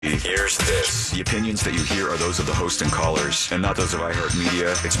Here's this. The opinions that you hear are those of the host and callers, and not those of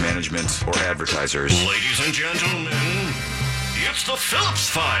iHeartMedia, its management, or advertisers. Ladies and gentlemen, it's the Phillips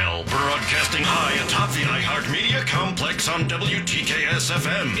File, broadcasting high atop the iHeartMedia complex on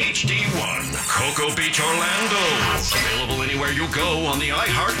WTKS-FM HD1, Cocoa Beach, Orlando. Available anywhere you go on the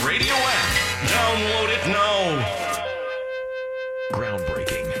iHeartRadio app. Download it now.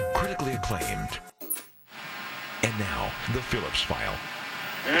 Groundbreaking, critically acclaimed. And now, the Phillips File.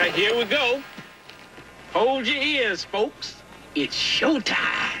 All right, here we go. Hold your ears, folks. It's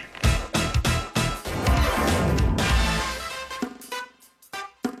showtime.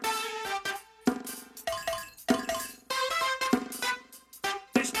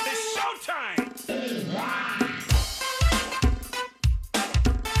 It's showtime!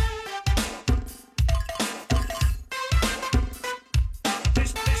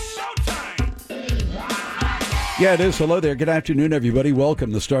 Yeah, it is. Hello there. Good afternoon, everybody.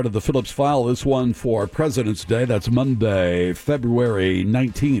 Welcome. The start of the Phillips File. This one for President's Day. That's Monday, February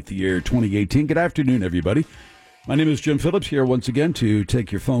 19th, year 2018. Good afternoon, everybody. My name is Jim Phillips, here once again to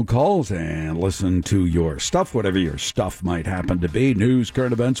take your phone calls and listen to your stuff, whatever your stuff might happen to be. News,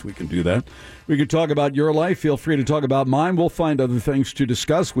 current events, we can do that. We can talk about your life. Feel free to talk about mine. We'll find other things to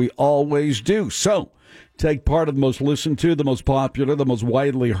discuss. We always do. So, take part of the most listened to, the most popular, the most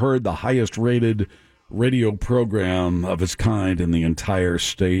widely heard, the highest rated radio program of its kind in the entire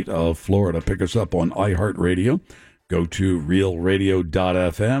state of Florida. Pick us up on iHeartRadio. Go to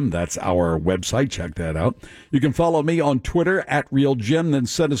realradio.fm. That's our website. Check that out. You can follow me on Twitter at RealJim. Then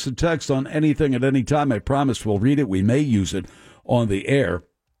send us a text on anything at any time. I promise we'll read it. We may use it on the air.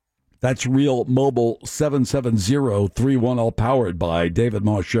 That's Real Mobile 77031, all powered by David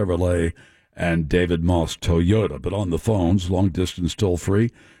Moss Chevrolet and David Moss Toyota. But on the phones, long distance toll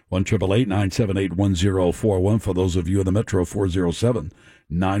free, 1-888-978-1041. For those of you in the Metro,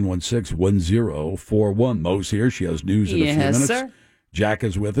 407-916-1041. Mo's here. She has news in a few minutes. Yes, sir. Jack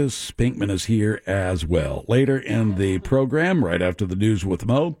is with us. Pinkman is here as well. Later in the program, right after the news with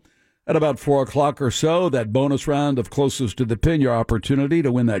Mo, at about 4 o'clock or so, that bonus round of Closest to the Pin, your opportunity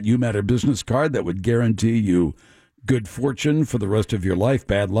to win that You Matter business card that would guarantee you good fortune for the rest of your life.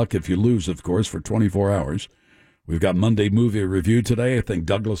 Bad luck if you lose, of course, for 24 hours. We've got Monday movie review today. I think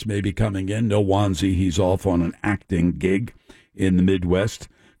Douglas may be coming in. No Wanzi. He's off on an acting gig in the Midwest.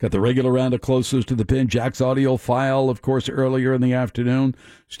 Got the regular round of Closest to the Pin. Jack's audio file, of course, earlier in the afternoon.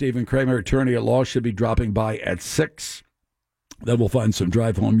 Stephen Kramer, attorney at law, should be dropping by at 6. Then we'll find some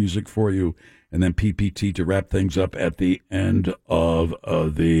drive-home music for you, and then PPT to wrap things up at the end of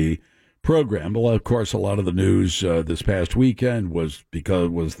the program. Well, of course, a lot of the news this past weekend was the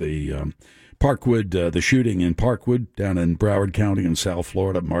Parkwood, the shooting in Parkwood down in Broward County in South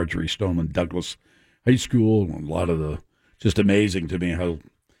Florida, Marjorie Stoneman Douglas High School. A lot of the, just amazing to me how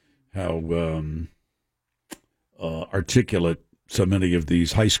articulate so many of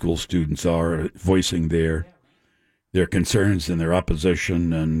these high school students are, voicing their concerns and their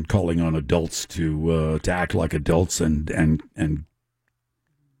opposition and calling on adults to act like adults and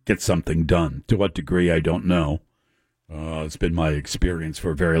get something done. To what degree, I don't know. It's been my experience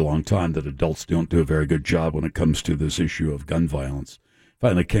for a very long time that adults don't do a very good job when it comes to this issue of gun violence.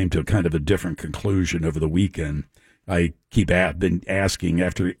 Finally came to a kind of a different conclusion over the weekend. I been asking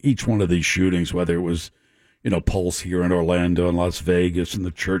after each one of these shootings, whether it was, Pulse here in Orlando and Las Vegas and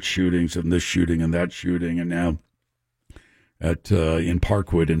the church shootings and this shooting and that shooting, and now in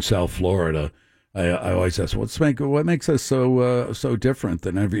Parkwood in South Florida, I always ask, what makes us so different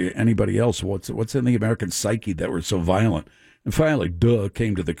than anybody else? What's in the American psyche that we're so violent? And finally,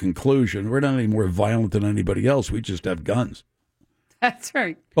 came to the conclusion we're not any more violent than anybody else. We just have guns. That's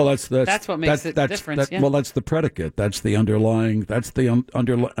right. Well, that's what makes it different. Yeah. Well, that's the predicate. That's the underlying. That's the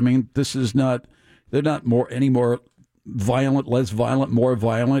underlying. I mean, this is not. They're not any more violent, less violent, more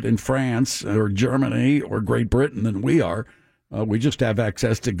violent in France or Germany or Great Britain than we are. We just have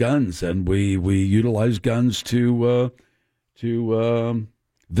access to guns, and we utilize guns to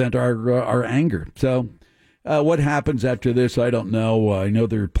vent our anger. So, what happens after this, I don't know. I know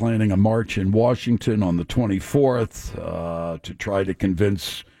they're planning a march in Washington on the 24th to try to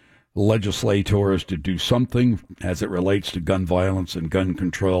convince legislators to do something as it relates to gun violence and gun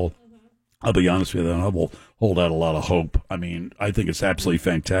control. I'll be honest with you, I will hold out a lot of hope. I mean, I think it's absolutely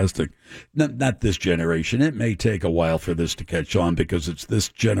fantastic. Not this generation. It may take a while for this to catch on because it's this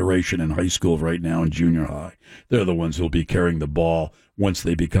generation in high school right now and junior high. They're the ones who'll be carrying the ball once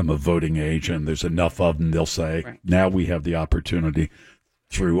they become of voting age, and there's enough of them, they'll say, right, now we have the opportunity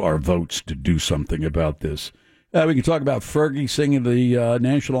through our votes to do something about this. We can talk about Fergie singing the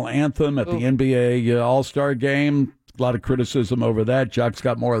national anthem at the NBA All-Star game. a lot of criticism over that. Jock's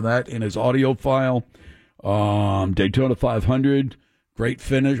got more of that in his audio file. Daytona 500, great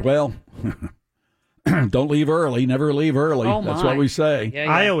finish. Well, don't leave early. Never leave early. Oh, that's what we say. Yeah,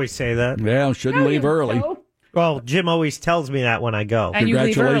 yeah. I always say that. Yeah, shouldn't leave early. Don't. Well, Jim always tells me that when I go. And you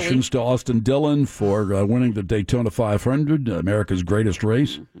leave Congratulations to Austin Dillon for winning the Daytona 500, America's greatest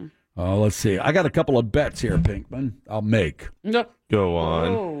race. Let's see. I got a couple of bets here, Pinkman. I'll make. No. Go on.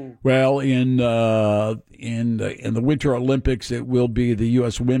 Oh. Well, in the Winter Olympics, it will be the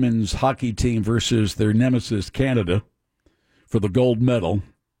U.S. women's hockey team versus their nemesis, Canada, for the gold medal.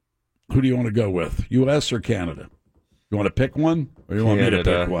 Who do you want to go with, U.S. or Canada? You want to pick one, or you want me to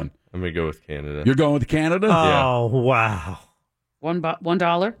pick one? I'm going to go with Canada. You're going with Canada? Oh, wow.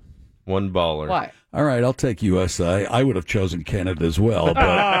 $1? One baller. Why? All right, I'll take USA. I would have chosen Canada as well, but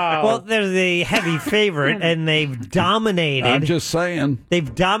Well, they're the heavy favorite, and they've dominated. I'm just saying.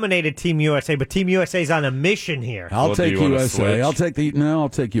 They've dominated Team USA, but Team USA's on a mission here. I'll take do you wanna USA. switch? I'll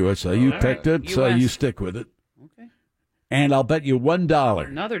take USA. You picked it, so US. you stick with it. Okay. And I'll bet you $1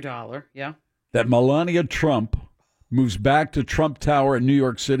 Another $1. Yeah. that Melania Trump moves back to Trump Tower in New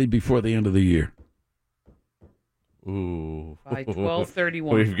York City before the end of the year. Ooh. By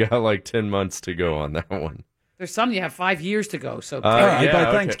 12/31. We've got like 10 months to go on that one. There's some you have 5 years to go. So All right, yeah, by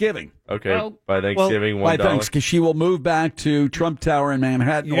okay. Thanksgiving. Okay, Well, by Thanksgiving, $1. By Thanksgiving, she will move back to Trump Tower in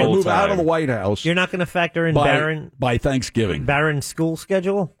Manhattan or Full move out of time. the White House You're not going to factor in by Thanksgiving. Barron's school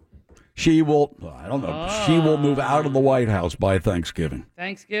schedule? She will, I don't know, she will move out of the White House by Thanksgiving.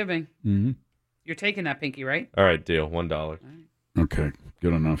 Thanksgiving. Mm-hmm. You're taking that, Pinky, right? All right, deal. $1. Okay,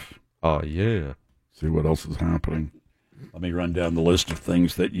 good enough. Oh, yeah. See what else is happening. Let me run down the list of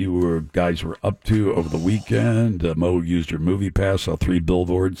things that you guys were up to over the weekend. Mo used your movie pass, saw 3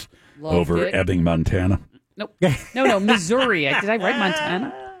 billboards Loved over it. Ebbing, Montana. Nope. No, Missouri. Did I write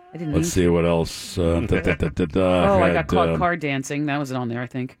Montana? I didn't Let's see what else. I got caught card dancing. That wasn't on there, I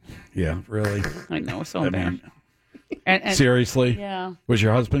think. Yeah, really? I know, so I bad. mean, And seriously? Yeah. Was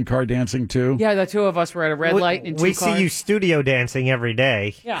your husband card dancing too? Yeah, the two of us were at a red light in 2 We cars. see you studio dancing every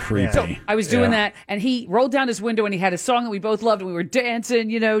day. Yeah. Creepy. So I was doing Yeah. that, and he rolled down his window, and he had a song that we both loved, and we were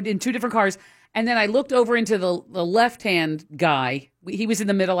dancing, in 2 different cars. And then I looked over into the left-hand guy. He was in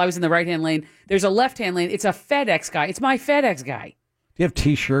the middle. I was in the right-hand lane. There's a left-hand lane. It's a FedEx guy. It's my FedEx guy. Do you have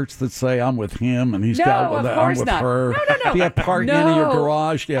T-shirts that say "I'm with him" and he's No, got of I'm course with not. her? No. Do you have parking No, in your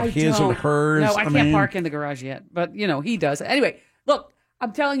garage? Do you have I his don't. and hers? No, I can't mean, park in the garage yet. But, he does. Anyway, look,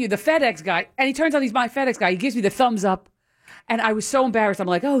 I'm telling you, the FedEx guy, and he turns out he's my FedEx guy. He gives me the thumbs up. And I was so embarrassed. I'm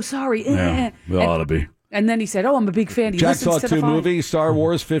like, oh, sorry. Yeah, it ought to be. And then he said, oh, I'm a big fan. He Jack listens saw to the 2 phone. movies, Star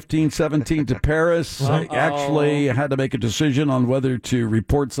Wars 1517 to Paris. I actually had to make a decision on whether to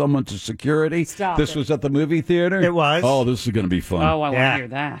report someone to security. Stop This it. was at the movie theater? It was. Oh, this is going to be fun. Oh, I want to hear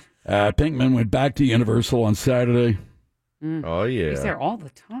that. Pinkman went back to Universal on Saturday. Oh, yeah. He's there all the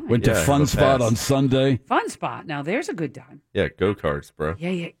time. Went to Yeah, Fun the Spot best. on Sunday. Fun spot. Now, there's a good time. Yeah, go-karts, bro.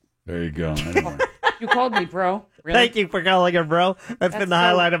 Yeah. There you go. Anyway. You called me, bro. Really? Thank you for calling her, bro. That's been the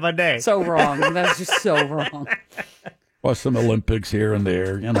highlight of my day. So wrong. That's just so wrong. Well, some Olympics here and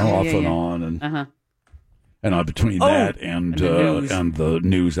there, off and on, and between that and the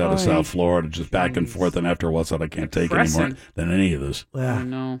news out of South Florida, just back and forth. And after a while, I said I can't take any more than any of this. I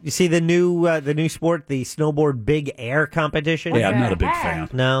know. You see the new sport, the snowboard big air competition? Yeah, I'm not a big fan.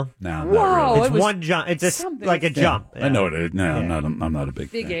 No. No, Whoa, not really. It's one jump. It's like a jump. I know it is. No, I'm not a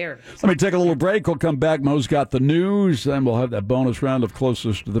big Big fan. air. Let me take a little break. We'll come back. Mo's got the news, and we'll have that bonus round of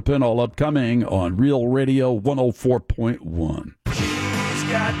Closest to the Pin all upcoming on Real Radio 104.1. She's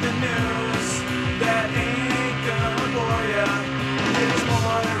got the news that ain't gonna bore ya. Here's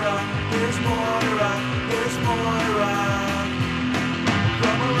Moira, here's Moira, here's Moira.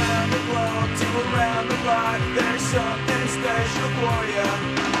 From around the globe to around the block, there's something special for ya.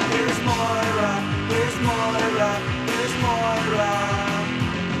 Here's Moira, here's Moira, here's Moira.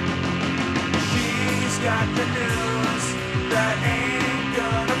 She's got the news that ain't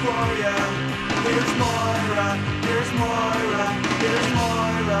gonna bore ya. Here's Moira, here's Moira, here's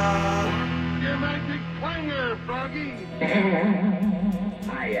Moira. Your magic clanger, Froggy.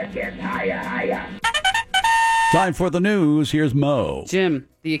 Higher, get higher, higher. Time for the news. Here's Mo. Jim,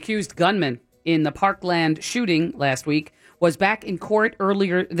 the accused gunman in the Parkland shooting last week, was back in court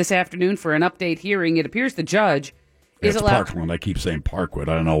earlier this afternoon for an update hearing. It appears the judge is It's allowed... Parkland. I keep saying Parkwood.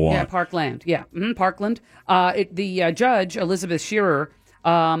 I don't know why. Yeah, Parkland. Yeah, Parkland. The judge, Elizabeth Shearer,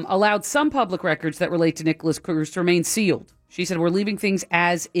 allowed some public records that relate to Nicholas Cruz to remain sealed. She said, we're leaving things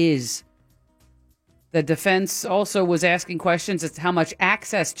as is. The defense also was asking questions as to how much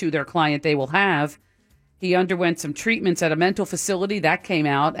access to their client they will have. He underwent some treatments at a mental facility. That came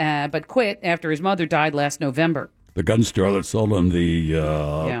out, but quit after his mother died last November. The gun store that sold him the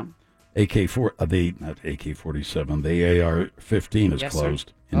Yeah. not AK-47, the AR-15 is Yes, sir.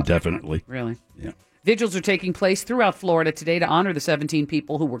 closed indefinitely. Really? Yeah. Vigils are taking place throughout Florida today to honor the 17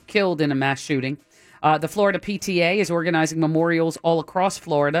 people who were killed in a mass shooting. The Florida PTA is organizing memorials all across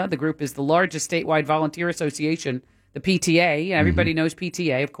Florida. The group is the largest statewide volunteer association, the PTA. Everybody knows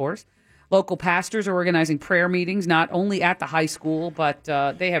PTA, of course. Local pastors are organizing prayer meetings, not only at the high school, but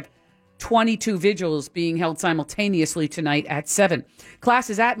they have 22 vigils being held simultaneously tonight at 7.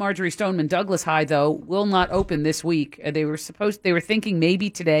 Classes at Marjorie Stoneman Douglas High, though, will not open this week. They were thinking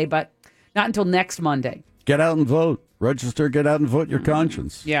maybe today, but not until next Monday. Get out and vote. Register, get out and vote your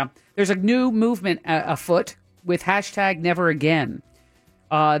conscience. Yeah. There's a new movement afoot with hashtag Never Again.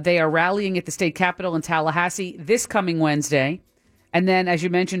 They are rallying at the state capitol in Tallahassee this coming Wednesday. And then, as you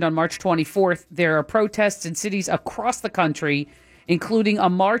mentioned, on March 24th, there are protests in cities across the country, including a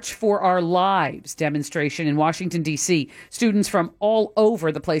March for Our Lives demonstration in Washington, D.C. Students from all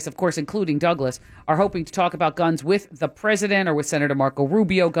over the place, of course, including Douglas, are hoping to talk about guns with the president or with Senator Marco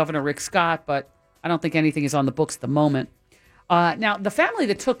Rubio, Governor Rick Scott, but I don't think anything is on the books at the moment. Now, the family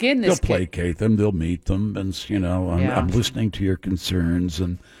that took in this They'll placate them. They'll meet them. And, I'm listening to your concerns.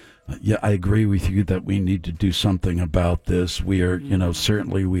 And, I agree with you that we need to do something about this. We are,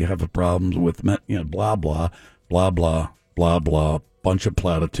 certainly we have a problem with, blah, blah, blah, blah, blah, blah, bunch of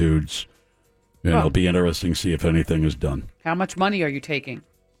platitudes. It'll be interesting to see if anything is done. How much money are you taking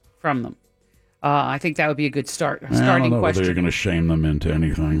from them? I think that would be a good start. I don't know whether you're going to shame them into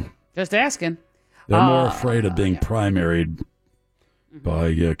anything. Just asking. They're more afraid of being primaried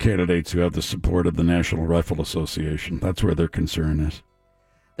by candidates who have the support of the National Rifle Association. That's where their concern is.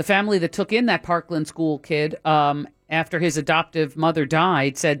 The family that took in that Parkland school kid after his adoptive mother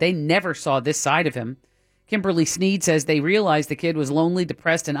died said they never saw this side of him. Kimberly Sneed says they realized the kid was lonely,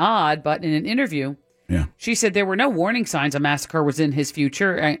 depressed, and odd, but in an interview, she said there were no warning signs a massacre was in his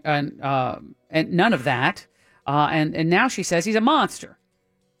future, and none of that. And now she says he's a monster.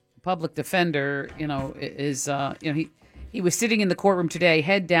 Public defender, he was sitting in the courtroom today,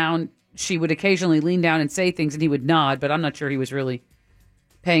 head down. She would occasionally lean down and say things, and he would nod, but I'm not sure he was really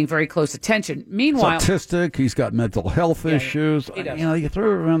paying very close attention. Meanwhile, he's autistic. He's got mental health issues. He does. You throw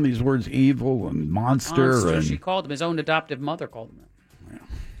around these words evil and monster. And she called him. His own adoptive mother called him that. Yeah.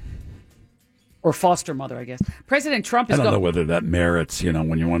 Or foster mother, I guess. President Trump is I don't know whether that merits,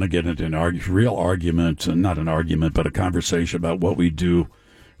 when you want to get into an real argument, and not an argument, but a conversation about what we do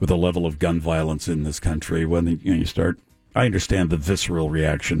with the level of gun violence in this country. When you start, I understand the visceral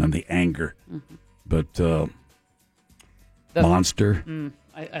reaction and the anger, but monster.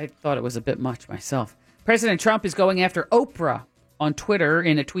 I thought it was a bit much myself. President Trump is going after Oprah on Twitter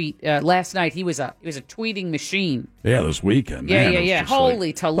in a tweet last night. He was a tweeting machine. Yeah, this weekend. Yeah.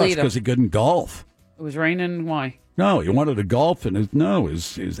 Holy Toledo! That's because he couldn't golf. It was raining. Why? No, he wanted to golf, and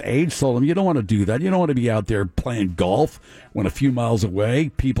his age told him, you don't want to do that. You don't want to be out there playing golf when a few miles away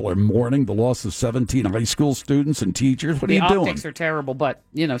people are mourning the loss of 17 high school students and teachers. What are you doing? The optics are terrible, but,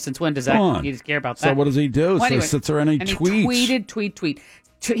 since when does that you just care about that? So what does he do? Well, anyway, so he sits around and he tweets. Tweet.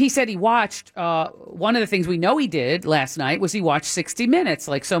 He said he watched, one of the things we know he did last night was he watched 60 Minutes,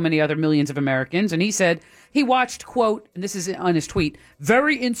 like so many other millions of Americans, and he said he watched, quote, and this is on his tweet,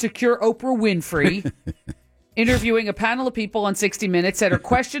 very insecure Oprah Winfrey interviewing a panel of people on 60 Minutes, said her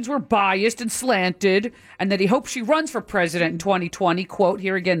questions were biased and slanted, and that he hopes she runs for president in 2020, quote,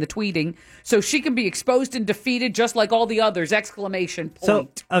 here again the tweeting, so she can be exposed and defeated just like all the others, exclamation point. So,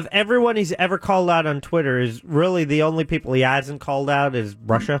 of everyone he's ever called out on Twitter, is really the only people he hasn't called out is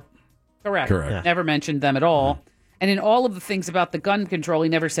Russia? Correct. Yeah. Never mentioned them at all. And in all of the things about the gun control, he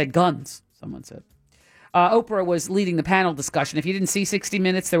never said guns, someone said. Oprah was leading the panel discussion. If you didn't see 60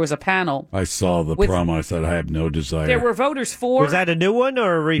 Minutes, there was a panel. I saw the promo. I said, I have no desire. There were voters for. Was that a new one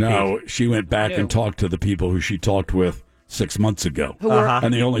or a repeat? No, she went back and talked to the people who she talked with 6 months ago.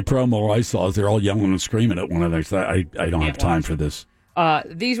 And the only promo I saw is they're all yelling and screaming at one another. I don't have time for this.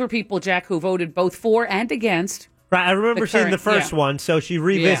 These were people, Jack, who voted both for and against. Right, I remember seeing the first one, so she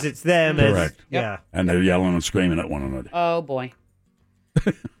revisits them. Correct. Yeah. And they're yelling and screaming at one another. Oh, boy.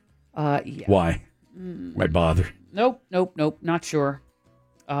 Yeah. Why? Why bother? Nope. Not sure.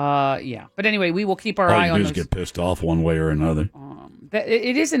 Yeah. But anyway, we will keep our eye on those. All you do is get pissed off one way or another.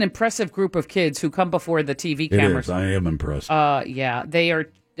 It is an impressive group of kids who come before the TV cameras. It is. I am impressed. Yeah. They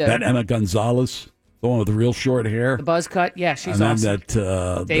are. That Emma Gonzalez, the one with the real short hair. The buzz cut. Yeah, she's awesome.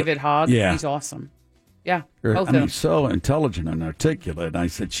 That, David Hogg. Yeah. He's awesome. Yeah. He's so intelligent and articulate. And I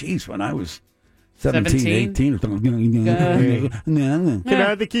said, geez, when I was 17, 18. Can I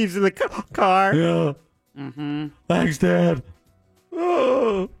have the keys to the car? Yeah. Thanks, Dad.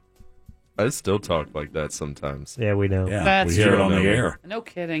 Oh. I still talk like that sometimes. Yeah, we know. Yeah, That's we hear it true. on the air. No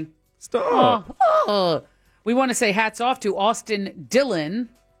kidding. Stop. We want to say hats off to Austin Dillon.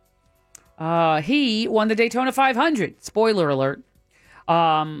 He won the Daytona 500. Spoiler alert.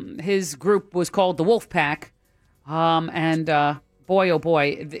 His group was called the Wolf Pack. And boy, oh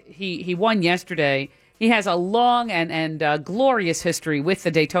boy, he won yesterday. He has a long and glorious history with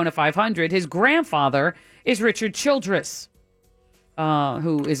the Daytona 500. His grandfather is Richard Childress,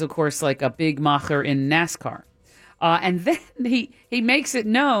 who is, of course, like a big macher in NASCAR. And then he makes it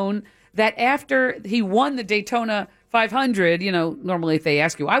known that after he won the Daytona 500, normally if they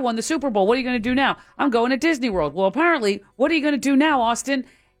ask you, I won the Super Bowl, what are you going to do now? I'm going to Disney World. Well, apparently, what are you going to do now, Austin?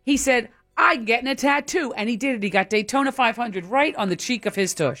 He said, I'm getting a tattoo. And he did it. He got Daytona 500 right on the cheek of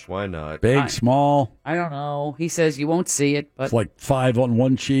his tush. Why not? Big, small. I don't know. He says you won't see it, but It's like 5 on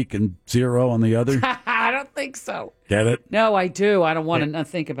one cheek and 0 on the other. I don't think so. Get it? No, I do. I don't want to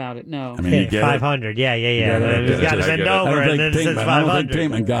think about it. No. I mean, you get 500. Yeah. it? He's got to bend over and then it says I don't 500.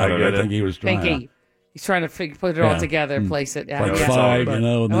 think Pinkman got it. I think he was trying. Pinky. He's trying to put it all together and place it. Like Yeah. 5, But- and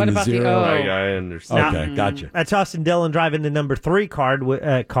what then the about the 0. O? I understand. Okay, gotcha. That's Austin Dillon driving the number 3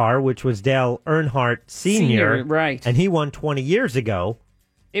 car, which was Dale Earnhardt Sr. Right. And he won 20 years ago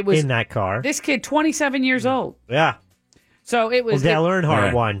It was in that car. this kid, 27 years old. Yeah. So it Well, was. Dale Earnhardt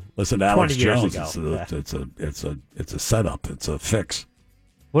Yeah. won. Listen to Alex 20 years Jones. ago. It's a setup. It's a fix.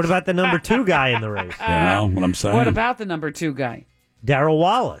 What about the number 2 guy in the race? You know what I'm saying? What about the number 2 guy? Darrell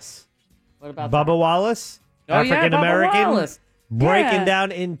Wallace. What about Bubba Wallace, Oh, yeah, African American, Bubba Wallace. breaking Yeah.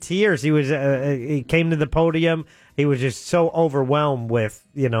 down in tears. He was he came to the podium. He was just so overwhelmed with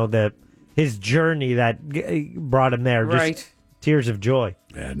his journey that brought him there. Just Right. tears of joy.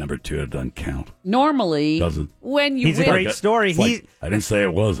 Yeah, number 2, it doesn't count. Normally, Doesn't. when you He's a win, great story. It's like- I didn't say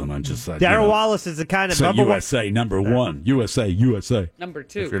it wasn't. I just said Darrell Wallace is the kind of So Bubba USA number 1. USA. number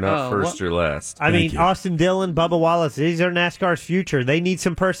 2. If you're not first, you're last. I mean, Thank you. Austin Dillon, Bubba Wallace, these are NASCAR's future. They need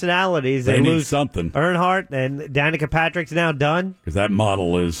some personalities. They need lose something. Earnhardt and Danica Patrick's now done. Because that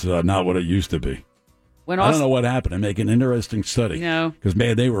model is not what it used to be. When I don't Austin, know what happened. I make an interesting study. No. Because,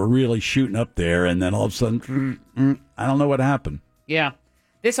 man, they were really shooting up there, and then all of a sudden, I don't know what happened. yeah,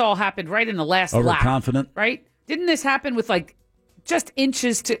 this all happened right in the last lap. Overconfident? Right? Didn't this happen with like just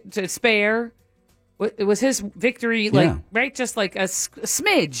inches to spare? It was his victory, Yeah. right? Just like a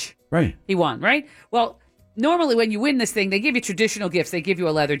smidge. Right. He won, right? Well, normally when you win this thing, they give you traditional gifts. They give you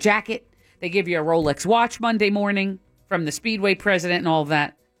a leather jacket. They give you a Rolex watch Monday morning from the Speedway president and all of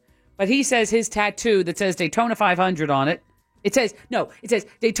that. But he says his tattoo that says Daytona 500 on it. It says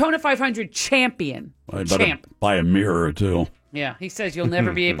Daytona 500 champion. I better Champ. buy a mirror or two. Yeah, he says you'll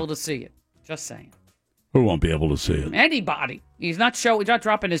never be able to see it. Just saying. Who won't be able to see it? Anybody. He's not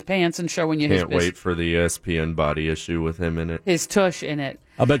dropping his pants and showing you Can't wait for the ESPN body issue with him in it. his tush in it.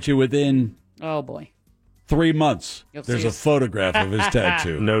 I'll bet you within Oh boy. 3 months, You'll there's see a us. photograph of his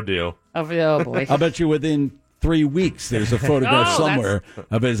tattoo. No deal. Oh boy. I'll bet you within 3 weeks, there's a photograph Oh, somewhere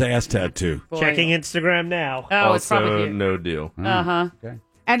of his ass tattoo. Boy. Checking Instagram now. Oh, it's Also, probably no deal. Uh-huh. Okay.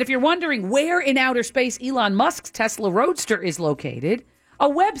 And if you're wondering where in outer space Elon Musk's Tesla Roadster is located, a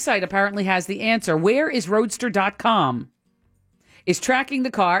website apparently has the answer. Whereisroadster.com is tracking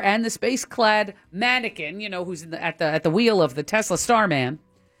the car and the space-clad mannequin, who's at the wheel of the Tesla Starman.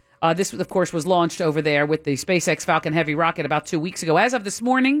 This, of course, was launched over there with the SpaceX Falcon Heavy rocket about 2 weeks ago. As of this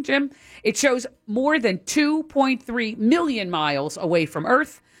morning, Jim, it shows more than 2.3 million miles away from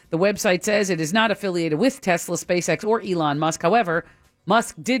Earth. The website says it is not affiliated with Tesla, SpaceX, or Elon Musk. However,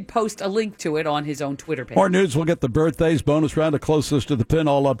 Musk did post a link to it on his own Twitter page. More news. We'll get the birthdays, bonus round, the closest to the pin,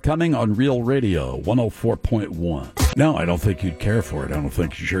 all upcoming on Real Radio 104.1. No, I don't think you'd care for it. I don't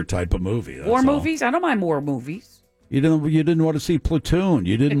think it's your type of movie. That's War all. movies? I don't mind war movies. You didn't want to see Platoon.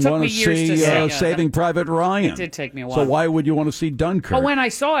 You didn't took want me to years see to see, Saving Private Ryan. It did take me a So while. why would you want to see Dunkirk? But when I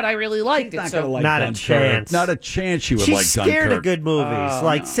saw it, I really liked it. So Not a Dunkirk. chance. Not a chance you would She's like scared Dunkirk. of good movies,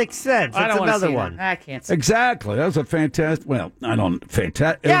 like Sixth Sense. I That's don't want to another see one. That. I can't see Exactly. That was a fantastic. Well, I don't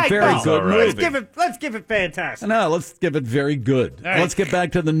fantastic. Yeah, very no. good Let's movie. give it fantastic. No, let's give it very good. right. Let's get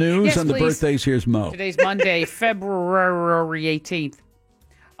back to the news Yes, and the please. birthdays. Here's Mo. Today's Monday, February 18th.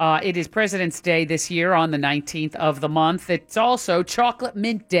 It is President's Day this year on the 19th of the month. It's also Chocolate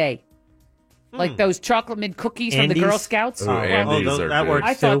Mint Day. Like those chocolate mint cookies from the Andes? Girl Scouts. Ooh, Andes are that good. works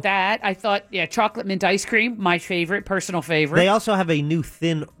I too. thought that. I thought, chocolate mint ice cream, my favorite, personal favorite. They also have a new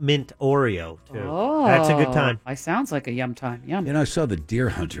thin mint Oreo too. Oh, That's a good time. I sounds like a yum time. Yum. I saw The Deer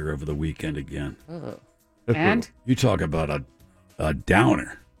Hunter over the weekend again. And? You talk about a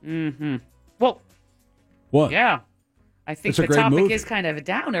downer. Well, What? yeah. I think It's a the great topic movie. is kind of a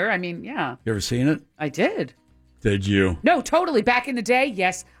downer. I mean, yeah, You ever seen it? I did. Did you? No, totally. Back in the day,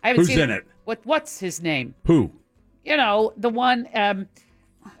 yes. I haven't Who's seen in it? What's his name? Who? You know, the one.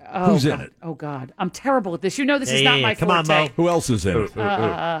 Who's in it? Oh God, I'm terrible at this. You know, this is not my Come on, forte. Mo. Who else is in it?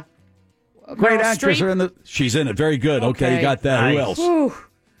 Meryl Great actress Streep? are in the. She's in it. Very good. Okay, you got that. Nice. Who else? Whew.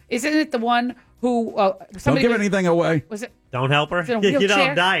 Isn't it the one who? Don't give anything away. Was it? Don't help her. Was it a wheelchair? You know,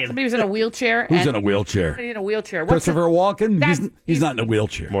 I'm dying. Somebody was in a wheelchair. Who's and- in a wheelchair? Somebody in a wheelchair. What's Christopher Walken? That's- He's not in a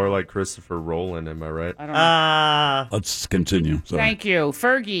wheelchair. More like Christopher Rowland, am I right? I don't know. Let's continue. Sorry. Thank you,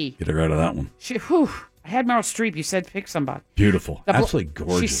 Fergie. Get her out of that one. I had Meryl Streep. You said pick somebody. Beautiful. The bl- Absolutely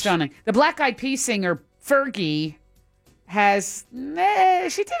gorgeous. She's stunning. The Black Eyed Peas singer Fergie has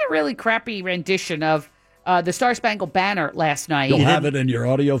she did a really crappy rendition of the Star Spangled Banner last night. You'll have it in your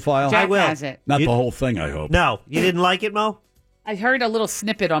audio file? Jack I will. has it. Not the whole thing, I hope. No, you didn't like it, Mo? I heard a little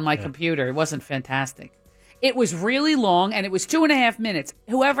snippet on my computer. It wasn't fantastic. It was really long, and it was 2.5 minutes.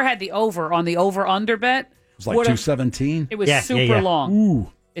 Whoever had the over on the over-under bet. It was like 217? It was super long.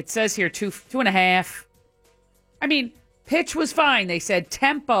 Ooh. It says here 2.5. I mean, pitch was fine. They said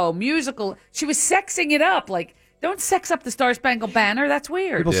tempo, musical. She was sexing it up. Like, don't sex up the Star Spangled Banner. That's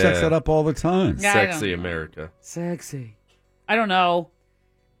weird. People sex that up all the time. Yeah, I don't Sexy know. America. Sexy. I don't know.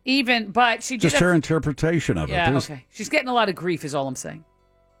 But she did. Just her interpretation of it. Yeah, There's- okay. She's getting a lot of grief, is all I'm saying.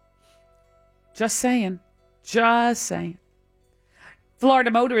 Just saying. Just saying.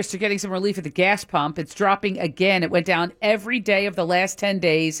 Florida motorists are getting some relief at the gas pump. It's dropping again. It went down every day of the last 10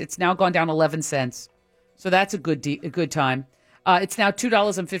 days. It's now gone down 11 cents. So that's a good time. It's now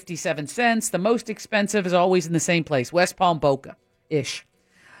 $2.57. The most expensive is always in the same place, West Palm Boca-ish.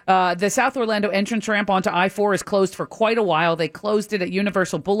 The South Orlando entrance ramp onto I-4 is closed for quite a while. They closed it at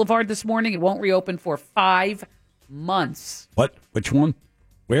Universal Boulevard this morning. It won't reopen for 5 months. What? Which one?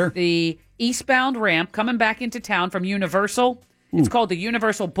 Where? The eastbound ramp coming back into town from Universal. It's called the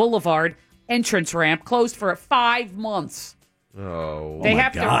Universal Boulevard entrance ramp, closed for 5 months. Oh, They my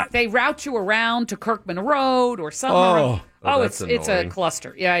have God. to. They route you around to Kirkman Road or somewhere. that's it's a annoying.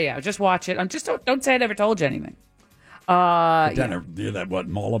 cluster. Yeah. Just watch it. Don't say I never told you anything. Down near that,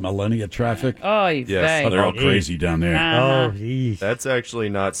 Mall of Millennia traffic? Oh, Yes. Oh, they're all crazy down there. Oh, geez. That's actually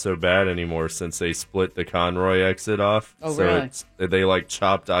not so bad anymore since they split the Conroy exit off. Oh, so really? They like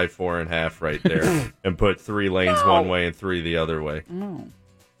chopped I-4 in half right there and put 3 lanes one way and 3 the other way. Oh,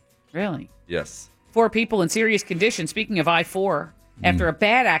 really? Yes. 4 people in serious condition. Speaking of I-4, after a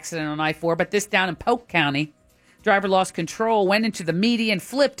bad accident on I-4, but this down in Polk County, driver lost control, went into the median,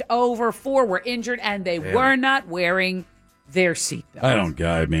 flipped over. 4 were injured, and they were not wearing their seatbelts. I don't get.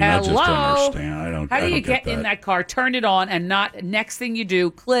 I mean, I just don't Hello? understand. I don't. How do I you don't get in that car, turn it on, and not next thing you do,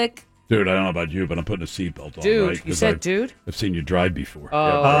 click? Dude, I don't know about you, but I'm putting a seatbelt on. Dude, right? you 'Cause said I've, dude? I've seen you drive before.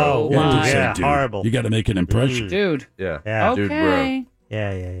 Oh, Yeah, my. just say Yeah, dude. horrible. You got to make an impression. Dude. Yeah. Yeah. Dude, bro. Okay.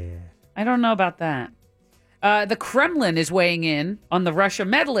 Yeah. I don't know about that. The Kremlin is weighing in on the Russia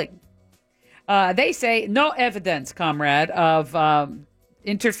meddling. They say no evidence, comrade, of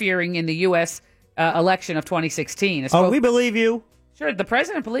interfering in the U.S. Election of 2016. We believe you. Sure, the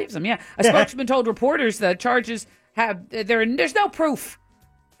president believes them, yeah. A spokesman told reporters the charges there's no proof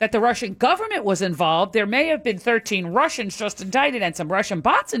that the Russian government was involved. There may have been 13 Russians just indicted and some Russian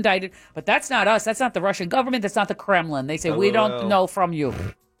bots indicted, but that's not us. That's not the Russian government. That's not the Kremlin. They say, we don't know from you.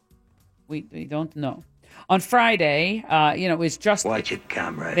 We don't know. On Friday, it was just... Watch it,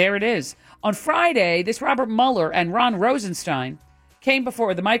 comrade. There it is. On Friday, this Robert Mueller and Ron Rosenstein came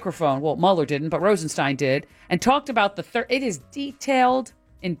before the microphone. Well, Mueller didn't, but Rosenstein did, and talked about it is detailed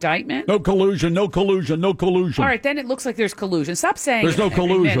indictment. No collusion. No collusion. No collusion. All right, then it looks like there's collusion. Stop saying There's it no every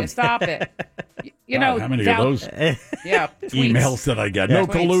collusion. minute. Stop it. You God, know, how many of those Yeah, tweets. emails that I got? No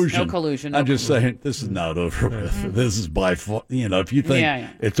Tweets. collusion. No collusion. No I'm just saying, this is not over with. This is by far. If you think Yeah.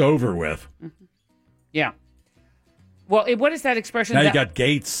 it's over with. Yeah. Well, what is that expression? Now you got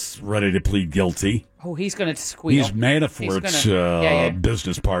Gates ready to plead guilty. Oh, he's going to squeal. He's Manafort's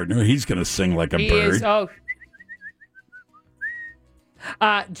business partner. He's going to sing like a bird. Is,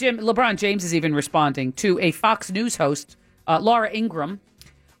 LeBron James is even responding to a Fox News host, Laura Ingraham.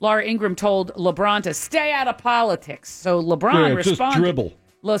 Laura Ingraham told LeBron to stay out of politics. So LeBron responded.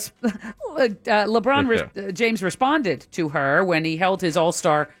 Just dribble. James responded to her when he held his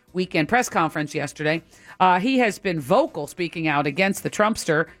All-Star Weekend press conference yesterday. He has been vocal speaking out against the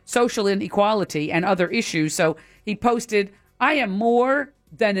Trumpster, social inequality, and other issues. So he posted, I am more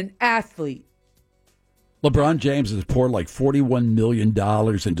than an athlete. LeBron James has poured like $41 million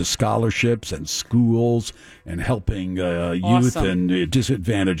into scholarships and schools and helping youth and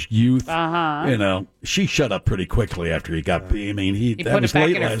disadvantaged youth. She shut up pretty quickly after he got. I mean, He that put was it back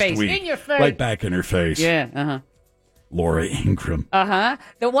late in her last face. week. In your face. Right back in her face. Yeah, Laura Ingraham.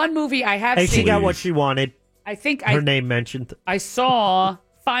 The one movie I have Hey, seen. she got what she wanted. I think Her name mentioned. I saw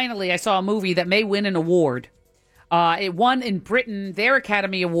a movie that may win an award. It won in Britain. Their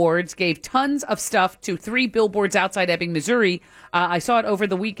Academy Awards gave tons of stuff to 3 billboards outside Ebbing, Missouri. I saw it over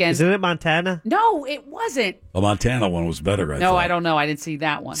the weekend. Isn't it Montana? No, it wasn't. The Montana one was better, I No, thought. I don't know. I didn't see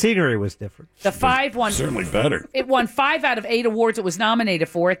that one. Scenery was different. The 5 one Certainly better. It won 5 out of 8 awards it was nominated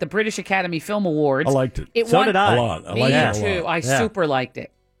for at the British Academy Film Awards. I liked it. So won did I. A lot. I Me liked it a too. lot. I Yeah. super liked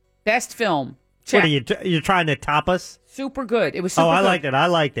it. Best film. Check. What are you're trying to top us? Super good. It was super Oh, I good. liked it. I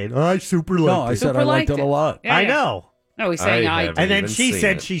liked it. I super liked No, I it. said Super I liked liked it a it. lot. Yeah, I yeah. know. No, he's saying I I haven't And then even she seen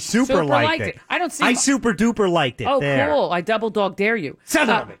said it. she super liked it. I don't see. I super duper liked it. Oh, there. cool. I double dog dare you. Son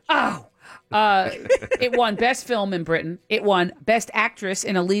of a bitch. It won Best Film in Britain. It won Best Actress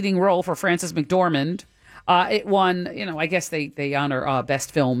in a Leading Role for Frances McDormand. It won, I guess they honor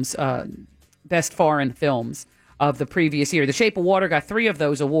Best Films, Best Foreign Films of the previous year. The Shape of Water got 3 of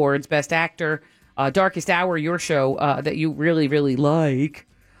those awards. Best Actor, Darkest Hour, your show that you really, really like.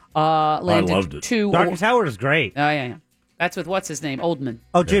 Landed loved it. 2. Darkest Hour is great. Oh, yeah. That's with what's his name? Oldman.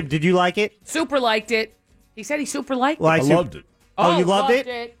 Oh, Jim, did you like it? Super liked it. He said he super liked Well, it. I loved it. Oh, you loved loved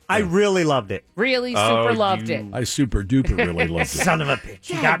it? I really loved it. Really super loved it. I super duper really loved it. Son of a bitch.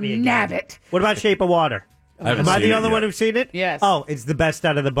 You got me again. Nabbit. What about Shape of Water? haven't Am I seen the it only yet. one who's seen it? Yes. Oh, it's the best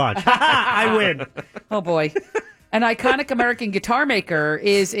out of the bunch. I win. Oh, boy. An iconic American guitar maker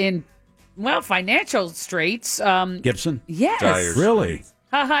is in, financial straits. Gibson? Yes. Dire. Really?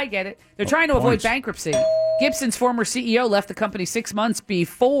 I get it. They're trying to avoid points. bankruptcy. Gibson's former CEO left the company 6 months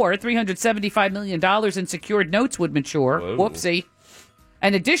before $375 million in secured notes would mature. Whoa. Whoopsie.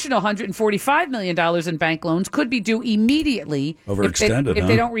 An additional $145 million in bank loans could be due immediately Overextended, if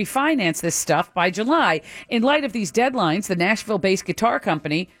they huh? don't refinance this stuff by July. In light of these deadlines, the Nashville-based guitar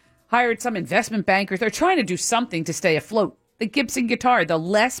company hired some investment bankers. They're trying to do something to stay afloat. The Gibson guitar, the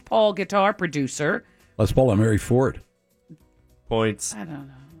Les Paul guitar producer. Les Paul and Mary Ford. Points. I don't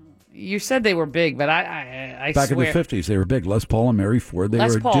know. You said they were big, but I Back swear. in the 50s, they were big. Les Paul and Mary Ford, they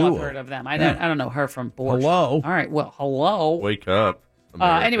Les were a Paul, duo. I've heard of them. I Yeah. don't know her from Borscht. Hello. All right. Well, hello. Wake up.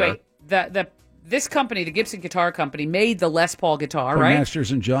 America. Anyway, this company, the Gibson Guitar Company, made the Les Paul guitar, From right?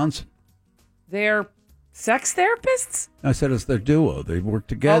 Masters and Johnson. They're sex therapists. I said it's their duo. They work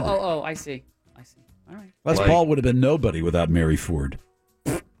together. Oh, I see. All right. Les Like- Paul would have been nobody without Mary Ford.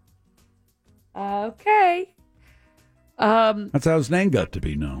 Okay. That's how his name got to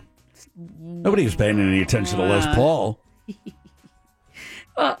be known. Nobody was paying any attention to Les Paul.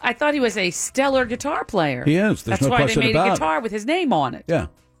 Well, I thought he was a stellar guitar player. He is. There's That's no why question they made about a it. guitar with his name on it. Yeah.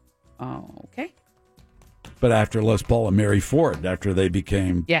 Oh, okay. But after Les Paul and Mary Ford, after they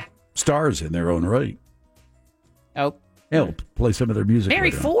became Yeah. stars in their own right, Oh, we'll play some of their music.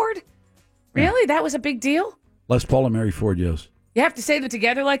 Mary later on. Ford? Really? That was a big deal? Les Paul and Mary Ford, yes. You have to say them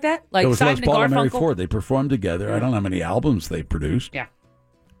together like that? Like It was Simon Les Paul and Mary Garfunkel? Ford. They performed together. I don't know how many albums they produced. Yeah.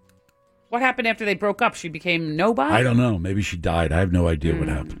 What happened after they broke up? She became nobody? I don't know. Maybe she died. I have no idea what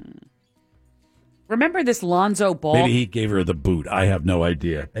happened. Remember this Lonzo Ball? Maybe he gave her the boot. I have no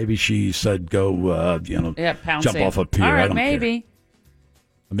idea. Maybe she said, go, Yeah, pound jump sand. off a pier. All right, I don't maybe. care.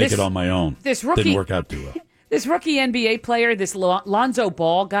 I'll make This- it on my own. this rookie- Didn't work out too well. This rookie NBA player, this Lonzo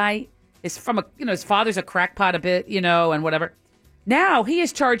Ball guy, is from his father's a crackpot a bit, and whatever. Now he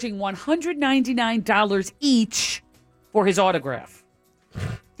is charging $199 each for his autograph.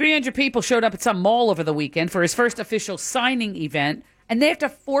 300 people showed up at some mall over the weekend for his first official signing event, and they have to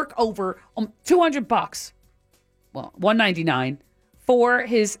fork over $200. Well, $199 for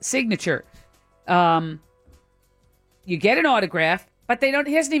his signature. You get an autograph, but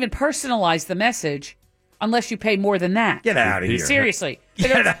he hasn't even personalized the message unless you pay more than that. Get out of here. Seriously.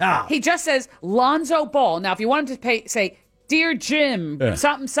 Get out. He just says Lonzo Ball. Now, if you want him to say, Dear Jim, Yeah.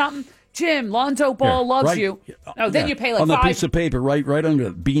 something, Jim, Lonzo Ball Yeah, loves right. you. Yeah. Oh, then Yeah. you pay like on the $5. piece of paper, right under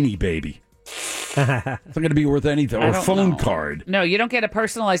the Beanie Baby. It's not going to be worth anything. I Or don't phone know. card. No, you don't get a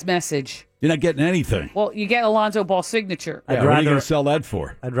personalized message. You're not getting anything. Well, you get a Lonzo Ball signature. Yeah, what are you going to sell that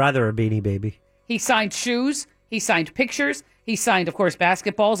for? I'd rather a Beanie Baby. He signed shoes. He signed pictures. He signed, of course,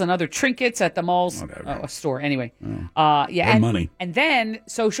 basketballs and other trinkets at the mall's store. Anyway, yeah, And money. And then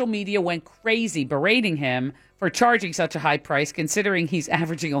social media went crazy, berating him for charging such a high price, considering he's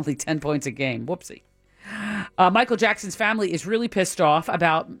averaging only 10 points a game. Whoopsie. Michael Jackson's family is really pissed off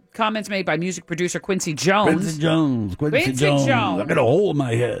about comments made by music producer Quincy Jones. Quincy Jones. Quincy Jones. I got a hole in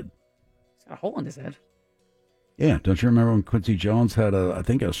my head. He's got a hole in his head. Yeah, don't you remember when Quincy Jones had I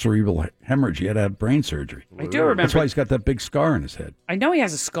think a cerebral hemorrhage? He had to have brain surgery. I do remember. That's why he's got that big scar in his head. I know he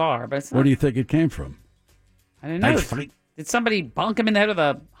has a scar, but it's not. Where do you think it came from? I don't know. Knife fight? Did somebody bunk him in the head with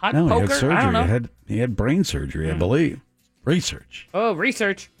a hot No, poker? he had surgery. I don't know. He had brain surgery, I believe. Research. Oh,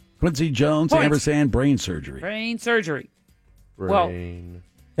 research. Quincy Jones, Points. ampersand, brain surgery. Brain surgery. Well, Brain.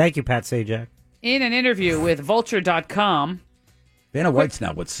 Thank you, Pat Sajak. in an interview with Vulture.com, Vanna White's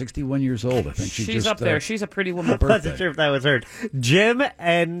now, 61 years old? I think she's just, up there. She's a pretty woman. I wasn't sure if that was heard. Jim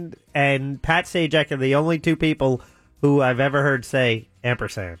and Pat Sajak are the only two people who I've ever heard say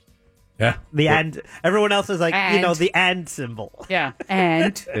ampersand. Yeah. The and. Everyone else is like, And. the and symbol. Yeah,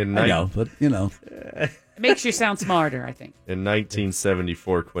 and In, I ni- know, but, it makes you sound smarter, I think. in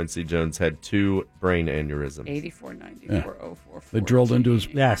 1974, Quincy Jones had 2 brain aneurysms. 84, 94, 04, they drilled into his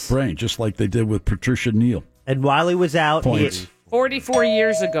Yes. brain, just like they did with Patricia Neal. And while he was out, Points. 44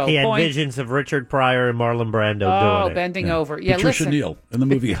 years ago. he had Point. visions of Richard Pryor and Marlon Brando Oh, doing it. bending over. Yeah, Patricia listen. Neal in the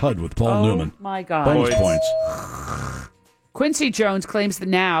movie HUD with Paul Oh, Newman. my God. Bonus Points. points. Quincy Jones claims that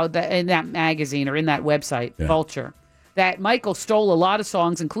now that in that magazine or in that website, Yeah. Vulture, that Michael stole a lot of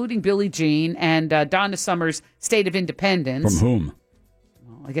songs, including Billie Jean and Donna Summer's State of Independence. From whom?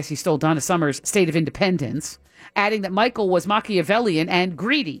 Well, I guess he stole Donna Summer's State of Independence, adding that Michael was Machiavellian and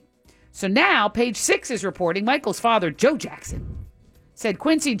greedy. So now, Page 6 is reporting Michael's father, Joe Jackson, said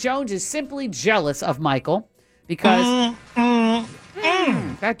Quincy Jones is simply jealous of Michael because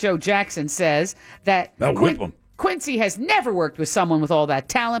that Joe Jackson says that Now whip him. Quincy has never worked with someone with all that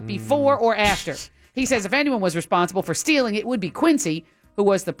talent before or after. He says if anyone was responsible for stealing, it would be Quincy, who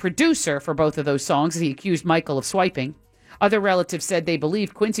was the producer for both of those songs. He accused Michael of swiping. Other relatives said they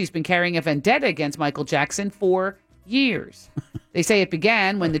believe Quincy's been carrying a vendetta against Michael Jackson for years. They say it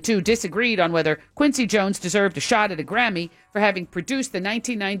began when the two disagreed on whether Quincy Jones deserved a shot at a Grammy for having produced the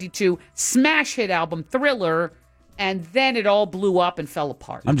 1992 smash hit album Thriller, and then it all blew up and fell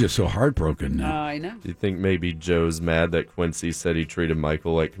apart. I'm just so heartbroken now. I know. Do you think maybe Joe's mad that Quincy said he treated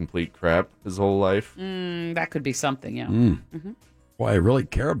Michael like complete crap his whole life? That could be something, yeah. Boy, I really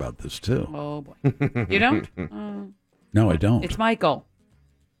care about this, too. Oh, boy. You don't? No, I don't. It's Michael.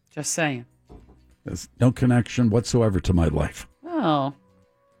 Just saying. There's no connection whatsoever to my life. Oh.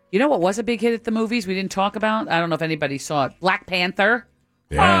 You know what was a big hit at the movies we didn't talk about? I don't know if anybody saw it. Black Panther.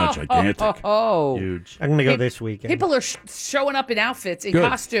 Yeah, gigantic. Oh. Huge. I'm going to go Pe- this weekend. People are showing up in outfits, in Good.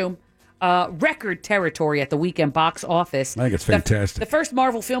 costume, record territory at the weekend box office. I think it's The fantastic. first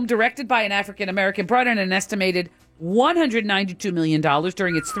Marvel film directed by an African-American brought in an estimated $192 million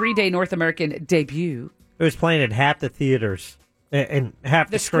during its 3-day North American debut. It was playing at half the theaters and half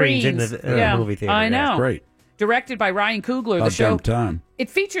the screens in the Yeah, movie theater. I yeah. know. Great. Directed by Ryan Coogler, the About show. damn time. It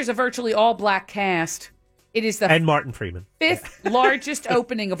features a virtually all-black cast. It is the And Martin Freeman. fifth largest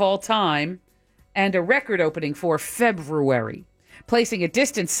opening of all time and a record opening for February. Placing a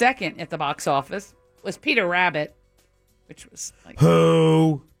distant second at the box office was Peter Rabbit, which was like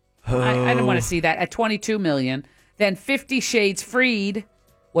Who? I didn't want to see that at 22 million. Then 50 Shades Freed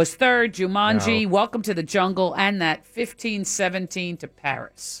was third. Jumanji, Welcome to the Jungle, and that 1517 to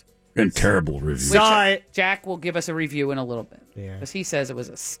Paris. And terrible review. Which Saw it. Jack will give us a review in a little bit. Yeah. Because he says it was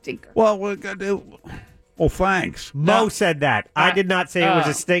a stinker. Well, we're gonna do. Well, thanks. Mo said that. I did not say it was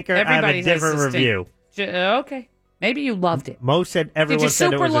a stinker. I have a Everybody says different it's a stink. review. Okay. Maybe you loved it. Mo said Did everyone you said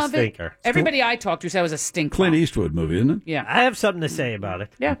it super was a love stinker. it? Everybody I talked to said it was a stink. Clint bomb. Eastwood movie, isn't it? Yeah. I have something to say about it.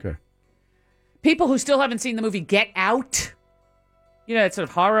 Yeah. Okay. People who still haven't seen the movie Get Out. You know, that sort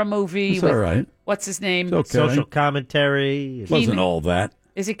of horror movie. It's with, all right. What's his name? It's okay. Social commentary. Wasn't all that.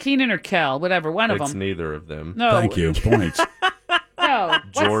 Is it Keenan or Kel? Whatever, one of It's them. neither of them. No. Thank you. Points. No.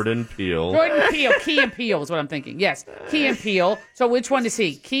 What's- Jordan Peele. Jordan Peele. Key and Peele is what I'm thinking. Yes. Key and Peele. So which one is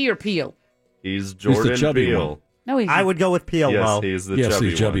he? Key or Peele? He's Jordan chubby Peele. one. No, he's. I would go with Peel, Yes, Mo. he's the Yes, chubby,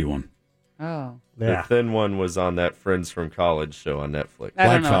 the chubby one. Oh. Yeah. The thin one was on that Friends from College show on Netflix. I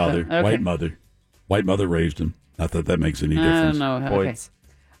don't Black know father, that- okay. white mother. White mother raised him. Not that that makes any I difference. don't know. Okay. Points.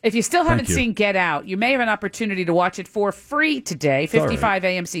 If you still haven't you. seen Get Out, you may have an opportunity to watch it for free today. all right. 55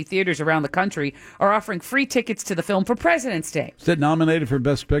 AMC theaters around the country are offering free tickets to the film for President's Day. Is it nominated for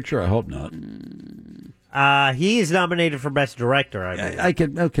Best Picture? I hope not. He is nominated for Best Director, I believe. I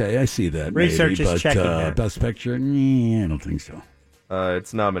could. Okay, I see that. Research maybe, is but, checking that. Best Picture? I don't think so.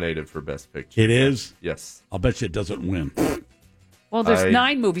 It's nominated for Best Picture. It is? Yes. I'll bet you it doesn't win. Well, there's I-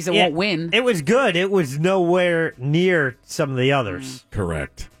 9 movies that Yeah, won't win. It was good. It was nowhere near some of the others.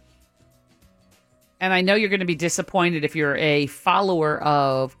 Correct. And I know you're going to be disappointed if you're a follower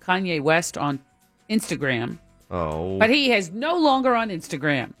of Kanye West on Instagram, Oh. but he is no longer on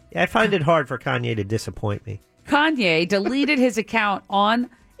Instagram. Yeah, I find it hard for Kanye to disappoint me. Kanye deleted his account on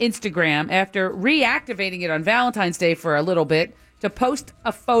Instagram after reactivating it on Valentine's Day for a little bit to post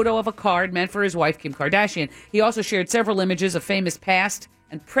a photo of a card meant for his wife, Kim Kardashian. He also shared several images of famous past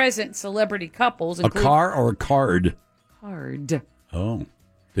and present celebrity couples. A car or a card? Card. Oh.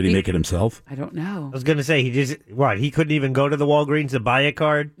 Did he make it himself? I don't know. I was going to say, he couldn't even go to the Walgreens to buy a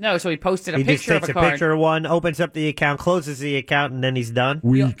card? No, so he posted a He just picture takes of a a card. picture of one, opens up the account, closes the account, and then he's done?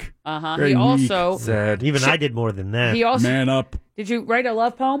 Weak. He Very also Sad. Even I did more than that. he also Man up. did you write a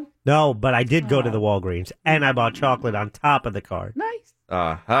love poem? No, but I did go to the Walgreens, and I bought chocolate on top of the card. Nice.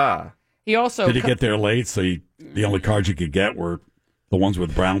 Aha. He also Did he get there late? So the only cards you could get were the ones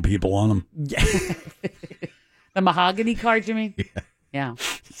with brown people on them. the mahogany card, you mean? Yeah.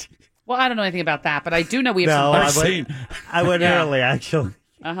 Well, I don't know anything about that, but I do know we have No, some. I went Yeah. early, actually.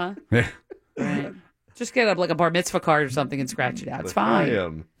 Yeah. Right. Just get like a bar mitzvah card or something and scratch it out. It's fine.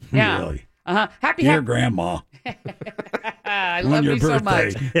 Damn. Yeah. Really? Happy. Dear Grandma. I on love your you so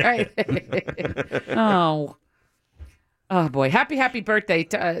much. birthday. Right. Oh boy. Happy birthday.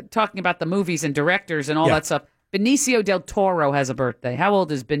 Talking about the movies and directors and all that stuff. Benicio del Toro has a birthday. How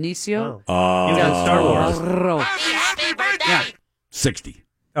old is Benicio? He was in Star Wars. Toro. Yeah. 60.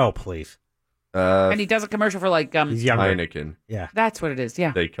 Oh, please. And he does a commercial for like He's younger. Heineken. Yeah. That's what it is.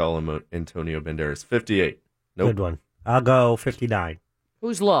 Yeah. They call him Antonio Banderas. 58. Nope. Good one. I'll go 59.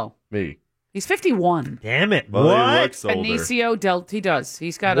 Who's low? Me. He's 51. Damn it. Well, what? he looks older. Benicio del he does.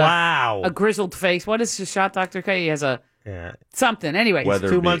 He's got Wow. a grizzled face. What is his shot, Dr. K? He has a Yeah. something. Anyway. Weather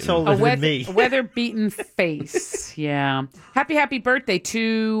 2 months beaten. older than me. weather-beaten face. Yeah. Happy birthday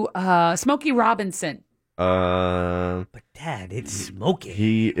to Smokey Robinson. But, Dad, it's smoking.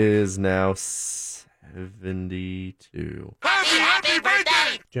 He is now 72.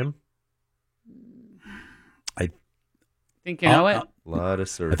 Jim? Think you know it? A lot of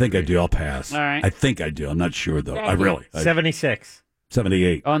surgery. I think I do. I'll pass. All right. I think I do. I'm not sure, though. I 76.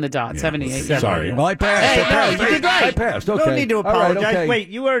 78. On the dot. Yeah, 78. let's see. Sorry. Well, I passed. Hey, I passed. no, you did right. I passed. Okay. No need to All right, apologize. okay. Wait,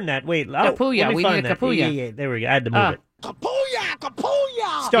 you earned that. Wait. Capulla. let me We find need a that. Capulla. Yeah, there we go. I had to move it.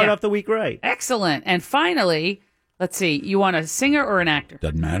 Start Yeah. off the week right. Excellent. And finally, let's see. You want a singer or an actor?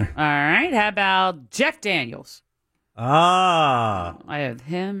 Doesn't matter. All right. How about Jeff Daniels? Ah. I have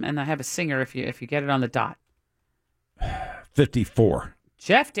him, and I have a singer if you get it on the dot. 54.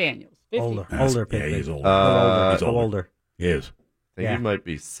 Jeff Daniels. 50. Older. That's- Older. Yeah, Pinkman. he's older. older. He's older. older. He is. I think Yeah. he might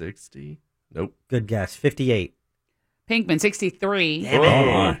be 60. Nope. Good guess. 58. Pinkman, 63. Oh,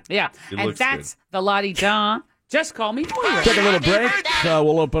 my. Yeah. He And looks that's the la-di-da. Just call me Moira. Take a little break.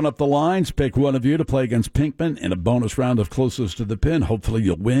 We'll open up the lines. Pick one of you to play against Pinkman in a bonus round of Closest to the Pin. Hopefully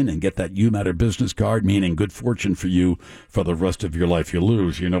you'll win and get that You Matter business card, meaning good fortune for you for the rest of your life. You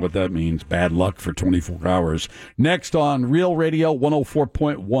lose. You know what that means. Bad luck for 24 hours. Next on Real Radio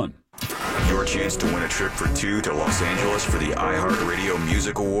 104.1. Your chance to win a trip for two to Los Angeles for the iHeartRadio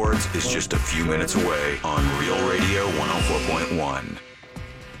Music Awards is just a few minutes away on Real Radio 104.1.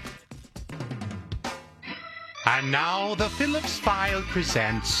 And now the Phillips File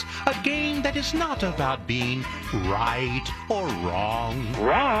presents a game that is not about being right or wrong.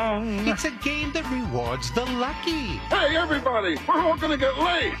 Wrong. It's a game that rewards the lucky. Hey, everybody, we're all gonna get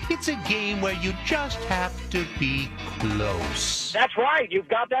late. It's a game where you just have to be close. That's right. You've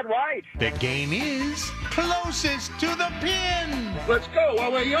got that right. The game is Closest to the Pin. Let's go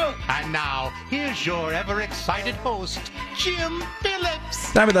while we're young. And now, here's your ever-excited host, Jim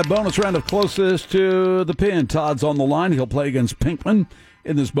Phillips. Time for that bonus round of Closest to the Pin. Todd's on the line. He'll play against Pinkman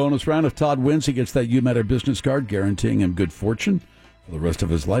in this bonus round. If Todd wins, he gets that You Matter business card, guaranteeing him good fortune for the rest of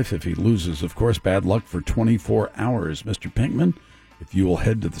his life. If he loses, of course, bad luck for 24 hours. Mr. Pinkman, if you will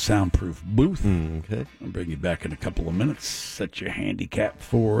head to the soundproof booth. Okay. I'll bring you back in a couple of minutes. Set your handicap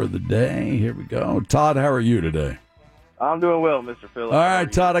for the day. Here we go. Todd, how are you today? I'm doing well, Mr. Phillips. All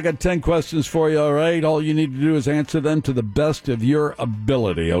right, Todd, I got 10 questions for you, all right? All you need to do is answer them to the best of your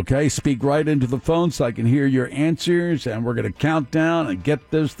ability, okay? Speak right into the phone so I can hear your answers, and we're going to count down and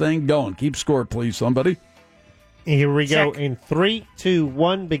get this thing going. Keep score, please, somebody. Here we go. Check. In 3, 2,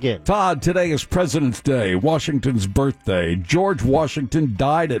 1, begin. Todd, today is President's Day, Washington's birthday. George Washington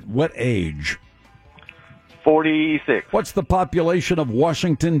died at what age? 46. What's the population of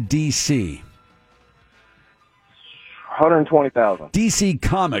Washington, D.C.? 120,000. DC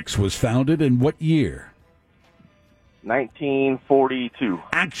Comics was founded in what year? 1942.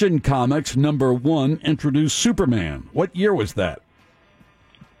 Action Comics #1 introduced Superman. What year was that?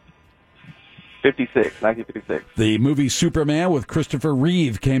 1956. The movie Superman with Christopher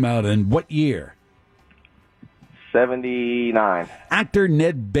Reeve came out in what year? 79. Actor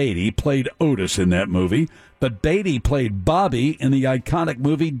Ned Beatty played Otis in that movie, but Beatty played Bobby in the iconic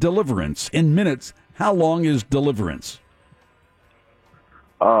movie Deliverance. In minutes, how long is Deliverance?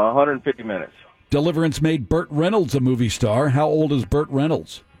 150 minutes. Deliverance made Burt Reynolds a movie star. How old is Burt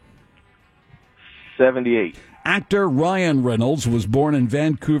Reynolds? 78. Actor Ryan Reynolds was born in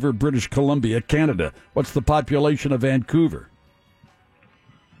Vancouver, British Columbia, Canada. What's the population of Vancouver?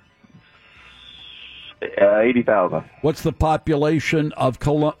 80,000. What's the population of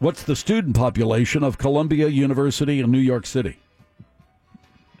What's the student population of Columbia University in New York City?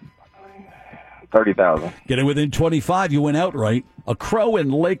 30,000. Getting within 25, you went outright. A crow in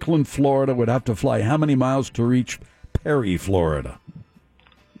Lakeland, Florida would have to fly how many miles to reach Perry, Florida?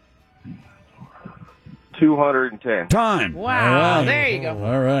 210. Time. Wow, All right. there you go.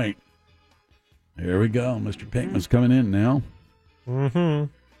 All right. Here we go. Mr. Pinkman's coming in now. Mm-hmm.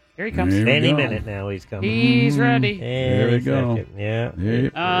 Here he comes. Here we Any go. minute now he's coming. He's ready. There we Any go. second. Yeah.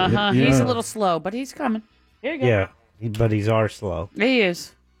 Yeah. He's a little slow, but he's coming. Here you go. Yeah. But he's our slow. He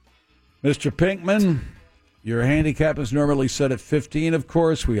is. Mr. Pinkman, your handicap is normally set at 15, of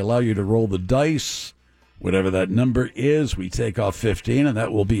course. We allow you to roll the dice. Whatever that number is, we take off 15, and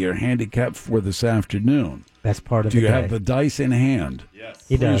that will be your handicap for this afternoon. That's part of Do the you day. have the dice in hand? Yes.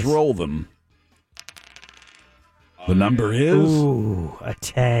 He Please does. roll them. The number is Ooh, a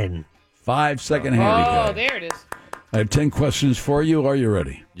 10. 5-second handicap. Oh, there it is. I have 10 questions for you. Are you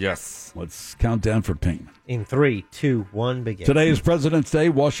ready? Yes. Let's count down for Pinkman. In 3, 2, 1, begin. Today is President's Day,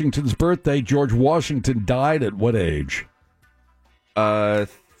 Washington's birthday. George Washington died at what age?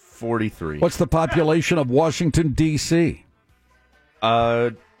 43. What's the population of Washington, D.C.?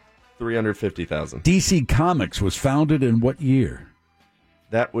 350,000. DC Comics was founded in what year?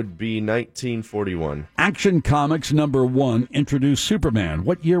 That would be 1941. Action Comics #1 introduced Superman.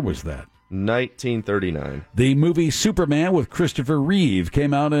 What year was that? 1939. The movie Superman with Christopher Reeve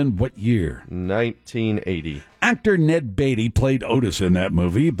came out in what year? 1980. Actor Ned Beatty played Otis in that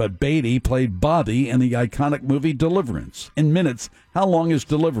movie, but Beatty played Bobby in the iconic movie Deliverance. In minutes, how long is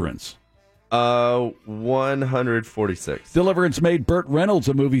Deliverance? 146. Deliverance made Burt Reynolds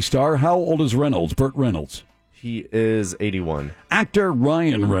a movie star. How old is Reynolds? Burt Reynolds. He is 81. Actor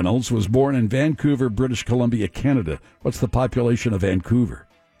Ryan Reynolds was born in Vancouver, British Columbia, Canada. What's the population of Vancouver?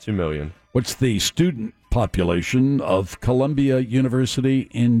 2 million. What's the student population of Columbia University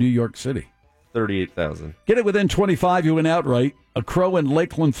in New York City? 38,000. Get it within 25, you went outright. A crow in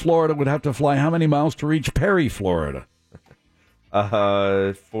Lakeland, Florida would have to fly how many miles to reach Perry, Florida?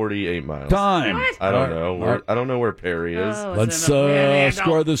 48 miles. Time. What? I don't know. I don't know where Perry is. Oh, Let's it's in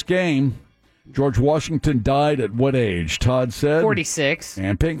score this game. George Washington died at what age? Todd said 46.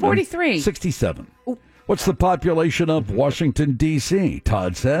 And Pinkman 43. 67. What's the population of Washington, D.C.?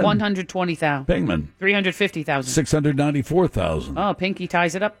 Todd said 120,000. Pinkman 350,000. 694,000. Oh, Pinky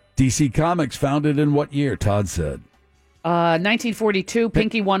ties it up. DC Comics founded in what year? Todd said 1942.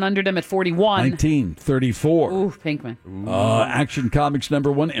 Pinky won under them at 41. 1934. Ooh, Pinkman. Action Comics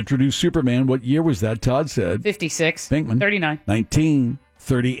 #1 introduced Superman. What year was that? Todd said 56. Pinkman 39.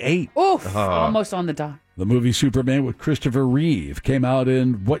 1938. Oof, almost on the dot. The movie Superman with Christopher Reeve came out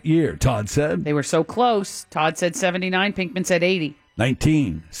in what year? Todd said They were so close. Todd said 79. Pinkman said 80.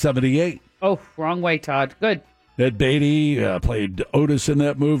 1978. Oh, wrong way, Todd. Good. Ned Beatty played Otis in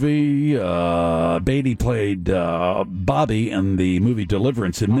that movie. Beatty played Bobby in the movie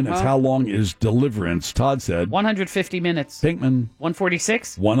Deliverance. In minutes, how long is Deliverance? Todd said 150 minutes. Pinkman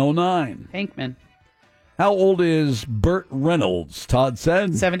 146. 109. Pinkman. How old is Burt Reynolds? Todd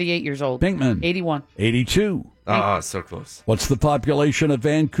said 78 years old. Pinkman 81. 82. So close. What's the population of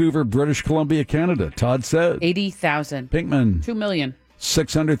Vancouver, British Columbia, Canada? Todd said 80,000. Pinkman 2 million.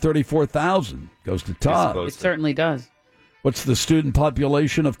 634,000 goes to Todd. It certainly does. What's the student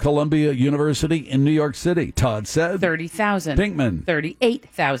population of Columbia University in New York City? Todd said 30,000. Pinkman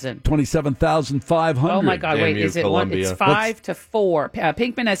 38,000. 27,500. Oh my God! Damn wait, you, is it one? It's Columbia. 5 to 4.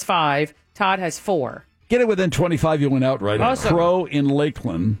 Pinkman has 5. Todd has 4. Get it within 25, you went outright. Awesome. A crow in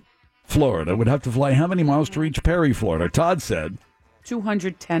Lakeland, Florida would have to fly how many miles to reach Perry, Florida? Todd said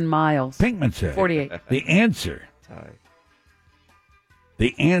 210 miles. Pinkman said 48. The answer.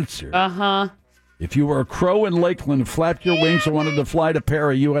 The answer. If you were a crow in Lakeland, flapped your wings and wanted to fly to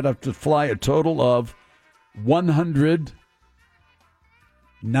Perry, you would have to fly a total of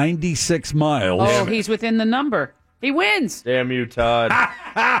 196 miles. Oh, he's within the number. He wins. Damn you, Todd. Oh,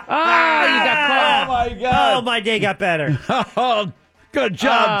 you got caught. my God. Oh, my day got better. Oh, good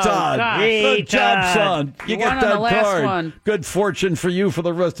job, Oh, Todd. gosh. Good job, son. You You get won on that the last card. one. Good fortune for you for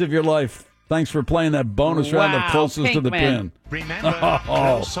the rest of your life. Thanks for playing that bonus round Wow, the closest to the Pinkman. pin. Remember, Oh,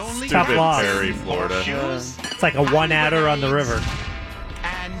 close only tough to loss. Perry, Florida. shoes It's like a one-outer on the river.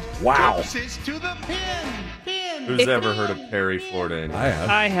 and Wow. closest to the pin. Who's ever heard of Perry, Florida? Anyway? I have.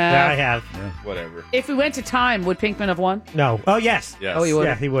 I Yeah, I have. have. Whatever. If we went to time, would Pinkman have won? No. Oh, yes. Yes. Oh, you would.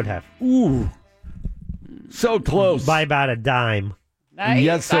 Yeah, he would have. Ooh. So close. By about a dime. Nice.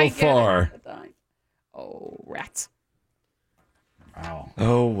 Yet so I get it. far. Oh, rats. Wow.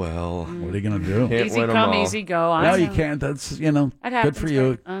 Oh, well. What are you going to do? Can't Easy win 'em come, all. easy go. I No, know. you can't. That's, That happens, good for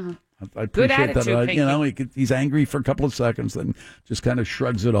you. right? I Good appreciate that. attitude, Pinky. He's angry for a couple of seconds, then just kind of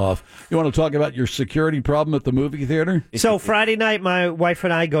shrugs it off. You want to talk about your security problem at the movie theater? So Friday night, my wife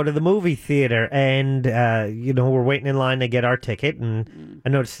and I go to the movie theater, and we're waiting in line to get our ticket, and I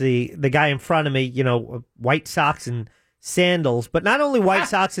noticed the guy in front of me, white socks and sandals, but not only white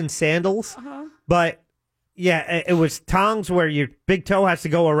socks and sandals, but it was tongs where your big toe has to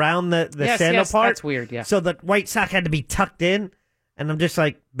go around the sandal part. That's weird. Yeah. So the white sock had to be tucked in. And I'm just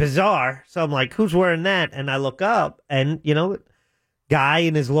like, bizarre. So I'm like, who's wearing that? And I look up, and, guy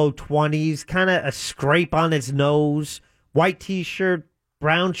in his low 20s, kind of a scrape on his nose, white T-shirt,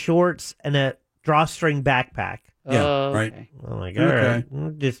 brown shorts, and a drawstring backpack. Yeah, right. I'm like, all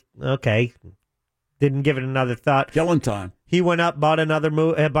right. Just, okay. Didn't give it another thought. Killing time. He went up, bought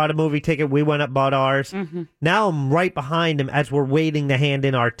bought a movie ticket. We went up, bought ours. Mm-hmm. Now I'm right behind him as we're waiting to hand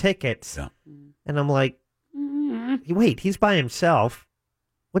in our tickets. Yeah. And I'm like, wait, he's by himself.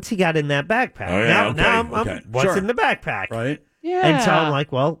 What's he got in that backpack? Oh, yeah, now okay. I'm what's Sure. in the backpack? Right. Yeah. And so I'm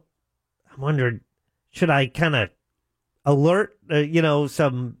like, well, I'm wondering, should I kind of alert,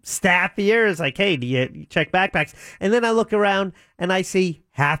 some staff here? It's like, hey, do you check backpacks? And then I look around and I see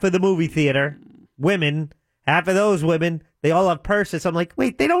half of the movie theater, women, half of those women, they all have purses. I'm like,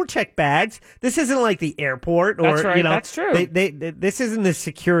 wait, they don't check bags. This isn't like the airport, or That's right, that's true. This isn't a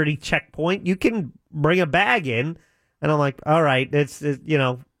security checkpoint. You can bring a bag in, and I'm like, all right,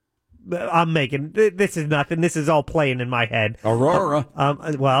 I'm making this is nothing. This is all playing in my head. Aurora.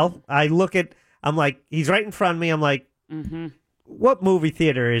 Well, I'm like, he's right in front of me. I'm like, what movie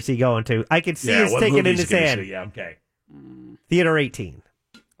theater is he going to? I can see his ticket in his hand. Yeah, okay. Theater 18.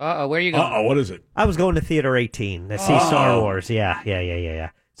 Uh-oh, where are you going? What is it? I was going to Theater 18 to see Star Wars. Yeah.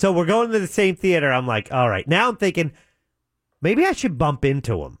 So we're going to the same theater. I'm like, all right. Now I'm thinking, maybe I should bump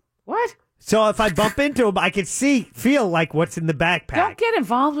into him. What? So if I bump into him, I can feel like what's in the backpack. Don't get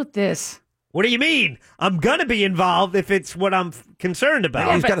involved with this. What do you mean? I'm going to be involved if it's what I'm concerned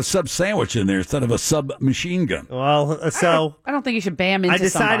about. He's got a sub sandwich in there instead of a sub machine gun. Well, so I don't think you should bam into I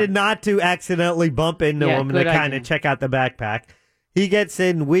decided somebody. not to accidentally bump into him good to kind idea. of check out the backpack. He gets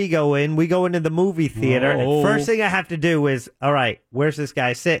in, we go into the movie theater. And first thing I have to do is, all right, where's this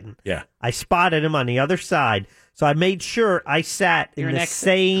guy sitting? Yeah. I spotted him on the other side. So I made sure I sat in the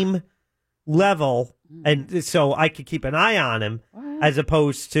same level, and so I could keep an eye on him as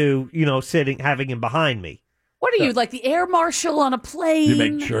opposed to, having him behind me. What are you, like the air marshal on a plane? You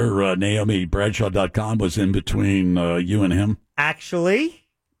make sure NaomiBradshaw.com was in between you and him? Actually,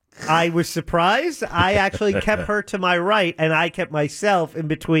 I was surprised. I actually kept her to my right, and I kept myself in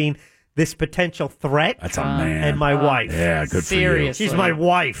between this potential threat That's a man. and my wife. Yeah, good Seriously. She's my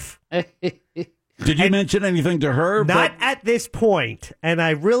wife. Did you mention anything to her? Not at this point, and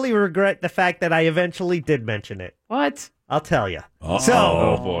I really regret the fact that I eventually did mention it. What? I'll tell you. Uh-oh. So,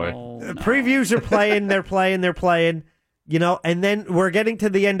 Oh, boy. previews are playing, they're playing, and then we're getting to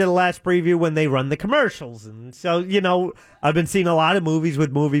the end of the last preview when they run the commercials. And so, I've been seeing a lot of movies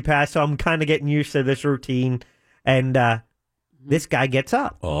with MoviePass, so I'm kind of getting used to this routine. And this guy gets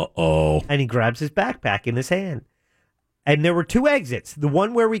up. Uh-oh. And he grabs his backpack in his hand. And there were two exits, the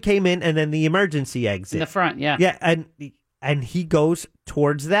one where we came in and then the emergency exit. In the front, yeah. Yeah, and he goes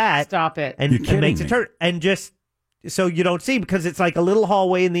towards that. Stop it. And, You're kidding makes a me. turn. And just so you don't see, because it's like a little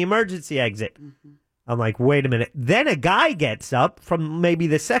hallway in the emergency exit. I'm like, wait a minute. Then a guy gets up from maybe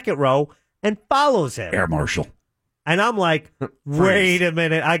the second row and follows him. Air Marshal. And I'm like, wait a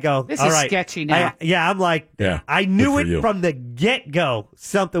minute. I go, This all is right. sketchy now. I'm like, Yeah, I knew good for it you. from the get-go.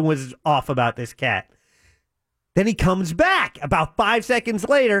 Something was off about this cat. Then he comes back about 5 seconds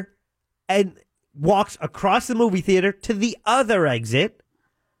later and walks across the movie theater to the other exit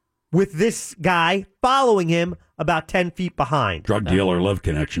with this guy following him about 10 feet behind. Drug dealer love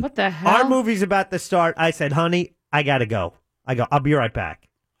connection. What the hell? Our movie's about to start. I said, honey, I got to go. I'll be right back.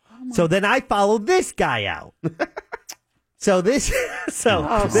 So then I followed this guy out. There's see.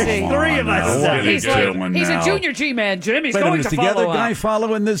 three of us. What are you He's doing he's a now? junior G-man, Jim. He's Wait a going minute, to is the other follow guy up.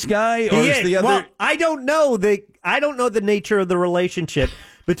 following this guy? Or He is is. the other... Well, I don't know the nature of the relationship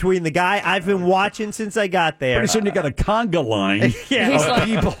between the guy I've been watching since I got there. Pretty soon you got a conga line. Yeah. He's of like,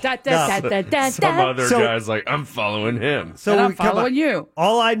 people. da, da, da, da, da, Some da. other guy's like, I'm following him. So And I'm we come following up- you.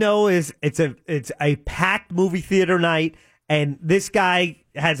 All I know is it's a packed movie theater night, and this guy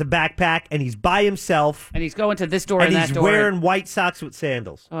has a backpack, and he's by himself, And he's going to this door and and that he's door. wearing white socks with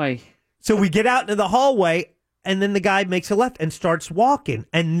sandals. Oy. So we get out into the hallway, and then the guy makes a left and starts walking,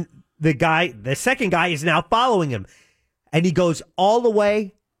 and the second guy is now following him, and he goes all the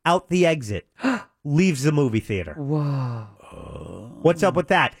way out the exit, leaves the movie theater. Whoa. What's up with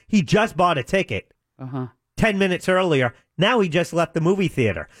that? He just bought a ticket 10 minutes earlier. Now he just left the movie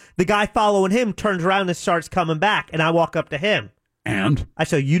theater. The guy following him turns around and starts coming back, and I walk up to him. And? I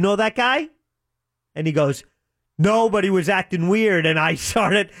said, you know that guy? And he goes, no, but he was acting weird, and I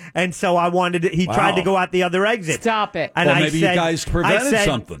started, and so I wanted to, he tried to go out the other exit. Stop it. And well, I maybe said, you guys prevented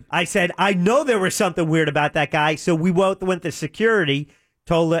something. I said, I know there was something weird about that guy, so we both went to security,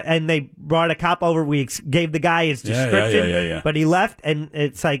 and they brought a cop over. We gave the guy his description, but he left, and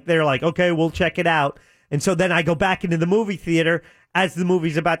it's like, they're like, okay, we'll check it out. And so then I go back into the movie theater as the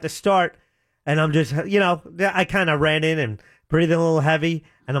movie's about to start, and I'm just, I kind of ran in and breathing a little heavy,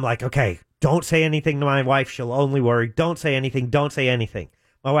 and I'm like, okay, don't say anything to my wife. She'll only worry. Don't say anything. Don't say anything.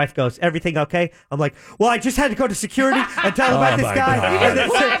 My wife goes, everything okay? I'm like, well, I just had to go to security and tell about this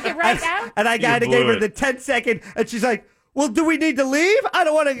guy. And I kind of gave her the 10-second, and she's like, well, do we need to leave? I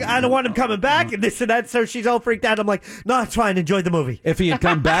don't want him coming back and this and that. So she's all freaked out. I'm like, no, it's fine. Enjoy the movie. If he had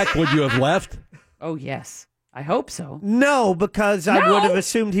come back, would you have left? Oh, yes. I hope so. No, because I would have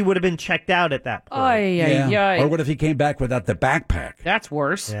assumed he would have been checked out at that point. Or what if he came back without the backpack? That's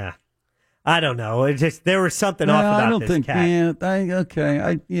worse. Yeah. I don't know. It just there was something off about I don't this think. cat. I By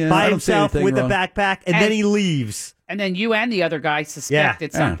don't see himself anything with wrong. the backpack, and then he leaves. And then you and the other guy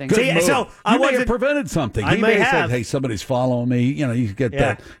suspected something. Good move. So I may have prevented something. I He may have have. said, "Hey, somebody's following me." He's got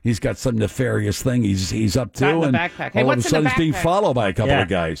that. He's got some nefarious thing he's up to, Got in the and backpack. Hey, all of what's a in sudden the he's being backpack? followed by a couple of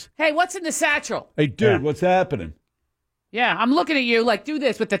guys. Hey, what's in the satchel? Hey, dude, what's happening? Yeah, I'm looking at you like, do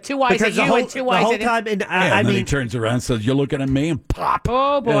this with the two eyes Because at you and two eyes at him. and And then he turns around and says, "You're looking at me," and pop.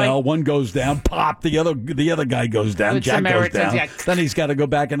 Oh, boy. One goes down, pop. The other guy goes down. Good Jack goes Samaritans, down. yeah. Then he's got to go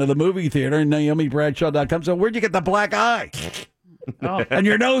back into the movie theater, and NaomiBradshaw.com. So where'd you get the black eye? Oh. And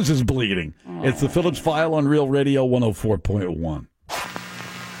your nose is bleeding. It's the Phillips File on Real Radio 104.1.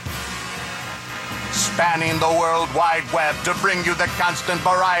 Spanning the World Wide Web to bring you the constant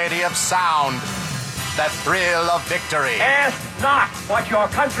variety of sound. The thrill of victory. Ask not what your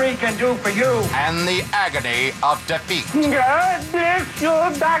country can do for you. And the agony of defeat. God bless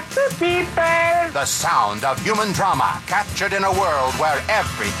you, Dr. People. The sound of human drama captured in a world where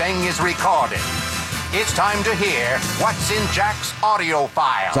everything is recorded. It's time to hear what's in Jack's audio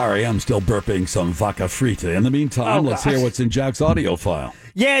file. Sorry, I'm still burping some vodka frita. In the meantime, let's hear what's in Jack's audio file.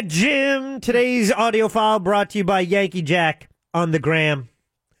 Yeah, Jim. Today's audio file brought to you by Yankee Jack on the gram.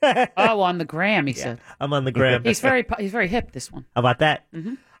 On the gram, he said. I'm on the gram. He's very hip, this one. How about that?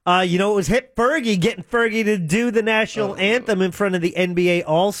 Mm-hmm. It was hip Fergie, getting Fergie to do the national anthem in front of the NBA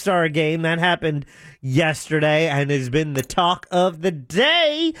All-Star game. That happened yesterday and has been the talk of the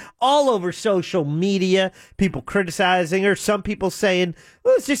day all over social media. People criticizing her, some people saying,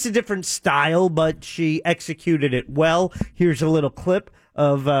 well, it's just a different style, but she executed it well. Here's a little clip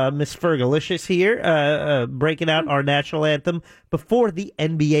of Miss Fergalicious here breaking out our national anthem before the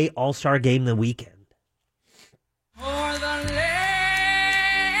NBA All-Star game the weekend. For the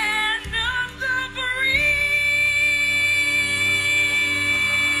land of the free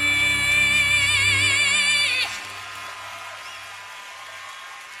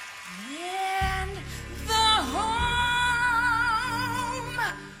and the home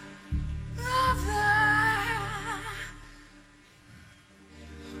of the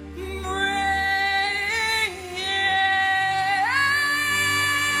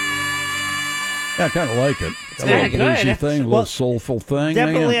Yeah, I kind of like it. It's A little very good. bluesy thing, a little soulful thing.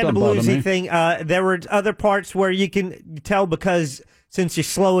 Definitely Yeah, had the doesn't bother me. bluesy thing. There were other parts where you can tell because since you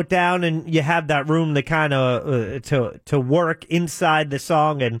slow it down and you have that room to kind of to work inside the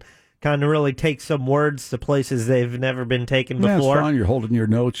song and kind of really take some words to places they've never been taken Yeah, it's before. fine. You're holding your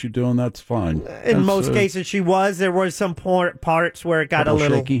notes. You're doing that's fine. In That's, most cases, she was. There were some parts where it got a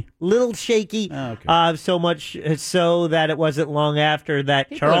Little little shaky? shaky. So much so that it wasn't long after that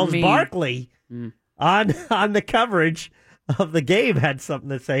People are Charles mean. Barkley on the coverage of the game had something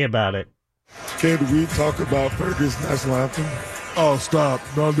to say about it. Can we talk about Fergie's national anthem? Oh, stop.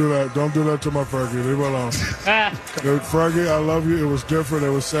 Don't do that. Don't do that to my Fergie. Leave her alone. Fergie, I love you. It was different. It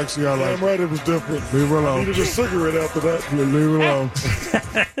was sexy. I like it. I'm right. It was different. Leave her alone. I needed a cigarette after that. Leave her alone.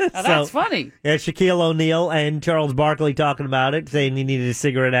 Now, that's funny. Yeah, Shaquille O'Neal and Charles Barkley talking about it, saying he needed a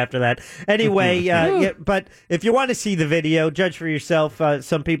cigarette after that. Anyway, but if you want to see the video, judge for yourself.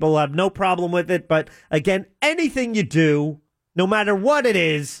 Some people have no problem with it. But again, anything you do, no matter what it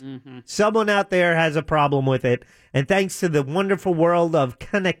is, someone out there has a problem with it. And thanks to the wonderful world of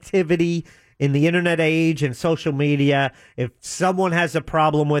connectivity in the internet age and social media, if someone has a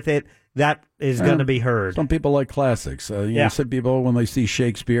problem with it, that is going to be heard. Some people like classics. Some people, when they see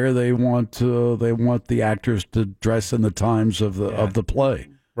Shakespeare, they want the actors to dress in the times of the play.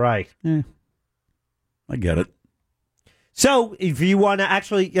 Right. I get it. So if you want to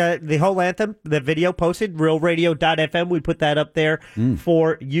actually, the whole anthem, the video posted, realradio.fm, we put that up there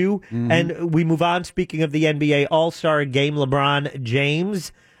for you. Mm-hmm. And we move on. Speaking of the NBA All-Star Game, LeBron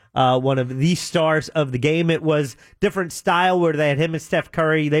James, one of the stars of the game. It was different style where they had him and Steph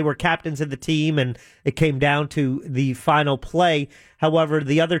Curry. They were captains of the team, and it came down to the final play. However,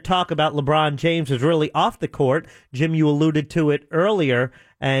 the other talk about LeBron James was really off the court. Jim, you alluded to it earlier,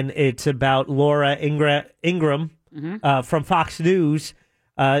 and it's about Laura Ingraham from Fox News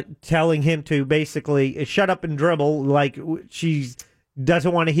telling him to basically shut up and dribble, like she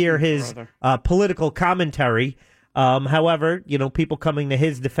doesn't want to hear his political commentary. However, people coming to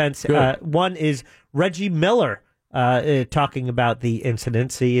his defense. One is Reggie Miller talking about the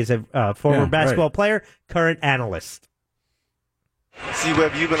incidents. He is a former basketball player, current analyst. See,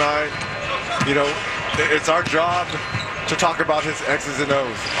 Webb, you and I, it's our job to talk about his X's and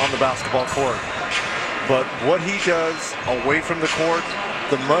O's on the basketball court. But what he does away from the court,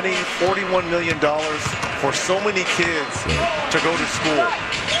 the money, $41 million for so many kids to go to school.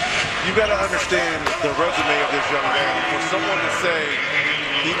 You got to understand the resume of this young man. For someone to say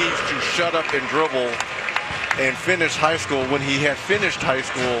he needs to shut up and dribble and finish high school when he had finished high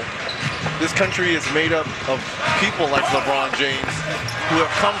school, this country is made up of people like LeBron James who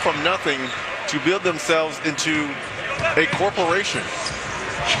have come from nothing to build themselves into a corporation.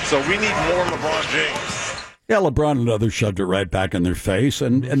 So we need more LeBron James. Yeah, LeBron and others shoved it right back in their face,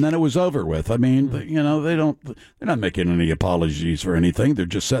 and then it was over with. I mean, they're not making any apologies for anything. They're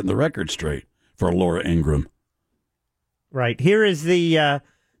just setting the record straight for Laura Ingraham. Right. Here is the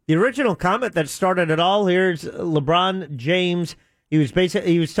original comment that started it all. Here's LeBron James. He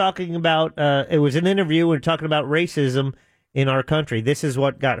was talking about, it was an interview and talking about racism in our country. This is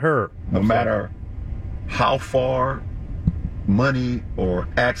what got her. No matter how far money or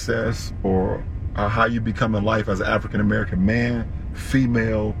access or how you become in life as an African-American man,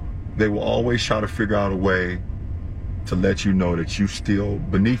 female, they will always try to figure out a way to let you know that you still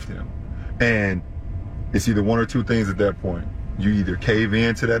beneath them. And it's either one or two things at that point. You either cave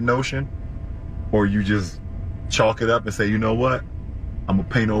into that notion or you just chalk it up and say, you know what? I'm going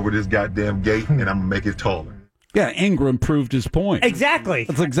to paint over this goddamn gate and I'm going to make it taller. Yeah, Ingram proved his point. Exactly.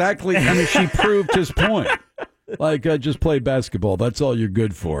 That's exactly, she proved his point. Like, just play basketball. That's all you're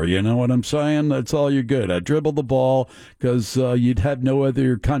good for. You know what I'm saying? That's all you're good at. Dribble the ball because you'd have no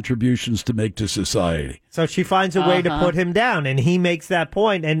other contributions to make to society. So she finds a way to put him down, and he makes that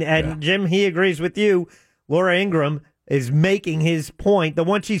point. And Jim, he agrees with you. Laura Ingraham is making his point. The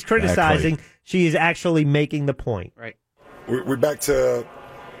one she's criticizing, she is actually making the point. Right. We're back to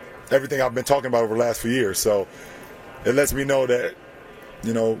everything I've been talking about over the last few years. So it lets me know that,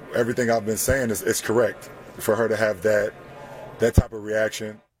 everything I've been saying is correct. For her to have that type of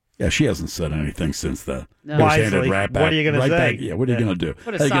reaction. Yeah, she hasn't said anything since then. No. Wisely. What are you going to say? Yeah, what are you going to do?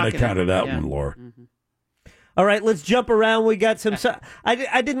 How are you going to counter that one, Laura? Mm-hmm. All right, let's jump around. We got some.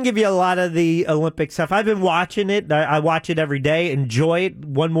 I didn't give you a lot of the Olympic stuff. I've been watching it. I watch it every day. Enjoy it.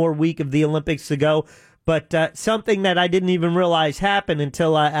 One more week of the Olympics to go. But something that I didn't even realize happened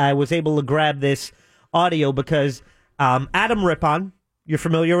until I was able to grab this audio because Adam Rippon, you're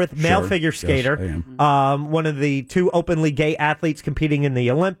familiar with male figure skater, yes, I am. One of the two openly gay athletes competing in the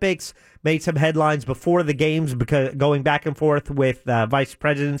Olympics, made some headlines before the games because going back and forth with Vice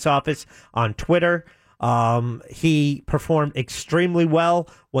President's office on Twitter. He performed extremely well,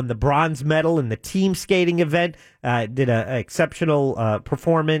 won the bronze medal in the team skating event, did an exceptional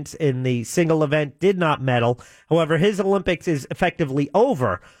performance in the single event, did not medal. However, his Olympics is effectively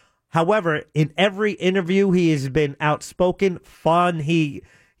over. However, in every interview, he has been outspoken, fun.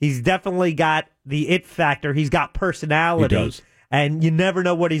 He's definitely got the it factor. He's got personality. He does. And you never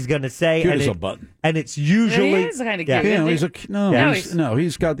know what he's going to say. Cute as a button. And it's usually... He is kind of cute. He's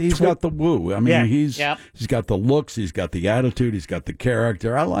got the woo. I mean, he's got the looks, he's got the attitude, he's got the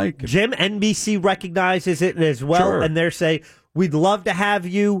character. I like it. Jim, NBC recognizes it as well, Sure. and they're saying, we'd love to have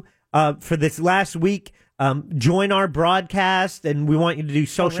you for this last week. Join our broadcast, and we want you to do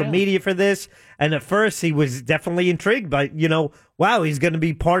social media for this. And at first, he was definitely intrigued by, wow, he's going to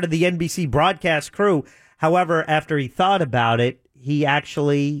be part of the NBC broadcast crew. However, after he thought about it, he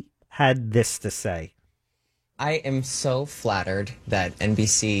actually had this to say. I am so flattered that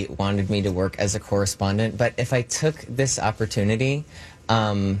NBC wanted me to work as a correspondent, but if I took this opportunity,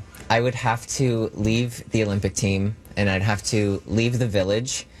 I would have to leave the Olympic team, and I'd have to leave the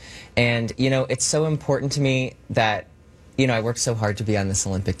village. And, it's so important to me that, I worked so hard to be on this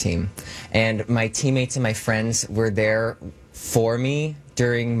Olympic team. And my teammates and my friends were there for me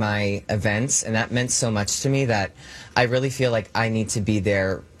during my events, and that meant so much to me that I really feel like I need to be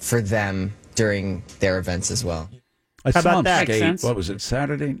there for them during their events as well. I How saw about him that? skate. What was it,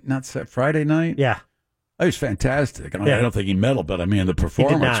 Friday night? Yeah. It was fantastic. I Yeah. don't think he medaled, but I mean, the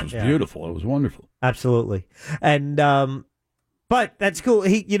performance was beautiful. It was wonderful. Absolutely. And, but that's cool.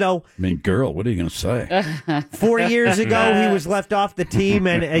 I mean, girl, what are you going to say? 4 years ago, he was left off the team,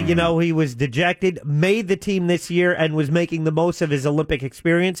 and he was dejected. Made the team this year and was making the most of his Olympic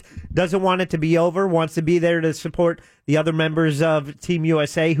experience. Doesn't want it to be over. Wants to be there to support the other members of Team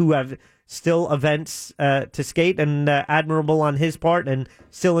USA who have still events to skate, and admirable on his part, and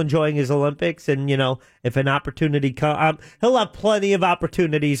still enjoying his Olympics. And if an opportunity comes, he'll have plenty of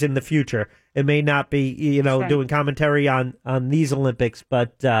opportunities in the future. It may not be, right. doing commentary on these Olympics,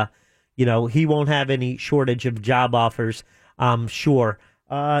 but, he won't have any shortage of job offers, I'm sure.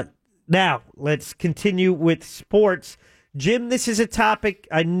 Now, let's continue with sports. Jim, this is a topic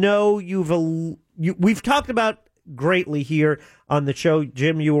I know we've talked about greatly here on the show.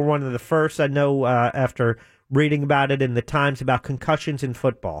 Jim, you were one of the first, I know, after reading about it in the Times, about concussions in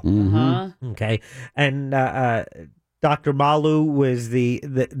football. Mm-hmm. Okay. And Dr. Malu was the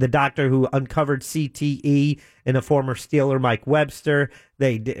doctor who uncovered CTE in a former Steeler, Mike Webster.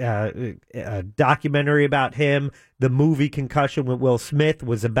 They a documentary about him. The movie Concussion with Will Smith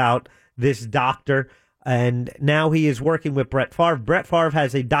was about this doctor. And now he is working with Brett Favre. Brett Favre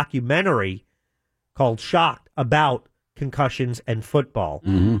has a documentary called Shocked about concussions and football.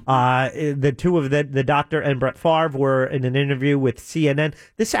 Mm-hmm. The two of the doctor and Brett Favre were in an interview with CNN.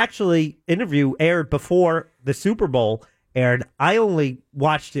 This interview aired before the Super Bowl aired. I only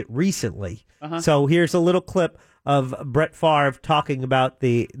watched it recently. So here's a little clip of Brett Favre talking about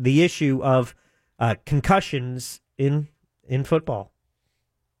the issue of concussions in football.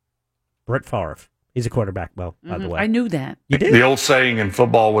 Brett Favre. He's a quarterback, by the way. I knew that. You did? The old saying in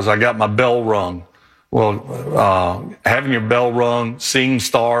football was, I got my bell rung. Well, having your bell rung, seeing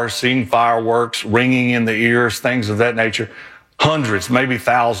stars, seeing fireworks, ringing in the ears, things of that nature, hundreds, maybe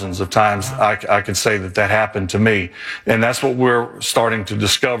thousands of times I could say that happened to me. And that's what we're starting to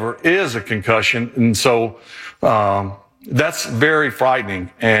discover is a concussion. And so that's very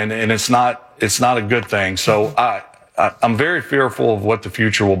frightening, and it's not a good thing. So I'm very fearful of what the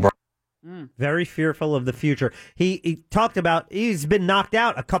future will bring. Very fearful of the future. He talked about he's been knocked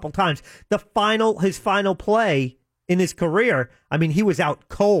out a couple times. His final play in his career, I mean, he was out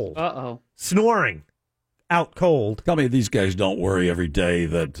cold. Snoring. Out cold. Tell me these guys don't worry every day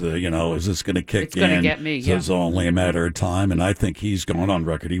that, is this going to kick It's gonna in? get me, So it's only a matter of time. And I think he's going on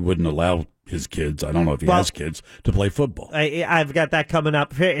record. He wouldn't allow his kids, I don't know if he has kids, to play football. I've got that coming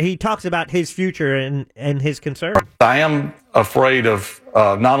up. He talks about his future and his concern. I am afraid of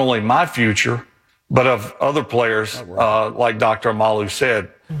not only my future, but of other players, like Dr. Amalu said,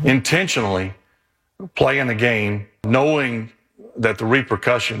 intentionally playing the game, knowing that the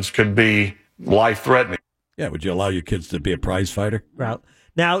repercussions could be life-threatening. Yeah, would you allow your kids to be a prize fighter? Right.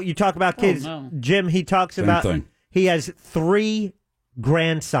 Now, you talk about kids. Jim, he talks Same about thing. He has 3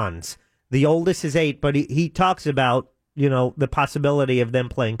 grandsons. The oldest is 8, but he talks about, the possibility of them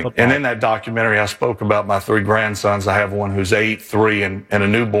playing football. And in that documentary, I spoke about my 3 grandsons. I have one who's 8, 3, and a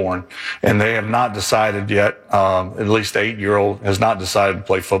newborn. And they have not decided yet, at least the 8-year-old has not decided to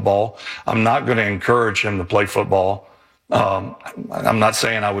play football. I'm not going to encourage him to play football. I'm not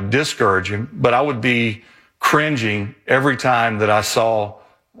saying I would discourage him, but I would be cringing every time that I saw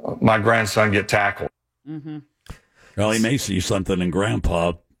my grandson get tackled. Mm-hmm. Well, he may see something in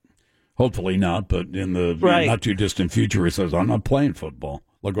Grandpa. Hopefully not, but in the not too distant future, he says, I'm not playing football.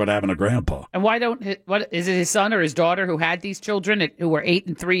 Look what happened to Grandpa. And why don't what is it? His son or his daughter who had these children who were 8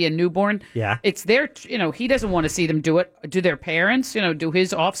 and 3 and newborn? Yeah, it's their. He doesn't want to see them do it. Do their parents? Do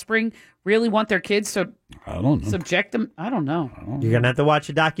his offspring really want their kids to? I don't know. Subject them? I don't know. You're gonna have to watch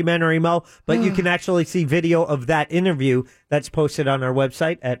a documentary, Mo. But you can actually see video of that interview that's posted on our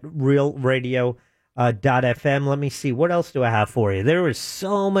website at realradio.fm. Let me see. What else do I have for you? There is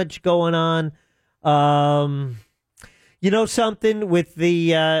so much going on. Something with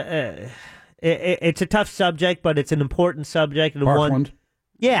the it's a tough subject, but it's an important subject. And Parkland?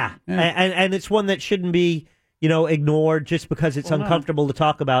 Yeah. And it's one that shouldn't be, ignored just because it's uncomfortable to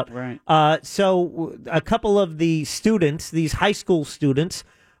talk about. Right. So a couple of the students, these high school students,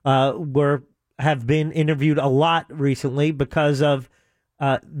 have been interviewed a lot recently because of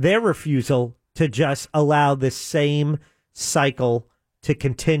their refusal to just allow this same cycle to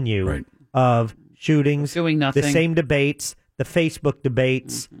continue of shootings, doing nothing, the same debates, the Facebook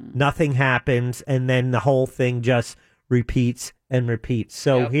debates, nothing happens, and then the whole thing just repeats and repeats.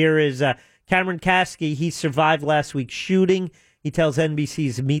 So here is Cameron Kasky. He survived last week's shooting. He tells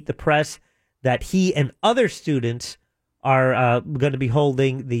NBC's Meet the Press that he and other students are going to be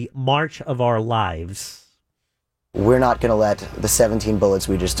holding the March of Our Lives. We're not going to let the 17 bullets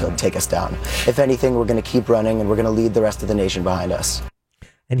we just took take us down. If anything, we're going to keep running, and we're going to lead the rest of the nation behind us.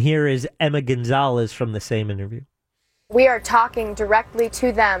 And here is Emma Gonzalez from the same interview. We are talking directly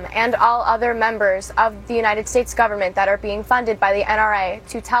to them and all other members of the United States government that are being funded by the NRA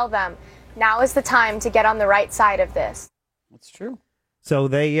to tell them now is the time to get on the right side of this. That's true. So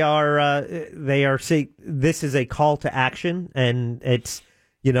they are saying this is a call to action, and it's,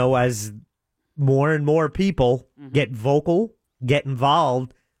 as more and more people get vocal, get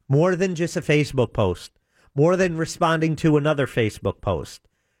involved, more than just a Facebook post, more than responding to another Facebook post,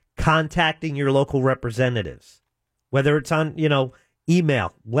 contacting your local representatives, whether it's on,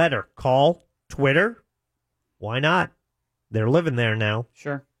 email, letter, call, Twitter, why not? They're living there now.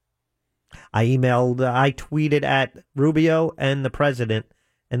 Sure. I tweeted at Rubio and the president,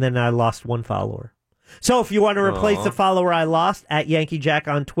 and then I lost one follower. So if you want to replace the follower I lost, at Yankee Jack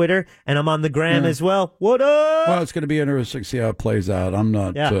on Twitter, and I'm on the gram as well. What up? Well, it's going to be interesting to see how it plays out. I'm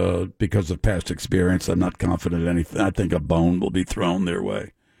not, because of past experience, I'm not confident in anything. I think a bone will be thrown their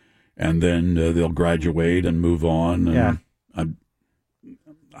way. And then they'll graduate and move on. And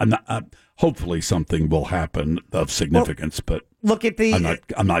I'm not. Hopefully, something will happen of significance, but look at the.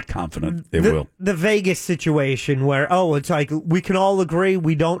 I'm not confident they will. The Vegas situation, where it's like we can all agree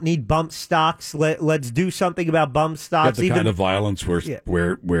we don't need bump stocks. Let's do something about bump stocks. The kind of violence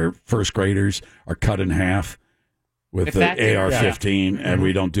where first graders are cut in half with the AR-15, and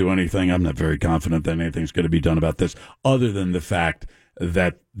we don't do anything. I'm not very confident that anything's going to be done about this, other than the fact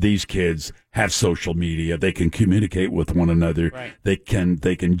that these kids have social media. They can communicate with one another. Right. They can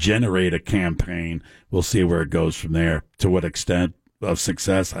generate a campaign. We'll see where it goes from there. To what extent of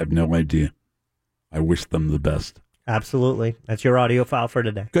success, I have no idea. I wish them the best. Absolutely. That's your audio file for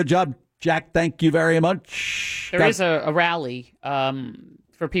today. Good job, Jack. Thank you very much. There is a rally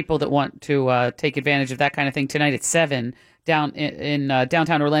for people that want to take advantage of that kind of thing tonight at 7 down in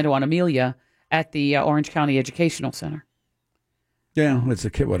downtown Orlando on Amelia at the Orange County Educational Center. Yeah, it's a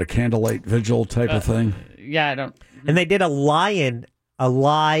candlelight vigil type of thing. Yeah, I don't. And they did a lie-in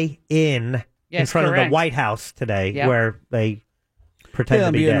in front of the White House today, where they pretend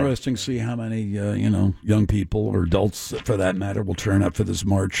to be dead. It'll be interesting to see how many young people or adults, for that matter, will turn up for this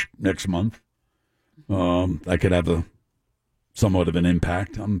march next month. That could have somewhat of an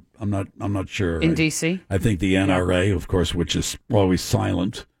impact. I'm not sure. In D.C., I think the NRA, of course, which is always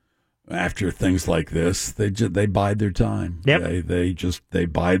silent after things like this, they bide their time. Yep. They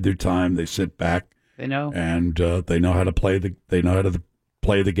bide their time. They sit back. They know, and they know how to play the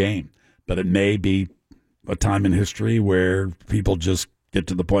game. But it may be a time in history where people just get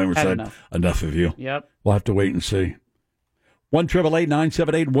to the point where it's enough of you. Yep. We'll have to wait and see.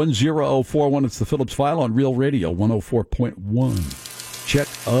 1-888-978-1041. It's the Phillips File on Real Radio 104.1. Check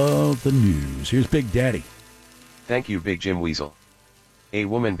of the news. Here's Big Daddy. Thank you, Big Jim Weasel. A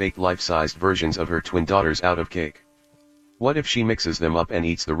woman baked life-sized versions of her twin daughters out of cake. What if she mixes them up and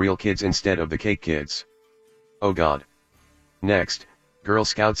eats the real kids instead of the cake kids? Oh God. Next, Girl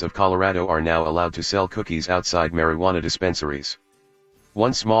Scouts of Colorado are now allowed to sell cookies outside marijuana dispensaries.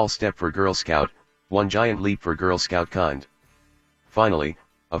 One small step for Girl Scout, one giant leap for Girl Scout kind. Finally,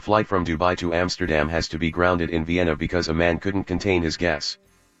 a flight from Dubai to Amsterdam has to be grounded in Vienna because a man couldn't contain his gas.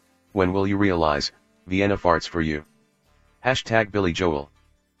 When will you realize, Vienna farts for you? # Billy Joel.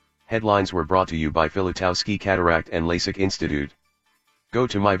 Headlines were brought to you by Filatowski Cataract and LASIK Institute. Go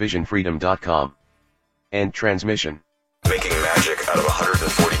to myvisionfreedom.com. End transmission. Making magic out of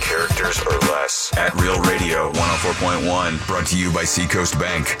 140 characters or less. At Real Radio 104.1. Brought to you by Seacoast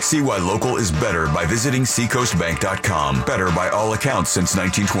Bank. See why local is better by visiting seacoastbank.com. Better by all accounts since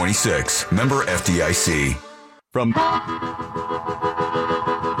 1926. Member FDIC. From...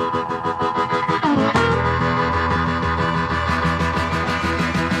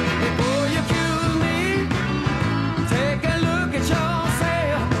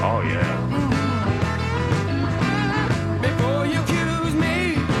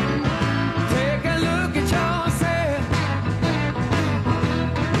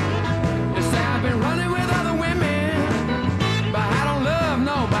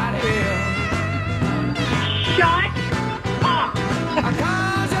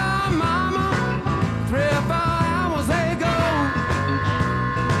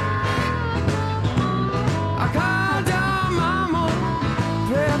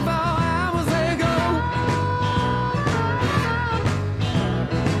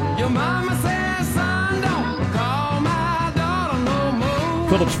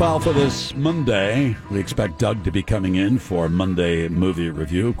 Phillips File for this Monday. We expect Doug to be coming in for Monday movie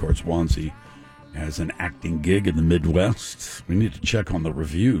review. Of course, Wanzi has an acting gig in the Midwest. We need to check on the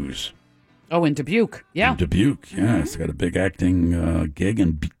reviews Oh, in Dubuque. Yeah. In Dubuque, yeah. It's got a big acting gig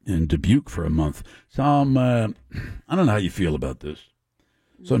in Dubuque for a month. So I don't know how you feel about this.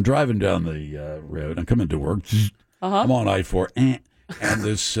 So I'm driving down the road. I'm coming to work. I'm on I-4. And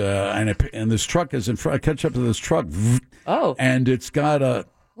this and this truck is in front. I catch up to this truck. Oh. And it's got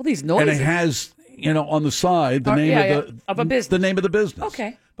all these noises. And it has, on the side, the name of a business. The name of the business.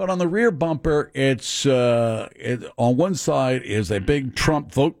 Okay. But on the rear bumper, it's on one side is a big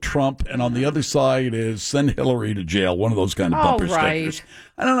Trump, vote Trump, and on the other side is send Hillary to jail, one of those kind of bumper stickers.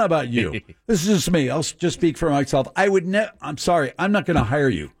 I don't know about you. This is just me. I'll just speak for myself. I'm sorry. I'm not going to hire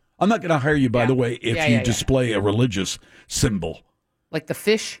you. I'm not going to hire you, by the way, if you display a religious symbol. Like the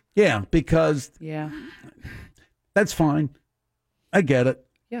fish? Yeah, because that's fine. I get it.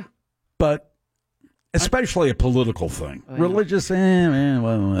 Yeah. But especially a political thing. Religious,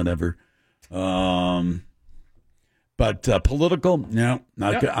 well, whatever. But political, no,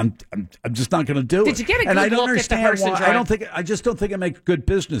 not good. I'm just not going to do it. Did you get a good and I don't look at the understand person why. I just don't think it makes good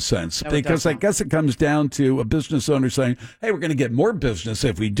business sense because I guess it comes down to a business owner saying, "Hey, we're going to get more business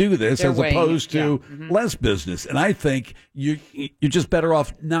if we do this, as opposed to less business." And I think you're just better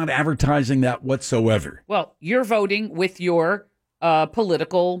off not advertising that whatsoever. Well, you're voting with your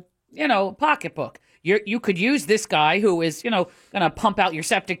political, pocketbook. You could use this guy who is, going to pump out your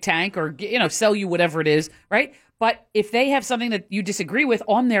septic tank or, sell you whatever it is, right? But if they have something that you disagree with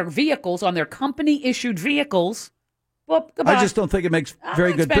on their vehicles, on their company-issued vehicles, well, goodbye. I just don't think it makes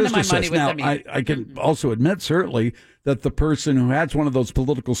very good business sense. Now, I can also admit, certainly, that the person who has one of those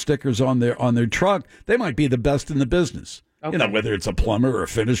political stickers on their truck, they might be the best in the business. Okay. Whether it's a plumber or a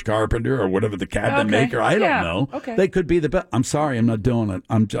finish carpenter or whatever the cabinet maker, I don't know. Okay. They could be the best. I'm sorry, I'm not doing it.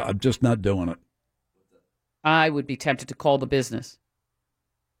 I'm just not doing it. I would be tempted to call the business.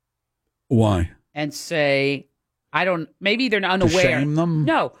 Why? And say, maybe they're unaware. To shame them?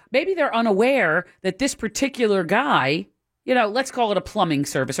 No, maybe they're unaware that this particular guy, let's call it a plumbing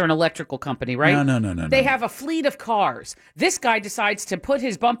service or an electrical company, right? No. They have a fleet of cars. This guy decides to put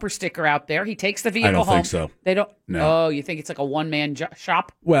his bumper sticker out there. He takes the vehicle I don't home. think so. They don't. No. Oh, you think it's like a one-man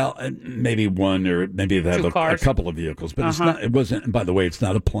shop? Well, maybe one, or maybe they have a couple of vehicles, but it's not. It wasn't. And by the way, it's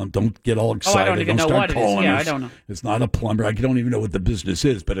not a plumber. Don't get all excited. I don't even know what it is. Yeah, I don't know. It's not a plumber. I don't even know what the business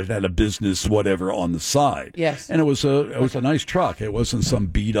is, but it had a business whatever on the side. Yes, and it was a nice truck. It wasn't some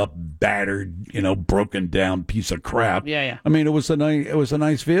beat up, battered, broken down piece of crap. Yeah. I mean, it was a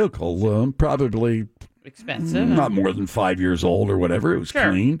nice vehicle. Probably expensive. Not more than 5 years old or whatever. It was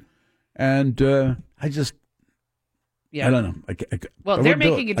clean, and I just. Yeah. I don't know. They're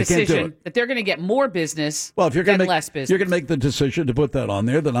making a decision that they're going to get more business if you're gonna less business. You're going to make the decision to put that on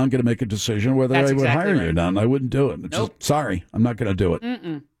there, then I'm going to make a decision whether I would hire you or not. And I wouldn't do it. Sorry, I'm not going to do it.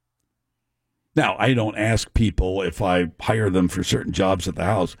 Mm-mm. Now, I don't ask people if I hire them for certain jobs at the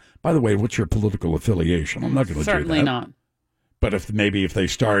house. By the way, what's your political affiliation? I'm not going to do that. Certainly not. But if they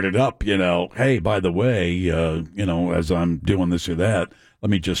started up, hey, by the way, as I'm doing this or that, let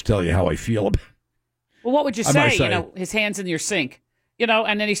me just tell you how I feel about it. Well, what would you say? His hand's in your sink,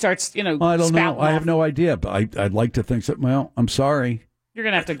 and then he starts, I don't know. I have no idea, but I'd like to think that. Well, I'm sorry. You're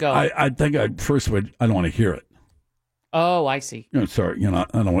gonna have to go. I think I don't want to hear it. Oh, I see. Sorry. I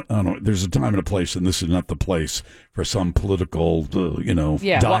don't. There's a time and a place, and this is not the place for some political, dialogue.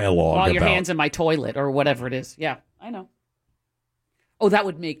 While your hand's in my toilet or whatever it is. Yeah, I know. Oh, that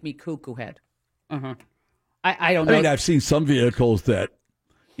would make me cuckoo head. I don't know. I mean, I've seen some vehicles that.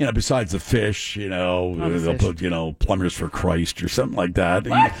 Besides the fish, they'll put, Plumbers for Christ or something like that.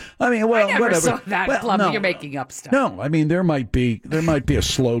 What? I mean, well, I never whatever. saw that. No. You're making up stuff. No, I mean there might be a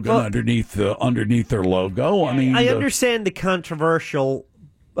slogan underneath their logo. I understand the controversial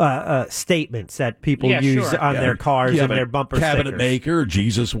statements that people use on their cars and their bumper cabinet stickers. maker.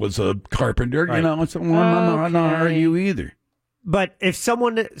 Jesus was a carpenter. Right. I'm not argue either. But if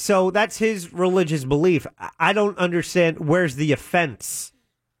someone, so that's his religious belief. I don't understand where's the offense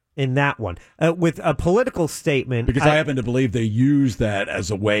in that one. With a political statement. Because I happen to believe they use that as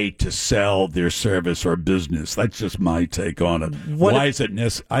a way to sell their service or business. That's just my take on it. Why is it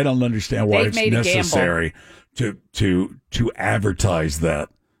I don't understand why it's necessary to advertise that.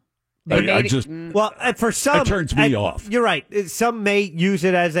 For some, it turns me off. You're right. Some may use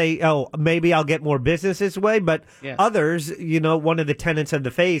it as maybe I'll get more business this way, but others, one of the tenets of the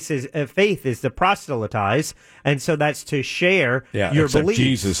faith is to proselytize, and so that's to share your beliefs.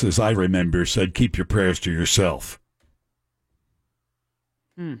 Jesus, as I remember, said, "Keep your prayers to yourself."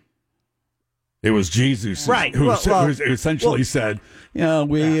 It was Jesus Right. who Well, essentially said,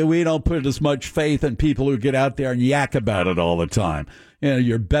 we don't put as much faith in people who get out there and yak about it all the time.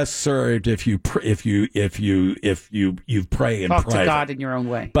 You're best served if you pray in Talk private. to God in your own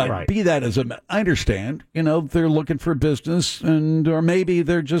way. But be that as I understand, they're looking for business, or maybe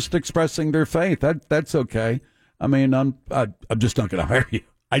they're just expressing their faith. That's okay. I mean, I'm just not going to hire you.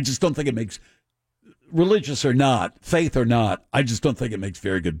 I just don't think it makes, religious or not, faith or not, I just don't think it makes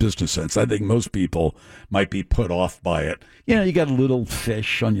very good business sense. I think most people might be put off by it. You got a little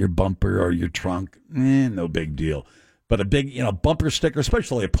fish on your bumper or your trunk, no big deal. But a big, bumper sticker,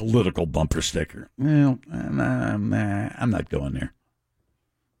 especially a political bumper sticker, I'm not going there.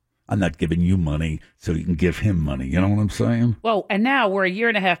 I'm not giving you money so you can give him money. You know what I'm saying? Well, and now we're a year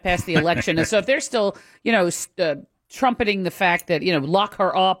and a half past the election. And so if they're still, trumpeting the fact that, lock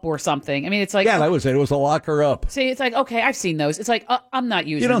her up or something. I mean, it's like... Yeah, that was it. It was a lock her up. See, it's like, okay, I've seen those. It's like, I'm not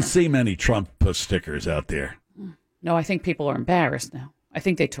using You don't them. see many Trump stickers out there. No, I think people are embarrassed now. I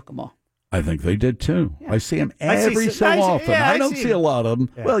think they took them all. I think they did, too. Yeah. I see them I so often. I don't see a lot of them.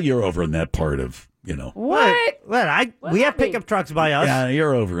 Yeah. Well, you're over in that part of, What? We have pickup trucks by us. Yeah,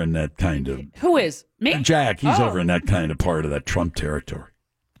 you're over in that kind of... Who is? Me? Jack, he's Oh. over in that kind of part of that Trump territory.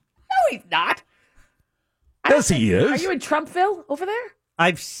 No, he's not. Yes, he is. Are you in Trumpville over there?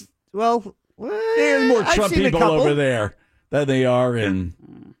 There's more Trump people over there than they are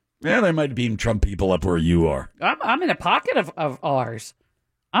in... Yeah, there might be Trump people up where you are. I'm in a pocket of ours.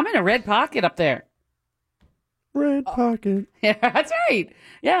 I'm in a red pocket up there. Red pocket. Yeah, that's right.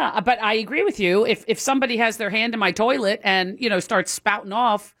 Yeah, but I agree with you. If somebody has their hand in my toilet and, starts spouting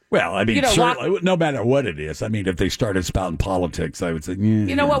off... Well, I mean, certainly, no matter what it is. I mean, if they started spouting politics, I would say,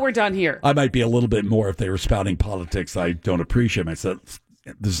 You know what? We're done here. I might be a little bit more if they were spouting politics. I don't appreciate myself.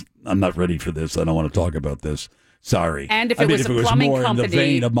 I'm not ready for this. I don't want to talk about this. Sorry. And if it was a plumbing more company, in the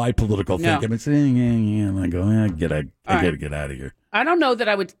vein of my political No. thinking, it's and I go, I got to get out of here. I don't know that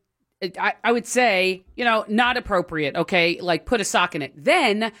I would... I would say, not appropriate, okay? Like, put a sock in it.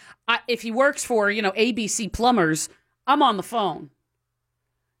 Then, if he works for, ABC Plumbers, I'm on the phone.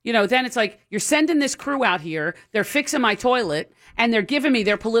 Then it's like, you're sending this crew out here, they're fixing my toilet, and they're giving me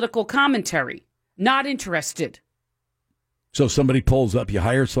their political commentary. Not interested. So somebody pulls up, you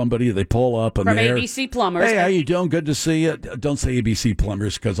hire somebody, they pull up, and From they're... ABC Plumbers. Hey, how you doing? Good to see you. Don't say ABC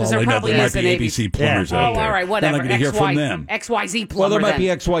Plumbers, because all there I know, probably there might is be an ABC Plumbers out there. all right, whatever. Then I'm going to hear from them. XYZ Plumber, Well, there might then. be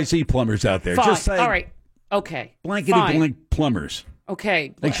XYZ Plumbers out there. Fine. Just say... All right. Okay. Blankety Fine. blank plumbers.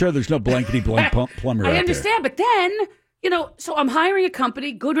 Okay. Make sure there's no blankety blank plumber out I there. understand, but then, so I'm hiring a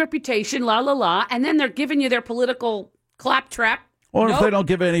company, good reputation, la, la, la, and then they're giving you their political claptrap. Or if Nope. they don't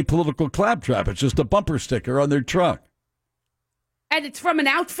give any political claptrap, it's just a bumper sticker on their truck. And it's from an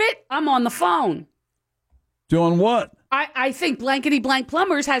outfit, I'm on the phone. Doing what? I think blankety blank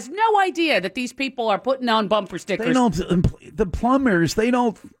plumbers has no idea that these people are putting on bumper stickers. They don't. The plumbers. They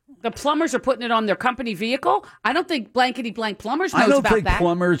don't. The plumbers are putting it on their company vehicle. I don't think blankety blank plumbers knows I don't about think that.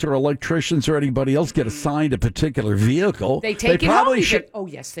 Plumbers or electricians or anybody else get assigned a particular vehicle. They take it probably home. should. Oh,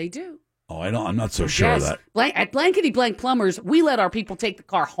 yes, they do. Oh, I don't. I'm not so sure of Yes. that. At blankety blank plumbers, we let our people take the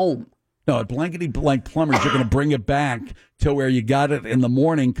car home. No, at blankety blank plumbers, you're going to bring it back to where you got it in the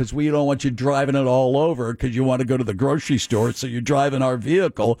morning because we don't want you driving it all over because you want to go to the grocery store. So you're driving our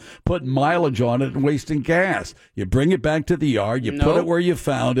vehicle, putting mileage on it and wasting gas. You bring it back to the yard, you put it where you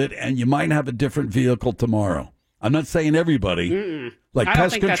found it, and you might have a different vehicle tomorrow. I'm not saying everybody. Like I don't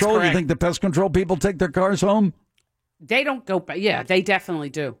pest think that's control, you correct. think the pest control people take their cars home? They don't go back. Yeah, they definitely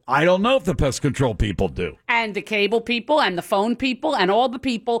do. I don't know if the pest control people do. And the cable people and the phone people and all the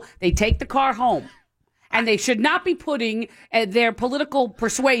people, they take the car home. And they should not be putting their political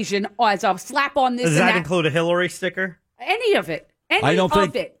persuasion as a slap on this Does and that that. include a Hillary sticker? Any of it. I don't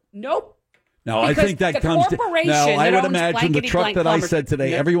think- it. Nope. No, Because I think that the comes to. corporation No, I that would owns imagine the blankety truck blank that I plumbers- said today,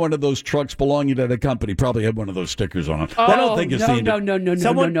 Yeah. every one of those trucks belonging to the company probably had one of those stickers on it. Oh, I don't think you've seen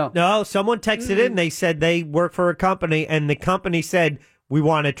it. No, someone texted in. They said they work for a company, and the company said, we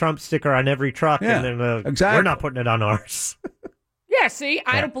want a Trump sticker on every truck. Yeah, and then, exactly. We're not putting it on ours. Yeah, see,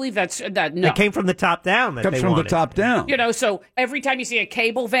 I don't believe that's that. No, It came from the top down. That Comes they from wanted. the top down. So every time you see a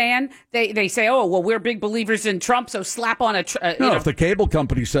cable van, they say, "Oh, well, we're big believers in Trump, so slap on a." No, if the cable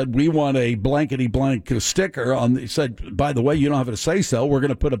company said we want a blankety blank sticker on, they said, by the way, you don't have a say so. We're going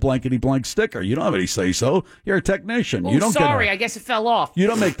to put a blankety blank sticker. You don't have any say so. You're a technician. Oh, You don't. sorry, Get I guess it fell off. you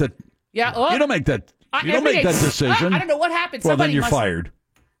don't make the. Yeah, oh, You don't make that. You don't every make day- that decision. I don't know what happened. Well, then Somebody you're must- fired.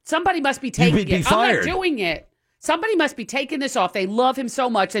 Somebody must be taking You'd be it. fired. I'm not doing it. Somebody must be taking this off. They love him so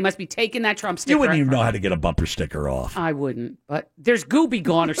much. They must be taking that Trump sticker. You wouldn't even know how to get a bumper sticker off. I wouldn't, but there's Gooby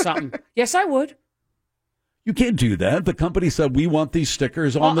gone or something. Yes, I would. You can't do that. The company said, we want these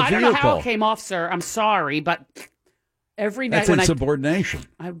stickers on the I vehicle. don't know how it came off, sir. I'm sorry, but every night That's when insubordination.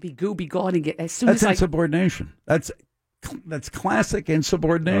 I would be gone it as soon That's as I... insubordination. That's classic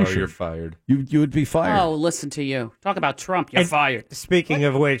insubordination. Oh, you're fired. You would be fired. Oh, listen to you. Talk about Trump. You're And fired. Speaking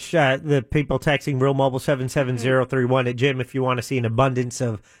of which, the people texting Real Mobile 77031 at Jim, if you want to see an abundance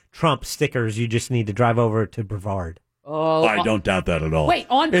of Trump stickers, you just need to drive over to Brevard. Oh, I don't doubt that at all. Wait,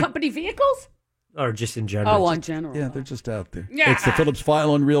 on company vehicles? Or just in general. Oh, on general. Yeah, they're just out there. Yeah. It's the Phillips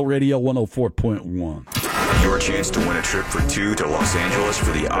File on Real Radio 104.1. Your chance to win a trip for two to Los Angeles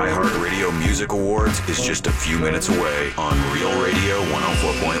for the iHeartRadio Music Awards is just a few minutes away on Real Radio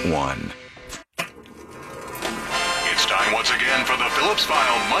 104.1. It's time once again for the Phillips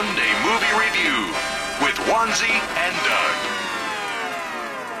File Monday Movie Review with Wanzi and Doug.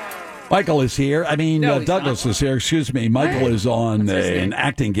 Michael is here. No, he's Douglas is here. Excuse me. Michael is on an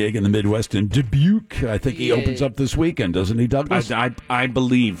acting gig in the Midwest in Dubuque. I think he opens up this weekend, doesn't he, Douglas? I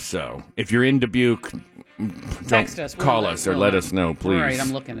believe so. If you're in Dubuque, Text us. Call us or let us know, please. All right,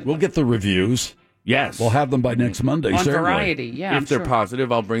 I'm looking at We'll get the reviews. Yes. We'll have them by next Monday, On certainly. Variety, yeah. If they're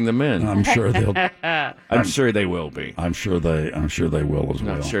positive, I'll bring them in. I'm sure they'll. I'm sure they will be. I'm sure they will as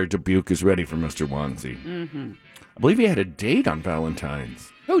well. Not sure Dubuque is ready for Mr. Wanzi. Mm-hmm. I believe he had a date on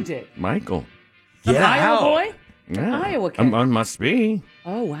Valentine's. Who did? Michael. An Iowa boy? Yeah. Iowa kid. Must be.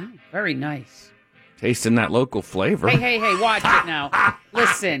 Oh, wow. Very nice. Tasting that local flavor. Hey, watch it now.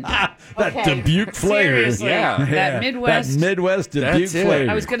 Listen. That Okay. Dubuque flavor. Seriously. Yeah. That Midwest. That Midwest Dubuque That's it.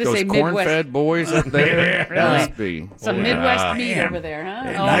 flavor. I was going to Those say Midwest. corn-fed boys up there. Really? Must be. Some Midwest meat over there,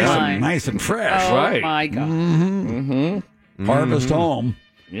 huh? Oh, my. nice and fresh. Oh, right. my God. Mm-hmm. Harvest home.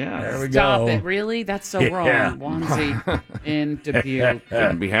 Yeah. There we Stop go. it. Really? That's so Yeah. wrong. Wanzi in Dubuque.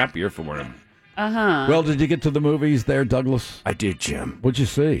 Couldn't be happier for him. Uh-huh. Well, did you get to the movies there, Douglas? I did, Jim. What'd you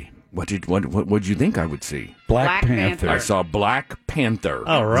see? What'd you think I would see? Black Panther. I saw Black Panther.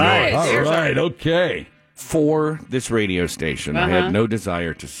 All right. Yes, All there's right. Okay. For this radio station. I Uh-huh. had no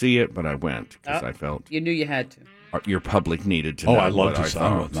desire to see it, but I went because I felt You knew you had to. your public needed to know I'd love what to I see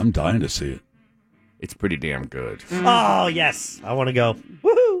thought. it. I'm dying to see it. It's pretty damn good. Oh, yes. I want to go.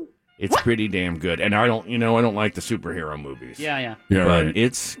 Woohoo! It's pretty damn good. And I don't like the superhero movies. Yeah. Yeah, but right.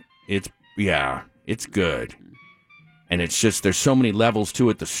 it's good. And it's just there's so many levels to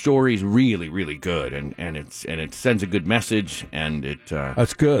it. The story's really, really good, and it sends a good message, and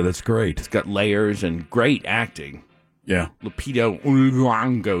That's good. That's great. it's got layers and great acting. Yeah. Lupita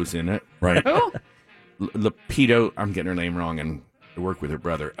Nyong'o's in it. Right. Who? Lupita, I'm getting her name wrong, and I work with her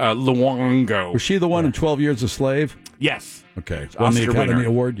brother. Nyong'o. Was she the one in 12 Years a Slave? Yes. Okay. Won the Oscar Academy winner.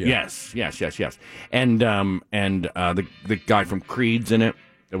 Award? Yeah. Yes. And the guy from Creed's in it.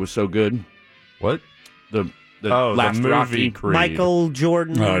 That was so good. What? The the last movie Rocky. Creed. Michael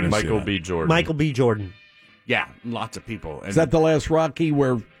Jordan. Oh, I didn't see Michael that. B. Jordan. Michael B. Jordan. Yeah, lots of people. Is that the last Rocky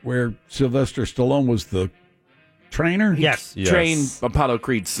where Sylvester Stallone was the trainer? Yes. trained Apollo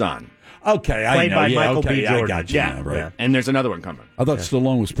Creed's son? Okay, I Played know. by Yeah, Michael okay, B. I Jordan. got you now, right. Yeah. And there's another one coming. I thought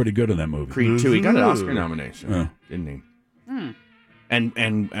Stallone was pretty good in that movie. Creed 2. He got an Oscar nomination, Yeah. didn't he? Hmm.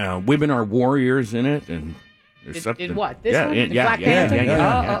 And women are warriors in it, and there's In something. what? This yeah, one? yeah, In yeah, Black yeah, Panther? yeah, yeah,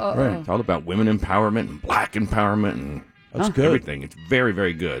 yeah. Oh. Right. It's all about women empowerment and black empowerment and That's good. everything. It's very,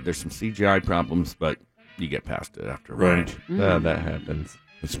 very good. There's some CGI problems, but you get past it after a while. Right. That happens.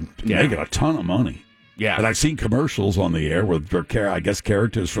 It's Yeah. making a ton of money. Yeah. And I've seen commercials on the air with, I guess,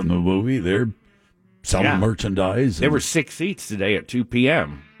 characters from the movie. They're selling Yeah. merchandise. There and- were 6 seats today at 2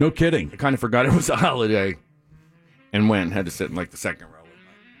 p.m. No kidding. I kind of forgot it was a holiday and went and had to sit in like the second row.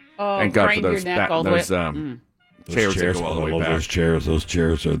 Oh, Thank God for grind your those, neck all the way. those chairs that go all the way back. Those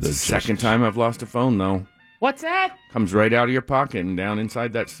chairs are the Second time I've lost a phone, though. What's that? Comes right out of your pocket and down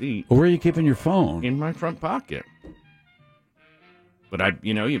inside that seat. Well, where are you keeping your phone? In my front pocket. But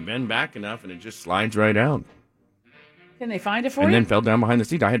you bend back enough and it just slides right out. Can they find it for And you? then fell down behind the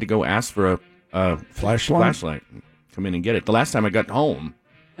seat. I had to go ask for a flashlight. Come in and get it. The last time I got home.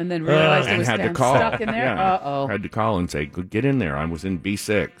 And then realized it and was had to down, call. stuck in there? Yeah. Uh-oh. Had to call and say, get in there. I was in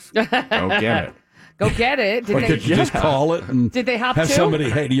B6. Go get it. Go get it. Or could you just call it and Did they hop have to? somebody,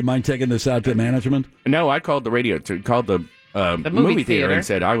 hey, do you mind taking this out to management? No, I called the radio, called the movie theater and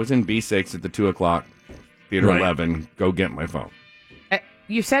said, I was in B6 at the 2 o'clock, theater Right. 11. Go get my phone.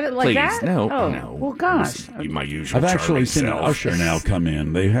 You said it like Please, that? no, Oh, no. well, gosh. My usual I've actually charming seen an self. usher now come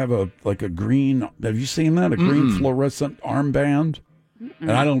in. They have a green. Have you seen that? A green fluorescent armband.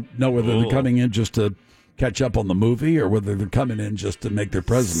 And I don't know whether they're coming in just to catch up on the movie or whether they're coming in just to make their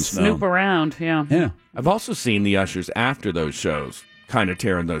presence known. Snoop around, yeah. Yeah. I've also seen the ushers after those shows kind of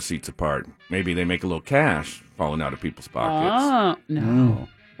tearing those seats apart. Maybe they make a little cash falling out of people's pockets. Oh, no.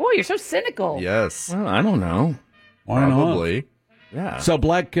 Boy, Boy, you're so cynical. Yes. Well, I don't know. Why Probably. Yeah. So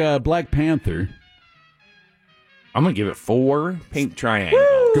Black Panther. I'm gonna give it 4 pink triangles.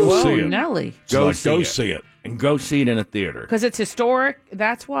 Go Whoa, see it. Nelly. Go see it. And go see it in a theater. Because it's historic,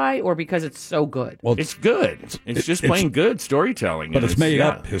 that's why, or because it's so good? Well, It's good. It's just plain good storytelling. But and it's made yeah.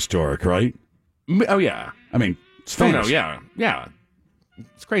 up historic, right? Oh, yeah. I mean, it's Oh, famous. no, yeah. Yeah.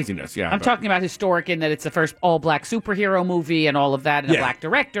 It's craziness, yeah. I'm but- talking about historic in that it's the first all-black superhero movie and all of that, and a Yeah. black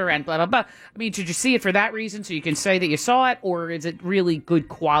director and blah, blah, blah. I mean, should you see it for that reason so you can say that you saw it, or is it really good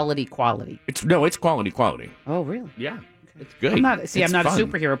quality? It's quality. Oh, really? Yeah. It's good. I'm not a It's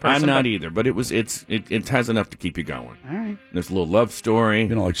superhero person. I'm not but- either, but it has enough to keep you going. All right. There's a little love story. You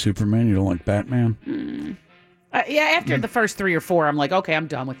don't like Superman? You don't like Batman? Yeah, after the first 3 or 4, I'm like, okay, I'm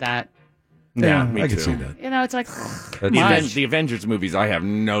done with that. Yeah, me I too. can see that. You know, it's like The Avengers movies, I have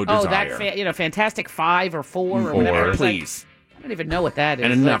no oh, desire. that Fantastic 5 or 4 or whatever. It's like, Please. I don't even know what that is.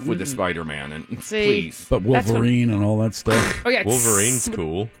 And enough Like, with the Spider-Man. And See? please. But Wolverine and all that stuff. Oh yeah, Wolverine's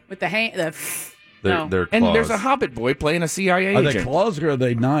cool. with the hand. They're claws. And there's a Hobbit boy playing a CIA Are agent. they claws or are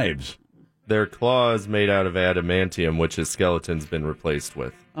they knives? Their claws made out of adamantium, which his skeleton's been replaced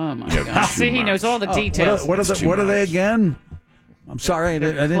with. Oh my god! See, he knows all the details. What are they again? I'm sorry, I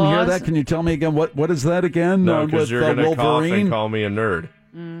didn't hear claws? that. Can you tell me again? What is that again? No, because with you're going to cough Wolverine? and call me a nerd.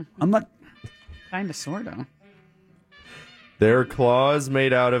 Mm, I'm not. kind of, sort of. Their claws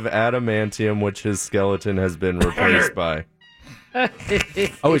made out of adamantium, which his skeleton has been replaced by.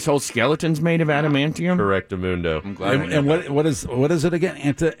 Oh, his whole skeleton's made of adamantium? Correctamundo. I'm glad. And what is it again?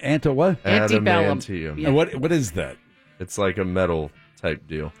 Anta what? Adamantium. And what is that? It's like a metal type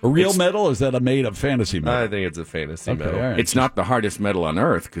deal. A real metal? Or is that a made of fantasy metal? I think it's a fantasy metal. all right. It's not the hardest metal on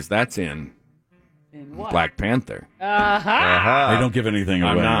Earth, because that's in Black Panther. They don't give anything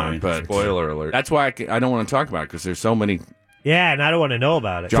away. I'm not, but spoiler alert. That's why I don't want to talk about it, because there's so many. Yeah, and I don't want to know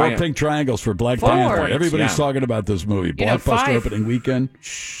about it. 4 pink triangles for Black Panther. Everybody's talking about this movie. You know, Blockbuster 5 opening weekend.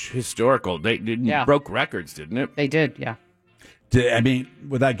 Historical. They broke records, didn't it? They did, yeah. I mean,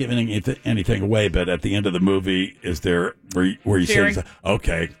 without giving anything away, but at the end of the movie, is there where you Cheering. say,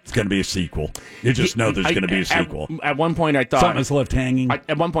 okay, it's going to be a sequel? You just know there's going to be a sequel. At one point, I thought Something's left hanging.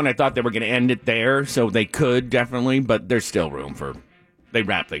 At one point, I thought they were going to end it there, so they could definitely, but there's still room for. They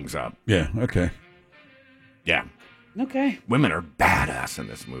wrap things up. Yeah. Okay. Yeah. Okay. Women are badass in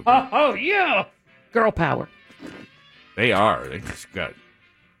this movie. Oh yeah, girl power. They are. They just got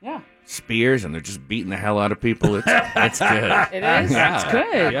Yeah. spears, and they're just beating the hell out of people. It's good. It is? Yeah. It's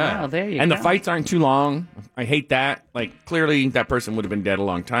good. Yeah. Well, there you and go. the fights aren't too long. I hate that. Like, clearly, that person would have been dead a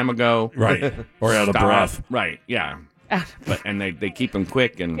long time ago. Right. Or out of Stop. breath. Right, yeah. And they keep them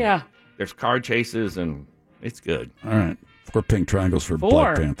quick, and Yeah. there's car chases, and it's good. All right. 4 pink triangles for 4.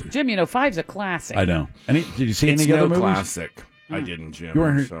 Black Panther. Jim, you know, 5's a classic. I know. Did you see It's any no other movies? classic. I didn't, Jim. You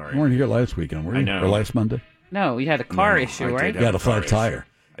weren't, I'm sorry. you weren't here last weekend, were you? I know. Or last Monday? No, you had a car No, issue, I right? did You had have a flat car tire.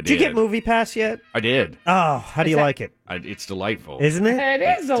 I Did you get Movie Pass yet? I did. Oh, how do you like it? It's delightful. Isn't it?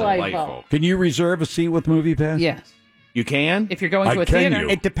 It is delightful. Can you reserve a seat with Movie Pass? Yes. You can? If you're going to a theater.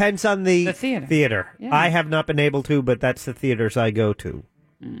 It depends on the theater. Yeah. I have not been able to, but that's the theaters I go to.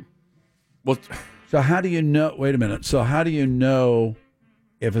 Well, so how do you know? Wait a minute. So how do you know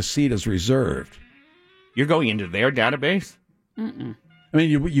if a seat is reserved? You're going into their database? Mm-mm. I mean,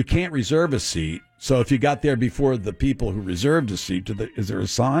 you can't reserve a seat. So if you got there before the people who reserved a seat, is there a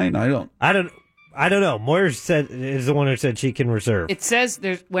sign? I don't know. Moyer is the one who said she can reserve. It says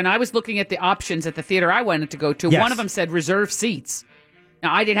there's when I was looking at the options at the theater I wanted to go to, Yes. one of them said reserve seats.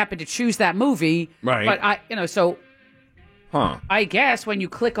 Now I didn't happen to choose that movie, Right. But so I guess when you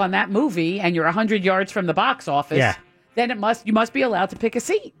click on that movie and you're 100 yards from the box office, Yeah. then you must be allowed to pick a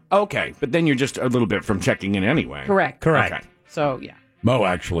seat. Okay, but then you're just a little bit from checking in anyway. Correct. Okay. So yeah, Mo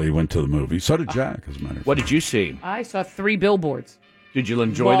actually went to the movie. So did Jack, as a matter of fact. What did you see? I saw 3 billboards. Did you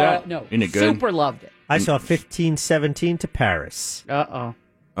enjoy that? No, Isn't it good? super loved it. I saw 1517 to Paris. Uh-oh.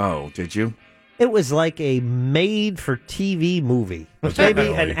 Oh, did you? It was like a made-for-TV movie. Maybe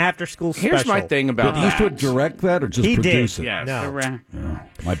an after-school special. Here's my thing about Did Eastwood direct that or just He produce did. it? Yes. No.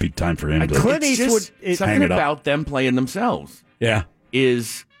 Correct. Might be time for him to Clint It's Eastwood. just something hang it up. about them playing themselves Yeah.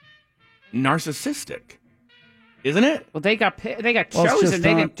 is narcissistic, isn't it? Well, they got Well, it's chosen. just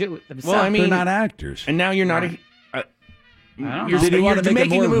They not- didn't do it themselves. Well, I mean, They're not actors. And now you're not Right. don't you're, know. Did he you're want to make it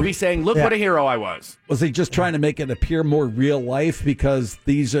making the more movie saying, "Look Yeah. what a hero I was." Was he just trying to make it appear more real life because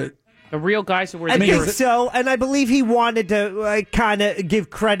these are... the real guys who were I the think heroes. so, and I believe he wanted to kind of give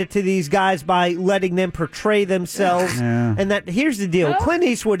credit to these guys by letting them portray themselves. Yeah. And that here's the deal: Clint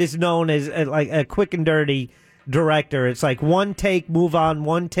Eastwood is known as like a quick and dirty director. It's like one take, move on,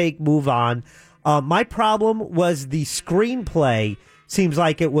 one take, move on. My problem was the screenplay seems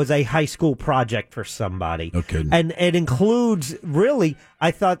like it was a high school project for somebody. Okay. And it includes, really,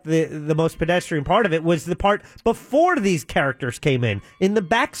 I thought the most pedestrian part of it was the part before these characters came in the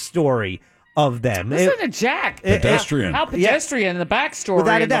backstory of them. Listen to Jack. Pedestrian. How pedestrian in the backstory.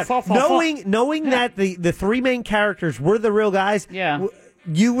 Without a and the doubt. Knowing that the three main characters were the real guys,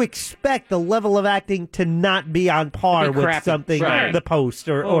 you expect the level of acting to not be on par Be with crappy. something, Right. The Post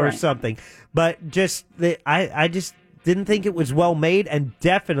or Right. something. But just I just didn't think it was well made and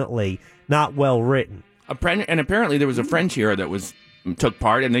definitely not well written. And apparently there was a French hero that took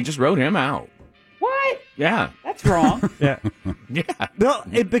part, and they just wrote him out. What? Yeah. That's wrong. Yeah. Yeah. No,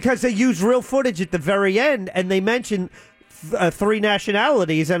 because they use real footage at the very end, and they mention three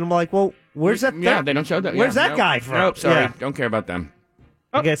nationalities, and I'm like, well, where's that? Yeah, they don't show that. Where's yeah, that guy from? Nope, sorry. Yeah. Don't care about them.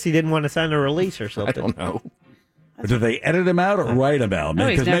 I guess he didn't want to sign a release or something. I don't know. Or did they edit him out or write him out? No,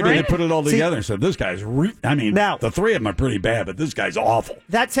 he's Because never maybe in they it. put it all See- together and said, this guy's... the three of them are pretty bad, but this guy's awful.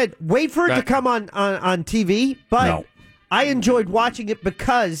 That said, wait for it to come on TV, but No. I enjoyed watching it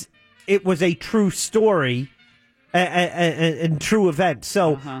because it was a true story and true event.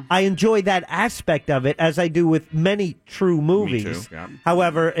 So I enjoy that aspect of it, as I do with many true movies. too, yeah.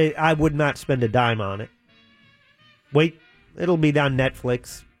 However, I would not spend a dime on it. Wait, it'll be on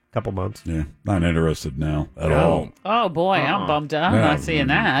Netflix couple months. Yeah, not interested now at all. Oh, boy, I'm bummed out. I'm No, not seeing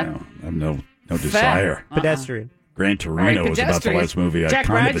that. no, I have no desire. Pedestrian. Gran Torino was about the last movie I Jack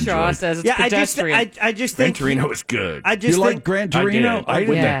kind of Bradshaw enjoyed. says it's pedestrian. I just Gran think Torino is good. I just You think like Gran Torino? I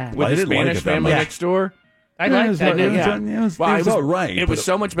did. With the didn't like Spanish it that family much. next door. I like that. It was all right. It was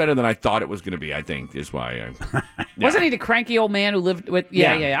so much better than I thought it was going to be, I think, is why I... Wasn't he the cranky old man who lived with...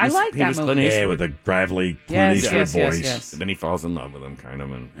 Yeah. I like that movie. Yeah, with the gravelly Clint Yes, Eastwood yes, yes, voice. yes. And then he falls in love with him, kind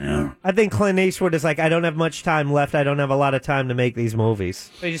of. And I think Clint Eastwood is like, I don't have much time left. I don't have a lot of time to make these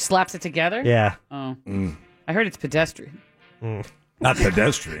movies. So he just slaps it together? Yeah. Oh. I heard it's pedestrian. Not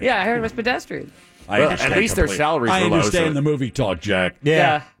pedestrian. Yeah, I heard it was pedestrian. I understand at least their completely. salaries I were low, understand so- the movie talk, Jack.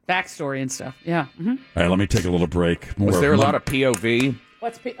 Yeah. Backstory and stuff. Yeah. All right, let me take a little break. More Was there a Mon- lot of POV?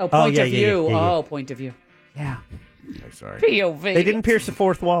 What's point yeah, of yeah, view? yeah. Oh, point of view. Yeah. Okay, sorry. POV. They didn't pierce the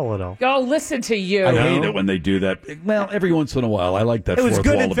fourth wall at all. Go listen to you. I hate it when they do that. Well, every once in a while, I like that. It was fourth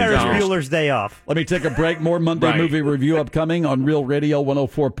good wall in to be Ferris pierced. Bueller's Day Off. Let me take a break. More Monday Right. movie review upcoming on Real Radio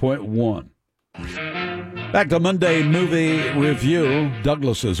 104.1. Back to Monday movie review.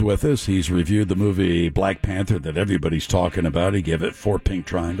 Douglas is with us. He's reviewed the movie Black Panther that everybody's talking about. He gave it 4 pink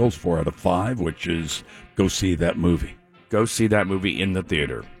triangles, 4 out of 5, which is go see that movie. Go see that movie in the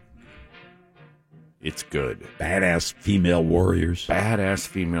theater. It's good. Badass female warriors. Badass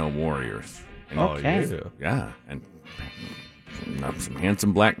female warriors. And Okay. Yeah. And some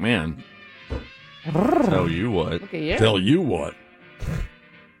handsome black men. Tell you what. Look at you. Tell you what.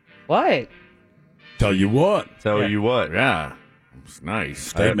 What? Tell you what. Tell you what. Yeah. It's nice.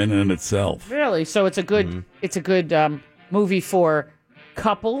 Statement in itself. Really? So it's a good movie for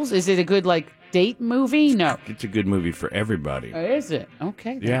couples? Is it a good date movie? No. It's a good movie for everybody. Oh, is it?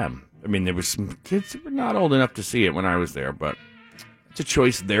 Okay. then. Yeah. I mean, there was some kids who were not old enough to see it when I was there, but it's a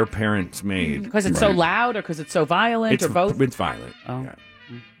choice their parents made. Because it's so loud or because it's so violent or both? It's violent. Oh. Yeah.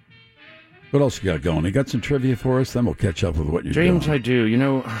 What else you got going? You got some trivia for us? Then we'll catch up with what you're James, doing. I do. You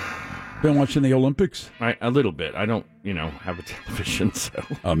know, Been watching the Olympics? a little bit. I don't, have a television, so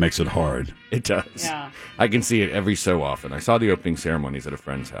Makes it hard. it does. Yeah. I can see it every so often. I saw the opening ceremonies at a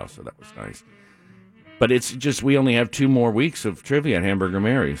friend's house, so that was nice. But it's just we only have 2 more weeks of trivia at Hamburger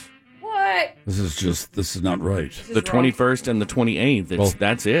Mary's. What? This is not right. The 21st and the 28th.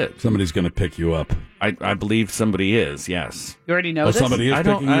 That's it. Somebody's going to pick you up. I believe somebody is. Yes. You already know Oh, this? somebody is I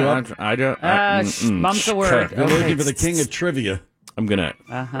don't. picking you up? I don't. Mum's the word. You're Okay. looking for the king of trivia. I'm gonna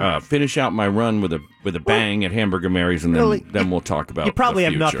finish out my run with a bang at Hamburger Mary's, and then we'll talk about. You probably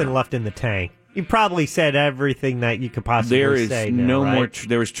the have future. nothing left in the tank. You probably said everything that you could possibly There is say. now, no right? more.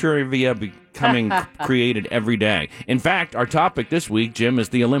 There is trivia becoming created every day. In fact, our topic this week, Jim, is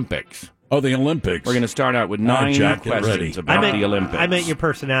the Olympics. Oh, the Olympics. We're going to start out with 9 Jack, get questions ready. about the Olympics. I meant your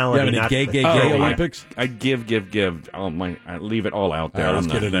personality. You have any not gay the- Olympics? I give. I leave it all out there. All right, let's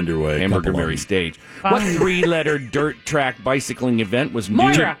on get the it underway. Hamburger Couple of Mary them. stage. What 3-letter dirt track bicycling event was new?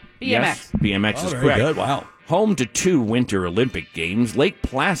 Moira, BMX. Yes, BMX Oh, is very correct. good. Wow. Home to 2 Winter Olympic Games, Lake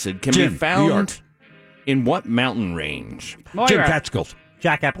Placid can Jim, be New York. found in what mountain range? Jim Moira. Catskills.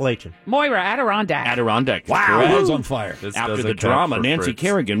 Jack Appalachian. Moira, Adirondack. Adirondack. is Wow, correct. that was on fire. This After doesn't the count drama, for Nancy Fritz.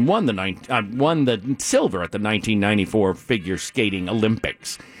 Kerrigan won the silver at the 1994 figure skating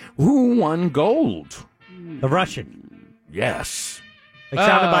Olympics. Who won gold? The Russian. Yes.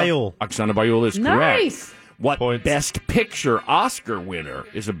 Oksana Bayul. Oksana Bayul is correct. Nice. What Best Picture Oscar winner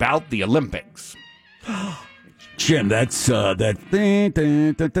is about the Olympics? Jim, that's that thing.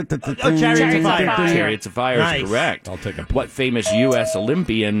 Chariots of Fire. Chariots of Fire Nice. is correct. I'll take a What famous U.S.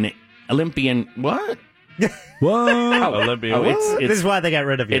 Olympian, what? Whoa. Olympia. Oh, This is why they got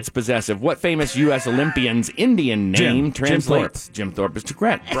rid of you. It's possessive. What famous U.S. Olympian's Indian name translates? Jim Thorpe is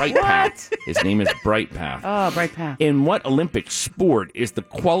correct. Bright Path. His name is Bright Path. Oh, Bright Path. In what Olympic sport is the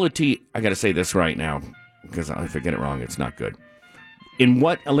quality... I got to say this right now, because if I get it wrong, it's not good. In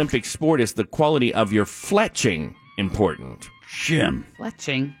what Olympic sport is the quality of your fletching important? Jim.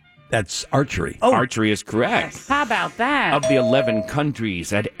 Fletching. That's archery. Archery is correct. How about that? Of the 11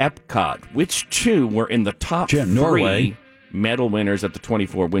 countries at Epcot, which two were in the top Jim, Norway. 3 medal winners at the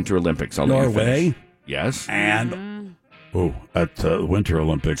 24 Winter Olympics? I'll let you Norway. finish. Yes. And, at the Winter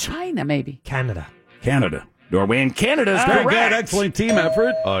Olympics. China, maybe. Canada. Norway and Canada is Very correct. good. Excellent team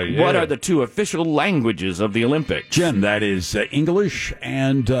effort. Oh, yeah. What are the 2 official languages of the Olympics? Jim, that is English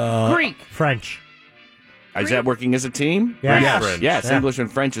and... Greek. French. Is that working as a team? Yes. Yes, Yeah. English and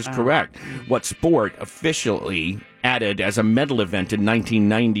French is correct. What sport officially added as a medal event in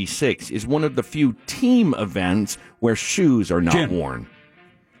 1996 is one of the few team events where shoes are not worn?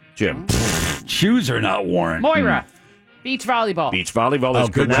 Jim. Shoes are not worn. Moira. Beach volleyball. Beach volleyball is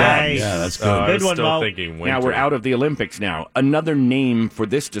good. correct. Yeah, that's good. I was Good one, still Mo. thinking winter. Now we're out of the Olympics now. Another name for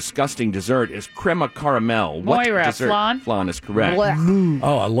this disgusting dessert is crema caramel. What Moira, dessert? flan? Flan is correct.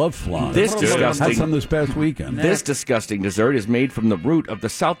 Oh, I love flan. This Had disgusting- some this past weekend. This disgusting dessert is made from the root of the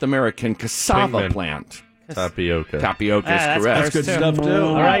South American cassava Pinkman. plant. Tapioca. Tapioca is that's correct. That's good stuff, too.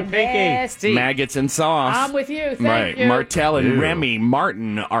 All right, Pinky. Nasty. Maggots and sauce. I'm with you. Thank Right. you. Martel and Ew. Remy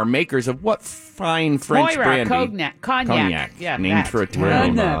Martin are makers of what fine French Moira, brandy? cognac. Yeah, named that. for a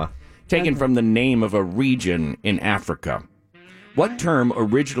town. Roma. Taken from the name of a region in Africa. What term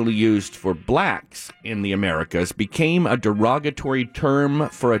originally used for blacks in the Americas became a derogatory term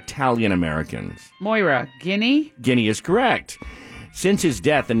for Italian Americans? Moira, Guinea. Guinea is correct. Since his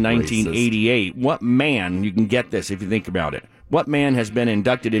death in 1988, what man, you can get this if you think about it, what man has been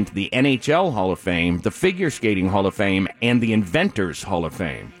inducted into the NHL Hall of Fame, the Figure Skating Hall of Fame, and the Inventors Hall of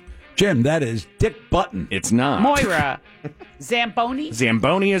Fame? Jim, that is Dick Button. It's not. Moira. Zamboni.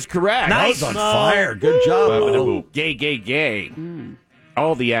 Zamboni is correct. Nice. On fire. Good job. Mo. Gay, gay, gay.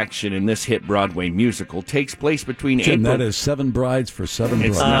 All the action in this hit Broadway musical takes place between Jim, April... that is 7 brides for 7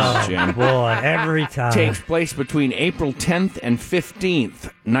 It's brides. not, Jim. Boy, every time. Takes place between April 10th and 15th,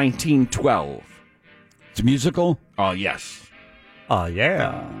 1912. It's a musical? Oh, yes. Oh,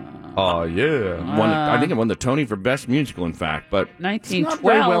 yeah. Oh, yeah. I think it won the Tony for Best Musical, in fact, but it's not 1912.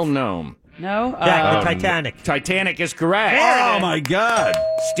 very well known. No. Jack, the Titanic. Titanic is correct. Oh, my God.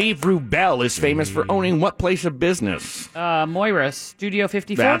 Steve Rubell is famous for owning what place of business? Moira, Studio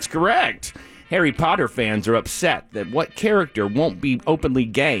 54. That's correct. Harry Potter fans are upset that what character won't be openly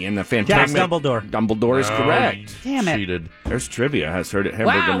gay in the Fantastic... Jack Dumbledore. Dumbledore is correct. Damn it. Cheated. There's trivia. Has heard it.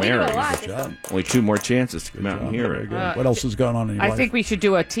 Wow, Hamburger we know Mary. a lot. Good job. Only 2 more chances to come out and hear it. What else is going on in your I life? think we should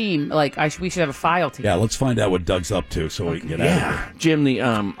do a team. Like, we should have a file team. Yeah, let's find out what Doug's up to so we can get out of here.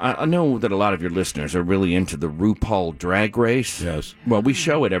 Jim, I know that a lot of your listeners are really into the RuPaul Drag Race. Yes. Well, we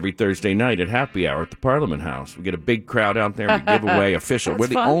show it every Thursday night at Happy Hour at the Parliament House. We get a big crowd out there. We give away official. We're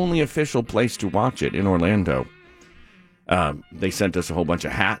the fun. only official place to watch it in Orlando. They sent us a whole bunch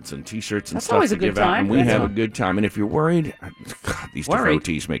of hats and T-shirts and That's stuff always to a good give out, time. and we That's have a fun. good time. And if you're worried, God, these Worried?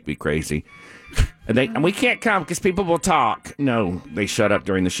 devotees make me crazy. And we can't come because people will talk. No, they shut up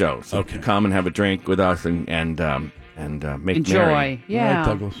during the show. So come and have a drink with us and make Enjoy. merry. Yeah. All right,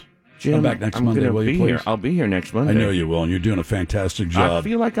 Douglas. Jim, Come back next I'm Monday, gonna will you, be please? here. I'll be here next Monday. I know you will, and you're doing a fantastic I job.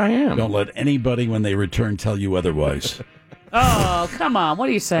 feel like I am. Don't let anybody, when they return, tell you otherwise. Oh, come on. What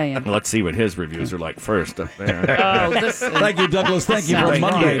are you saying? Let's see what his reviews are like first up there. Oh, this. Thank you, Douglas. Thank you for Sounds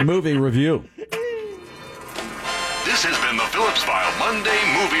Monday wrong. Movie Review. This has been the Phillips File Monday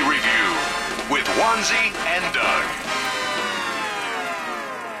Movie Review with Wanzi and Doug.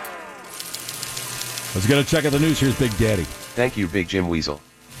 Let's get a check of the news. Here's Big Daddy. Thank you, Big Jim Weasel.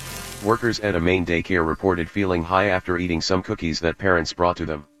 Workers at a Maine daycare reported feeling high after eating some cookies that parents brought to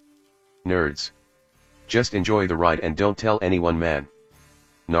them. Nerds. Just enjoy the ride and don't tell anyone, man.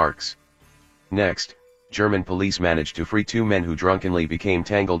 Narcs. Next, German police managed to free 2 men who drunkenly became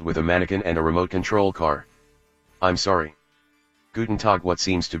tangled with a mannequin and a remote control car. I'm sorry. Guten Tag, what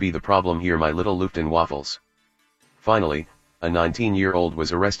seems to be the problem here, my little Luftwaffles? Finally, a 19-year-old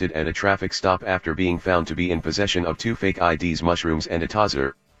was arrested at a traffic stop after being found to be in possession of 2 fake IDs, mushrooms and a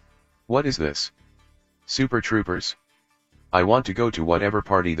taser. What is this? Super Troopers. I want to go to whatever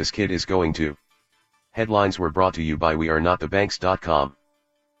party this kid is going to. Headlines were brought to you by wearenotthebanks.com.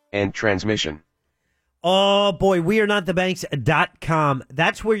 End transmission. Oh, boy, wearenotthebanks.com.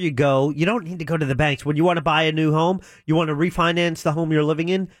 That's where you go. You don't need to go to the banks. When you want to buy a new home, you want to refinance the home you're living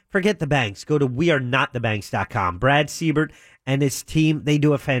in, forget the banks. Go to wearenotthebanks.com. Brad Siebert and his team, they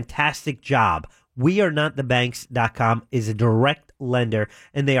do a fantastic job. Wearenotthebanks.com is a direct lender,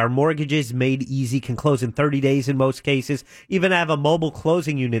 and they are mortgages made easy, can close in 30 days in most cases, even have a mobile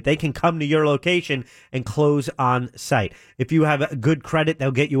closing unit. They can come to your location and close on site. If you have good credit,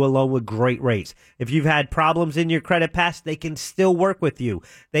 they'll get you a loan with great rates. If you've had problems in your credit past, they can still work with you.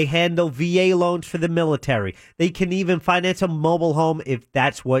 They handle VA loans for the military. They can even finance a mobile home if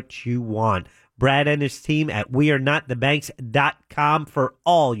that's what you want. Brad and his team at wearenotthebanks.com for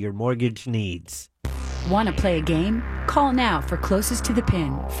all your mortgage needs. Want to play a game? Call now for closest to the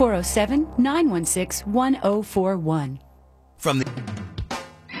pin. 407-916-1041. From the...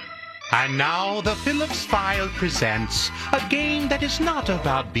 And now the Phillips File presents a game that is not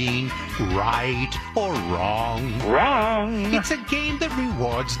about being right or wrong. Wrong. It's a game that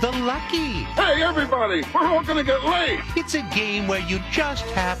rewards the lucky. Hey, everybody, we're all going to get late. It's a game where you just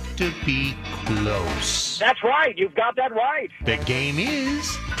have to be close. That's right. You've got that right. The game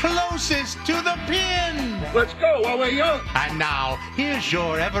is closest to the pin. Let's go while we're young. And now, here's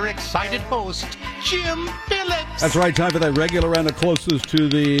your ever-excited host, Jim Phillips. That's right, time for that regular round of closest to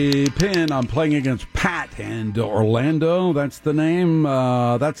the pin. I'm playing against Pat and Orlando. That's the name.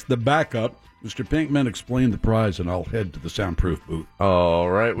 That's the backup. Mr. Pinkman, explain the prize, and I'll head to the soundproof booth. All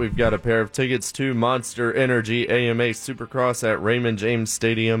right, we've got a pair of tickets to Monster Energy AMA Supercross at Raymond James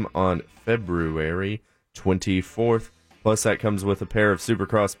Stadium on February 24th. Plus, that comes with a pair of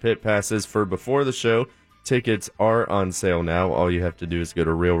Supercross pit passes for before the show. Tickets are on sale now. All you have to do is go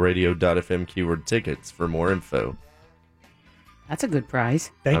to realradio.fm keyword tickets for more info. That's a good prize.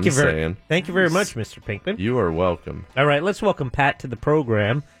 Thank you very much, Mr. Pinkman. You are welcome. All right, let's welcome Pat to the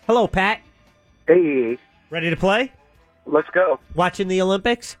program. Hello, Pat. Hey. Ready to play? Let's go. Watching the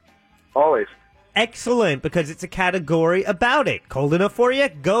Olympics? Always. Excellent, because it's a category about it. Cold enough for you?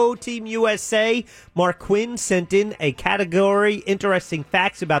 Go Team USA. Mark Quinn sent in a category, interesting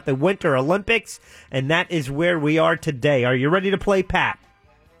facts about the Winter Olympics, and that is where we are today. Are you ready to play, Pat?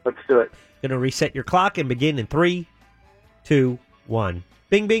 Let's do it. Going to reset your clock and begin in 3, 2, 1.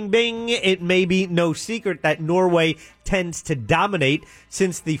 Bing, bing, bing. It may be no secret that Norway tends to dominate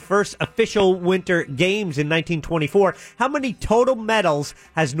since the first official Winter Games in 1924. How many total medals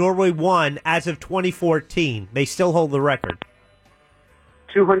has Norway won as of 2014? They still hold the record.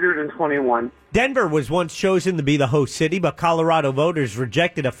 221. Denver was once chosen to be the host city, but Colorado voters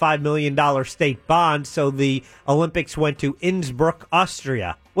rejected a $5 million state bond, so the Olympics went to Innsbruck,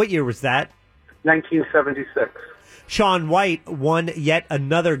 Austria. What year was that? 1976. Shaun White won yet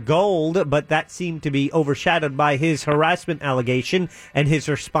another gold, but that seemed to be overshadowed by his harassment allegation and his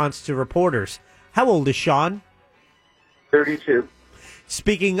response to reporters. How old is Shaun? 32.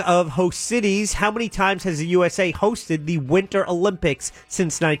 Speaking of host cities, how many times has the USA hosted the Winter Olympics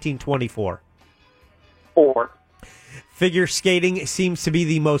since 1924? 4. Figure skating seems to be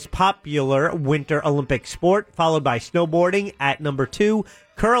the most popular Winter Olympic sport, followed by snowboarding at number 2,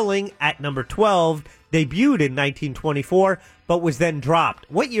 curling at number 12, debuted in 1924, but was then dropped.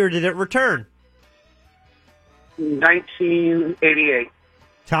 What year did it return? 1988.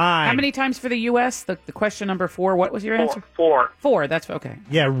 Time. How many times for the U.S.? The question number 4. What was your answer? 4. 4. That's okay.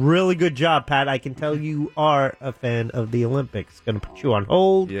 Yeah, really good job, Pat. I can tell you are a fan of the Olympics. Going to put you on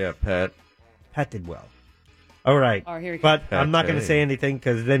hold. Yeah, Pat. Pat did well. All right. Oh, here he but comes. I'm not going to say anything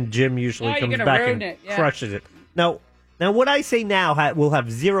because then Jim usually Oh, you're comes gonna back ruin and it. Yeah. crushes it. Now, what I say now will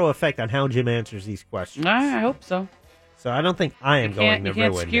have zero effect on how Jim answers these questions. I hope so. So I don't think I am going to You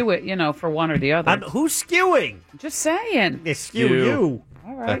can't ruin skew it, for one or the other. Who's skewing? Just saying. They skew you.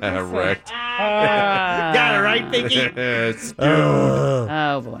 All right. Wrecked. Got it right, Vicky? Skewed.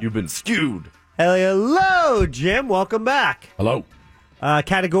 Oh, boy. You've been skewed. Hello, Jim. Welcome back. Hello.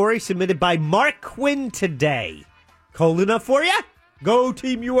 Category submitted by Mark Quinn today. Cold enough for you? Go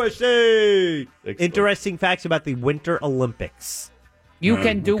Team USA! Interesting facts about the Winter Olympics. You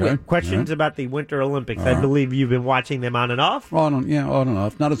can do it. Questions about the Winter Olympics. I believe you've been watching them on and off. On and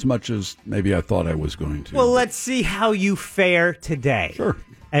off. Not as much as maybe I thought I was going to. Well, let's see how you fare today. Sure.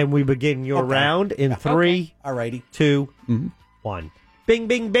 And we begin your round in 3, Alrighty. 2, 1. Bing,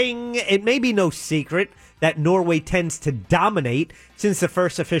 bing, bing. It may be no secret that Norway tends to dominate since the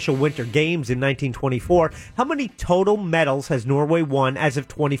first official Winter Games in 1924. How many total medals has Norway won as of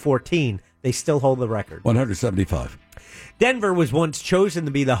 2014? They still hold the record. 175. Denver was once chosen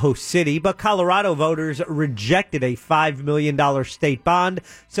to be the host city, but Colorado voters rejected a $5 million state bond,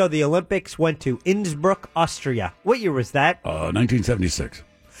 so the Olympics went to Innsbruck, Austria. What year was that? 1976.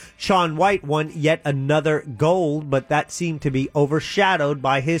 Shaun White won yet another gold, but that seemed to be overshadowed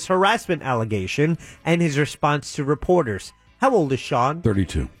by his harassment allegation and his response to reporters. How old is Shaun?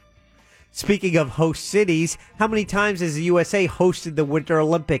 32. Speaking of host cities, how many times has the USA hosted the Winter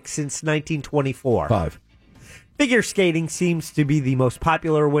Olympics since 1924? 5. Figure skating seems to be the most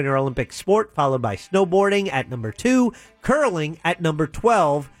popular Winter Olympic sport, followed by snowboarding at number 2, curling at number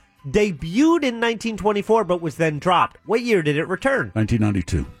 12, debuted in 1924 but was then dropped. What year did it return?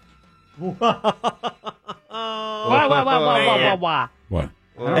 1992. Wah. What?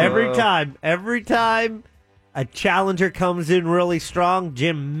 Every time a challenger comes in really strong,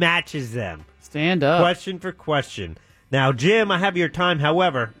 Jim matches them. Stand up. Question for question. Now, Jim, I have your time.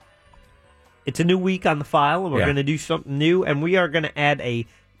 However, it's a new week on the file, and we're going to do something new, and we are going to add a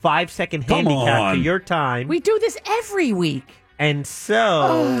 5-second handicap to your time. We do this every week. And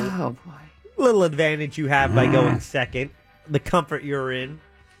so, little advantage you have by going second. The comfort you're in.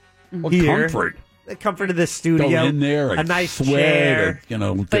 What here. comfort? The comfort of the studio. Go in there, a nice sweat, chair. get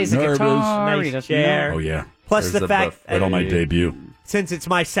nervous. Nice chair. Oh, yeah. Plus There's the fact right on my debut. Since it's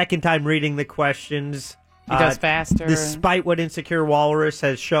my second time reading the questions, He does faster. Despite what Insecure Walrus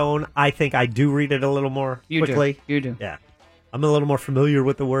has shown, I think I do read it a little more quickly. You do. Yeah. I'm a little more familiar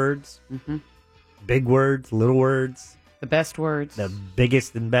with the words. Mm-hmm. Big words, little words. The best words. The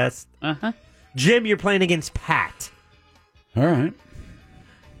biggest and best. Uh-huh. Jim, you're playing against Pat. All right.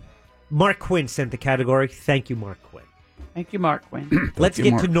 Mark Quinn sent the category. Thank you, Mark Quinn. Thank you, Mark Quinn. Let's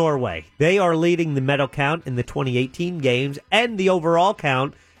get to Norway. They are leading the medal count in the 2018 games and the overall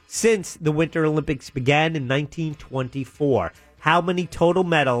count since the Winter Olympics began in 1924. How many total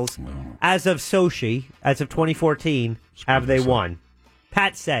medals, as of Sochi, as of 2014, have they won?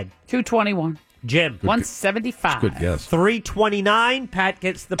 Pat said 221. Jim 175. Good guess. 329. Pat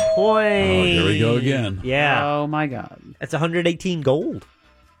gets the point. Oh, here we go again. Yeah. Oh my God. That's 118 gold.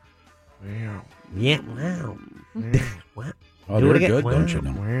 Wow. Yeah. Wow. Wow. Oh, Do it they're again. good, Wow. don't you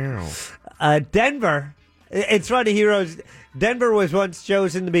know? Wow. Denver. It's funny, Heroes. Denver was once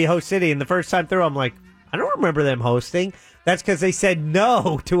chosen to be host city, and the first time through, I'm like, I don't remember them hosting. That's because they said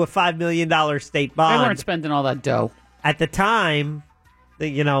no to a $5 million state bond. They weren't spending all that dough. At the time,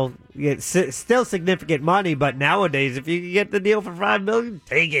 it's still significant money, but nowadays, if you can get the deal for $5 million,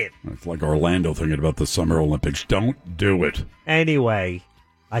 take it. It's like Orlando thinking about the Summer Olympics. Don't do it. Anyway,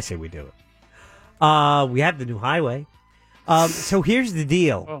 I say we do it. We have the new highway. So here's the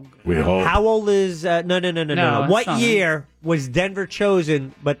deal. We hope. How old is... No. No, What that's not year was Denver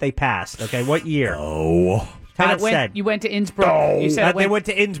chosen, but they passed? Okay, what year? Oh. And Todd said. you went to Innsbruck. You said They went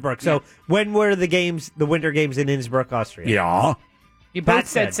to Innsbruck. So when were the games, the winter games in Innsbruck, Austria? Yeah. You both Pat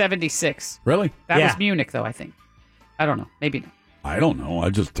said said. 76. Really? That Yeah. was Munich, though, I think. I don't know. Maybe not. I don't know. I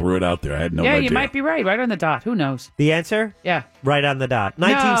just threw it out there. I had no yeah, idea. you might be right. Right on the dot. Who knows? The answer? Yeah. Right on the dot.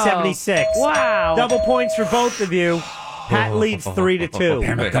 1976. No. Wow. Double points for both of you. Pat leads 3-2.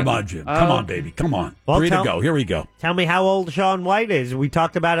 Damn it. Come on, Jim. Come on, baby. Come on. Well, 3 to tell- go. Here we go. Tell me how old Shaun White is. We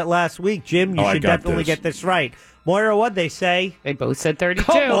talked about it last week. Jim, you Oh, I should got definitely this. get this right. Moira, what'd they say? They both said 32.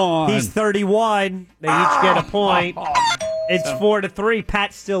 Come on. He's 31. They each get a point. It's 4-3.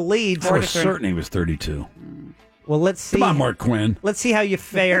 Pat still leads. For certain he was 32. Well, let's see. Come on, Mark Quinn. Let's see how you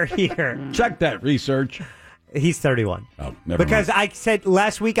fare here. Check that research. He's 31. Oh, never Because mind. I said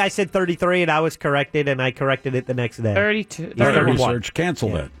last week I said 33 and I was corrected and I corrected it the next day. 32. All right, 31. research. Cancel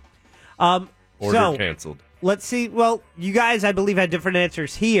that. Order So canceled. let's see. Well, you guys, I believe, had different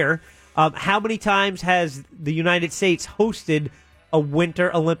answers here. How many times has the United States hosted a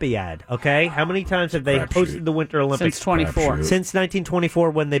Winter Olympiad? Okay, how many times have they Crapshoot. hosted the Winter Olympics? Since 24. Crapshoot. Since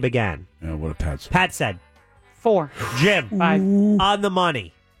 1924, when they began. Yeah, what a Pat said. Pat said. 4. Jim, 5. on the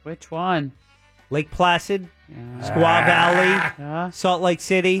money. Which one? Lake Placid, Squaw Valley, Yeah. Salt Lake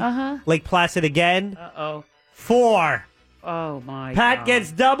City, Uh-huh. Lake Placid again. Uh-oh. 4. Oh, my Pat God.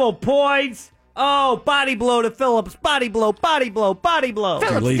 gets double points. Oh, body blow to Phillips. Body blow, body blow, body blow.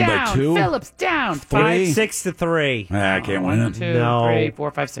 Phillips leading by down. 2? Phillips down. 3? 6-3. I can't win 1, it. 2, No. 3,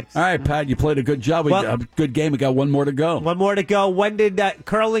 4, 5, 6. All right, Pat, you played a good job. Well- A good game. We got one more to go. One more to go. When did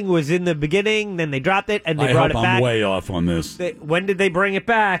curling was in the beginning, then they dropped it, and they I brought hope it I'm back. way off on this. When did they bring it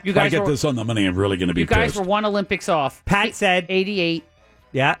back? You If I guys get were, this on the money, I'm really going to be you guys pissed. were 1 Olympics off. Pat said, 88.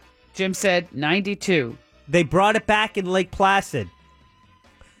 yeah, Jim said 92. they brought it back in Lake Placid.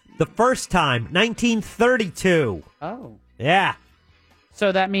 The first time, 1932. Oh. Yeah.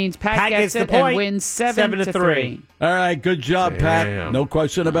 So that means Pat, Pat gets gets the it and point. wins 7 to 7-3. All right, good job, Pat. Damn. No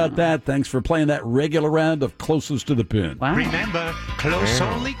question about that. Thanks for playing that regular round of closest to the pin. Wow. Remember, close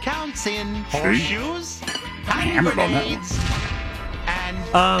only counts in horseshoes, hand Hammered on that grenades, and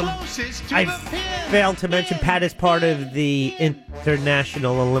Closest to I the pin. failed to mention Pat is part of the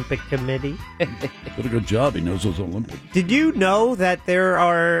International Olympic Committee. Did a good job. He knows those Olympics. Did you know that there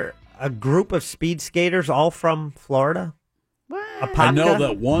are a group of speed skaters all from Florida? I know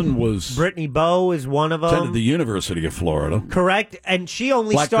that one was Brittany Bowe is one of them. attended the University of Florida. Correct, and she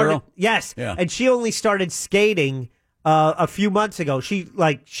only Black started. girl? Yes, Yeah. and she only started skating a few months ago. She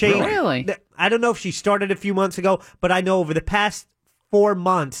shaved. Really? I don't know if she started a few months ago, but I know over the past 4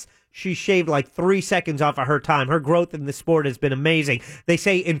 months she shaved like 3 seconds off of her time. Her growth in the sport has been amazing. They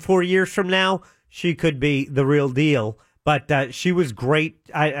say in 4 years from now she could be the real deal. But she was great.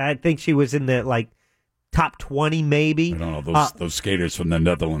 I think she was in the top 20 maybe. I don't know those skaters from the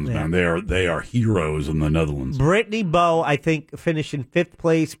Netherlands, Yeah. man. They are heroes in the Netherlands. Brittany Bowe, I think, finished in 5th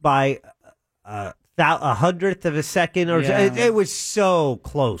place by a 100th of a second, or Yeah. it was so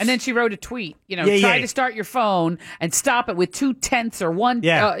close. And then she wrote a tweet. Yeah, Try yeah. to start your phone and stop it with 0.2 or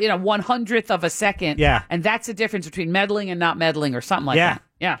 1/100th of a second. Yeah. And that's the difference between meddling and not meddling, or something like Yeah. that.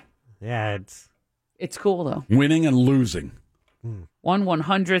 Yeah. Yeah, It's cool though. Winning and losing.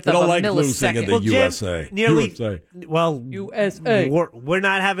 1/100th They of don't a like millisecond. losing in the Jim, USA. nearly USA. well, USA. We're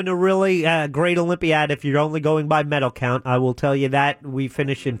not having a really great Olympiad if you're only going by medal count. I will tell you that we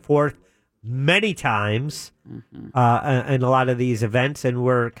finished in 4th many times in a lot of these events, and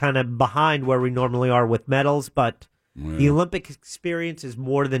we're kind of behind where we normally are with medals. But the Olympic experience is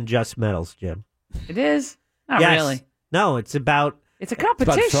more than just medals, Jim. It is? Not Yes. really. No, it's about It's a It's about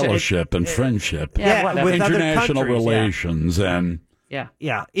competition. fellowship and friendship. Yeah, whatever. with other international countries, yeah. relations and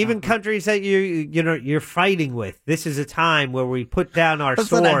Yeah. Even countries that you're fighting with. This is a time where we put down our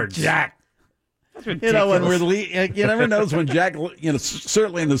swords. Jack. That's When ridiculous. you never knows when Jack,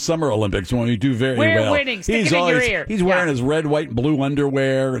 certainly in the Summer Olympics when we do very We're well. winning. Stick it in your ear. He's wearing Yeah. his red, white, and blue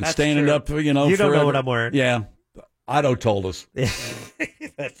underwear and That's standing true. up, You don't know forever. what I'm wearing. Yeah. Otto told us.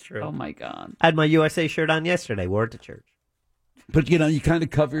 That's true. Oh my God. I had my USA shirt on yesterday. Wore it to church. But, you kind of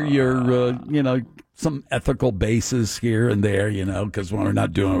cover your, some ethical bases here and there, because when we're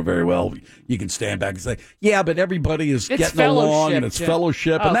not doing very well, you can stand back and say, yeah, but everybody is It's getting along fellowship, and it's Jim.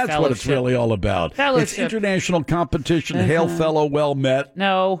 fellowship, Oh, and that's what it's fellowship. really all about. Fellowship. It's international competition. Hail, fellow, well met.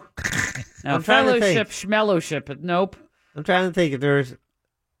 No. No. I'm trying to Fellowship, think. schmellowship. Nope. I'm trying to think if there's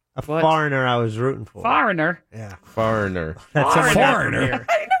a What? foreigner I was rooting for. Foreigner. Yeah. Foreigner. That's someone not from Foreigner? here.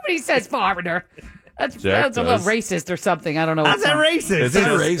 Nobody says foreigner. That's Jack a little does. racist or something. I don't know. How's that racist? It's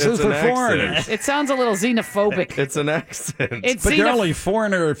racist an for accent. foreigners. It sounds a little xenophobic. It's an accent. It's But you're only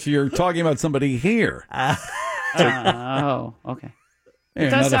foreigner if you're talking about somebody here. Oh, okay. You're It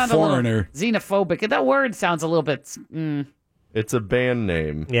does not a sound a little foreigner. xenophobic. That word sounds a little bit. It's a band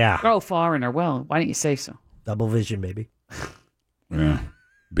name. Yeah. Oh, foreigner. Well, why didn't you say so? Double vision, baby. Yeah.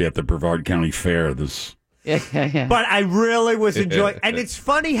 Be at the Brevard County Fair this. Yeah. But I really was enjoying, and it's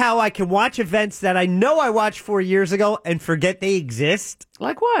funny how I can watch events that I know I watched 4 years ago and forget they exist.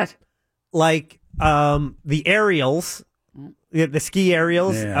 Like what? Like the aerials, the ski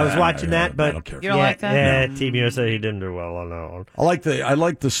aerials. Yeah, I was watching yeah, that, but I don't care. You don't like that? Yeah, Team USA he didn't do well on that one. I like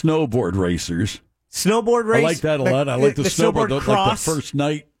the snowboard racers. Snowboard race. I like that a lot. I like the snowboard like cross. the first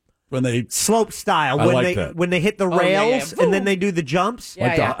night when they slope style I when like they that. when they hit the Oh, yeah, rails yeah. and then they do the jumps.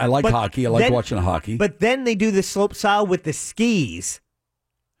 Yeah, I like But hockey. I like then- watching hockey. But then they do the slope style with the skis.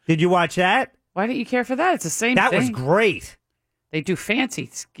 Did you watch that? Why didn't you care for that? It's the same That thing. was great. They do fancy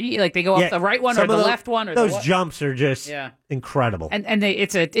ski, like they go Yeah, up the right one or some the of left one or those the what? jumps are just Yeah. incredible. And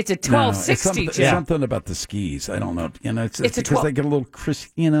it's a No, it's 1260. something, something about the skis. I don't know. It's It's a because 12 they get a little crisp.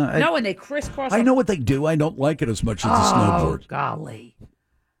 No, and they crisscross. I know what they do. I don't like it as much as the snowboard. Golly.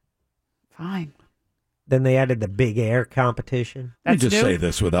 Fine. Then they added the big air competition. Let me That's just new? say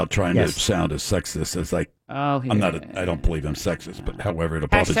this without trying Yes. to sound as sexist as I. Oh, I'm not. I don't believe I'm sexist, but however, it'll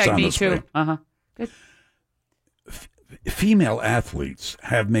probably Hashtag sound me this too. way. Uh huh. Good. Female athletes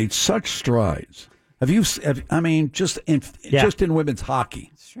have made such strides. I mean, just in women's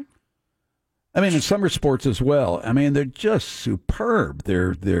hockey. Sure. I mean, in summer sports as well. I mean, they're just superb.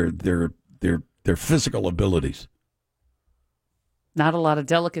 Their physical abilities. Not a lot of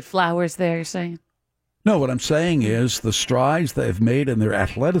delicate flowers there. You're saying? No, what I'm saying is the strides they've made in their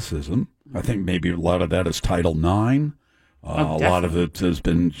athleticism. I think maybe a lot of that is Title IX. A lot of it has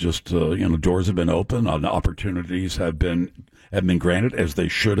been just doors have been open, opportunities have been granted as they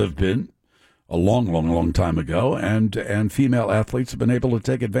should have been a long time ago, and female athletes have been able to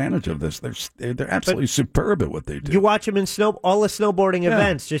take advantage of this. They're absolutely superb at what they do. You watch them in all the snowboarding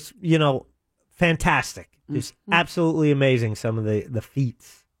events, just fantastic, just absolutely amazing. Some of the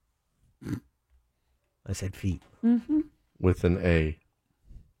feats. I said feet. Mm-hmm. With an A.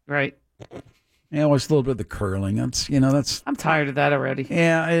 Right. Yeah, it was a little bit of the curling. That's I'm tired of that already.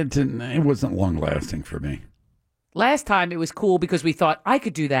 Yeah, it wasn't long lasting for me. Last time it was cool because we thought I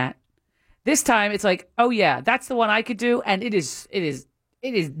could do that. This time it's like, oh yeah, that's the one I could do, and it is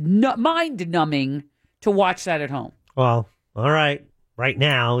mind numbing to watch that at home. Well, all right. Right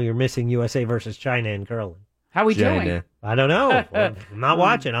now, you're missing USA versus China in curling. How we doing? I don't know. I'm not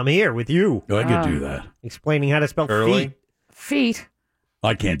watching. I'm here with you. I could do that. Explaining how to spell Curling? Feet.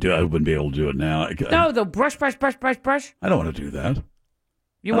 I can't do it. I wouldn't be able to do it now. No, the brush. I don't want to do that.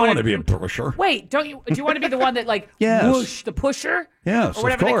 You I don't wanna- want to be a pusher. Wait, do you want to be the one that like Yes. whoosh, the pusher? Yes, or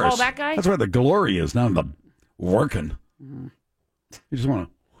whatever of course. they call that guy? That's where the glory is, not the working. You just want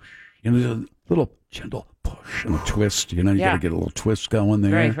to, a little gentle push and a twist. You Yeah. got to get a little twist going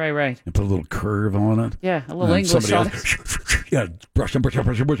there. Right. And put a little curve on it. Yeah, a little And English somebody on else, yeah, brush.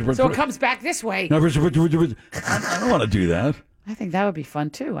 So it comes back this way. No, I don't want to do that. I think that would be fun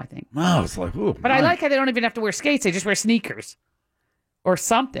too. I think. No, it's like, ooh. But I like how they don't even have to wear skates; they just wear sneakers or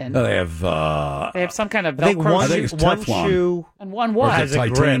something. No, they have. They have some kind of I think Velcro one, shoe. it's one Teflon. shoe And one Or what? is it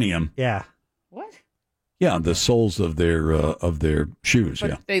titanium? Yeah. Yeah, the soles of their shoes. But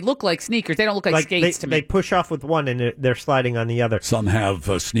Yeah. they look like sneakers. They don't look like skates to me. They push off with one and they're sliding on the other. Some have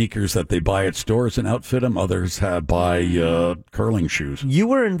sneakers that they buy at stores and outfit them. Others buy curling shoes. You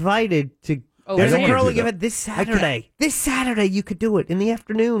were invited to. Oh, There's a really? curling Do that. event this Saturday. This Saturday, you could do it in the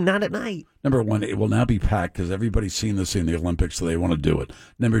afternoon, not at night. Number one, it will now be packed because everybody's seen this in the Olympics, so they want to do it.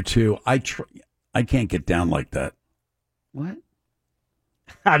 Number two, I can't get down like that. What?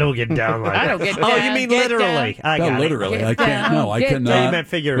 I don't get down like I that. don't get Oh, down, you mean get literally? down. I No, got it. literally, Get I can't. down, No, I get cannot. down. You meant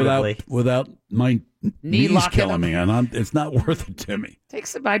figuratively. Without my knees locking killing up. me, and it's not worth it to me. Take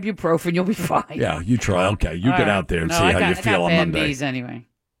some ibuprofen, you'll be fine. Yeah, you try. Okay, you All get right. out there and No, see I how got- you I feel got on bad Monday. knees anyway.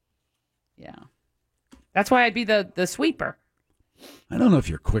 Yeah, that's why I'd be the sweeper. I don't know if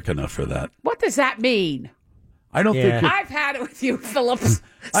you're quick enough for that. What does that mean? I don't think. You're, I've had it with you, Phillips.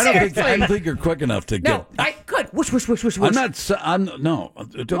 I don't think. Seriously. I don't think you're quick enough to No, get. I could. Whoosh, whoosh, whoosh, whoosh, I'm whoosh. not. No.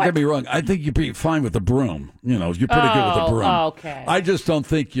 Don't What? get me wrong. I think you'd be fine with the broom. You're pretty good with the broom. Okay. I just don't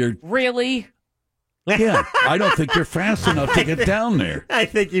think you're. Really? Yeah, I don't think you're fast enough to get down there. I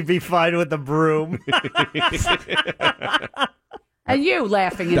think you'd be fine with the broom. And you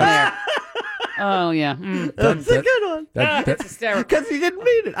laughing in there. Oh, yeah. Mm. That's a good one. That's hysterical. Because he didn't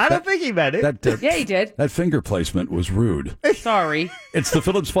mean it. I don't think he meant it. Yeah, he did. That finger placement was rude. Sorry. It's the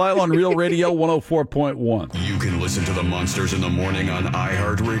Phillips File on Real Radio 104.1. You can listen to the Monsters in the Morning on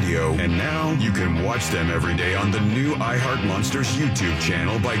iHeartRadio. And now you can watch them every day on the new iHeart Monsters YouTube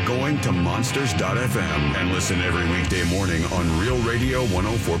channel by going to monsters.fm. And listen every weekday morning on Real Radio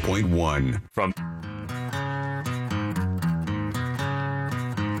 104.1. From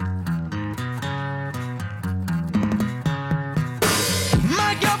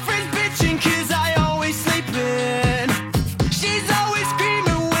My girlfriend's bitching 'cause I always sleep in. She's always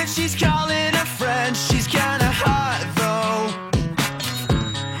screaming when she's calling a friend. She's kinda hot though.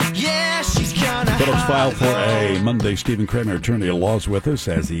 Yeah, she's kinda Phillips hot File for though. a Monday. Stephen Kramer, attorney at law, is with us,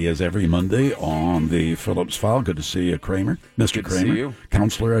 as he is every Monday on the Phillips File. Good to see you, Kramer. Mr. Good to Kramer. see you.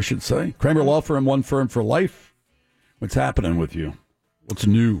 Counselor, I should say. Kramer Law Firm, one firm for life. What's happening with you? What's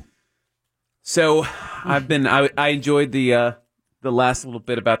new? So I enjoyed the last little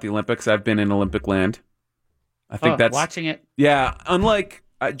bit about the Olympics. I've been in Olympic land. I think that's watching it. Yeah, unlike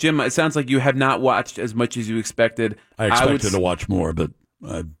Jim, it sounds like you have not watched as much as you expected. I expected to watch more, but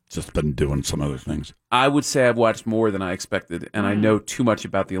I've just been doing some other things. I would say I've watched more than I expected, and I know too much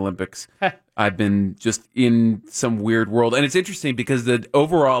about the Olympics. I've been just in some weird world, and it's interesting because the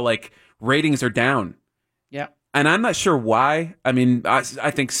overall ratings are down. Yeah. And I'm not sure why. I mean, I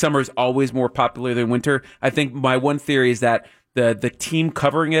think summer's always more popular than winter. I think my one theory is that the team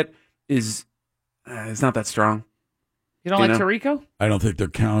covering it is not that strong. You don't like Tirico? I don't think they're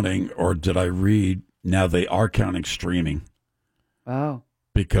counting, or did I read? Now they are counting streaming. Oh.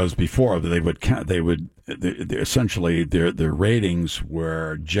 Because before they would count, essentially their ratings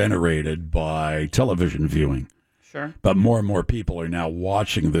were generated by television viewing. Sure. But more and more people are now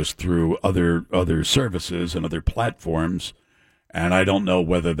watching this through other services and other platforms, and I don't know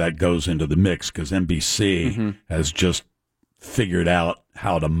whether that goes into the mix because NBC has just figured out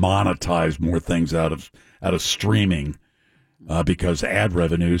how to monetize more things out of streaming. Because ad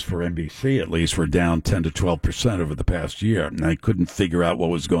revenues for NBC, at least, were down 10 to 12% over the past year. And I couldn't figure out what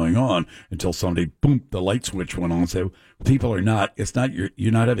was going on until somebody, boom, the light switch went on and said, people are not,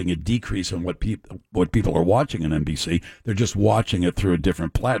 you're not having a decrease in what people are watching on NBC. They're just watching it through a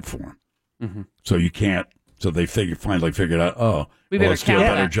different platform. Mm-hmm. So you can't So they finally figured out, We better let's do a count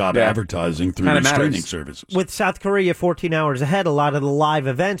better that. job Yeah. advertising through Kinda these streaming matters. services. With South Korea 14 hours ahead, a lot of the live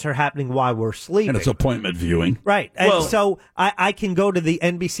events are happening while we're sleeping. And it's appointment viewing. Right. And Well- so I can go to the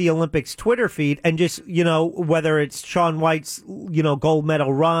NBC Olympics Twitter feed and just, whether it's Shaun White's, gold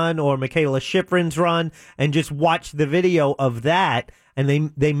medal run or Michaela Schifrin's run, and just watch the video of that.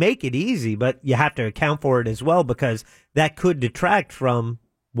 And they make it easy, but you have to account for it as well, because that could detract from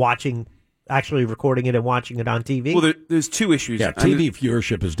actually recording it and watching it on TV. Well, there's two issues. Yeah, TV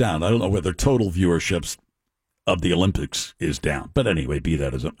viewership is down. I don't know whether total viewerships of the Olympics is down. But anyway, be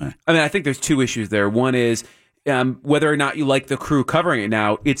that as it may. I mean, I think there's two issues there. One is whether or not you like the crew covering it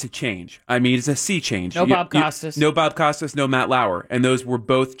now, it's a change. I mean, it's a sea change. No Bob Costas. No Bob Costas, no Matt Lauer. And those were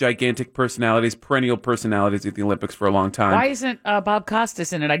both gigantic personalities, perennial personalities at the Olympics for a long time. Why isn't Bob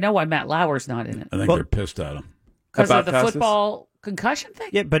Costas in it? I know why Matt Lauer's not in it. I think they're pissed at him. Because Bob of the Costas? football concussion thing?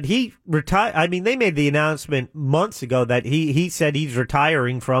 Yeah, but he retired. I mean, they made the announcement months ago that he said he's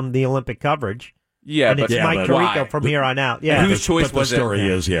retiring from the Olympic coverage. Yeah, and but it's Mike why? Tirico from here on out. Yeah, Whose choice but the was it? story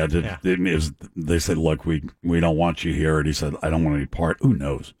is, they said, look, we don't want you here. And he said, I don't want any part. Who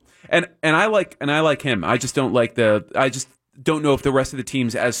knows? And I like him. I just don't like I just don't know if the rest of the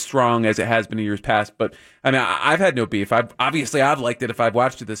team's as strong as it has been in years past. But I mean, I've had no beef. I've liked it if I've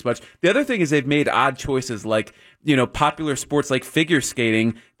watched it this much. The other thing is they've made odd choices, like popular sports like figure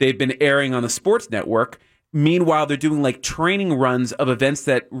skating. They've been airing on the sports network. Meanwhile, they're doing like training runs of events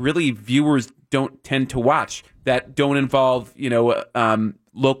that really viewers don't tend to watch, that don't involve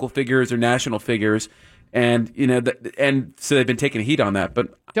local figures or national figures, and and so they've been taking heat on that.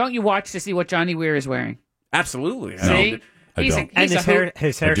 But Don't you watch to see what Johnny Weir is wearing? absolutely, See? I He's don't. a, he's and a hoot.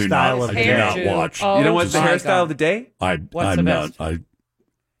 his I do not- hairstyle of I the do day. not hairdo. watch. Oh, you know what's the my hairstyle God. of the day? What's the I'm best? not.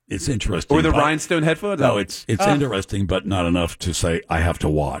 It's interesting. Or the but- rhinestone headphones? No, it's interesting, but not enough to say I have to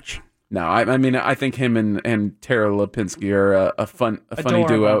watch. No, I mean, I think him and Tara Lipinski are a funny Adorable.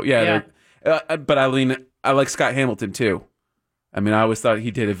 duo. Yeah. But I mean, I like Scott Hamilton too. I mean, I always thought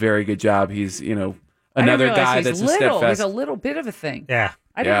he did a very good job. He's I didn't another realize guy he's that's a little. steadfast. He's a little bit of a thing. Yeah.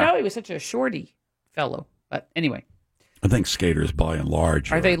 I didn't Yeah. know he was such a shorty fellow. But anyway, I think skaters, by and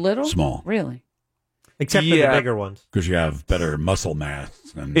large, are they little? small, Really? Except for the Yeah. bigger ones. because you have better muscle mass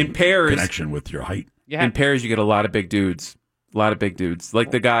and In pairs- connection with your height. Yeah. In pairs, you get a lot of big dudes. Like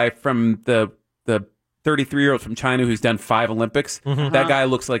the guy from the 33-year-old from China who's done 5 Olympics. Mm-hmm. That guy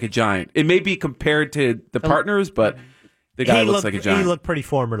looks like a giant. It may be compared to the partners, but the guy looks like a giant. He looked pretty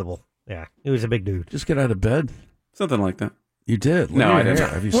formidable. Yeah, he was a big dude. Just get out of bed. Something like that. You did. Look No, at I your didn't. hair.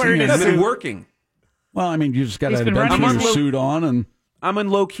 Have you Where seen is it? I've been suit. working. Well, I mean, you just got He's out of been bed, running put his your low- suit on, and I'm in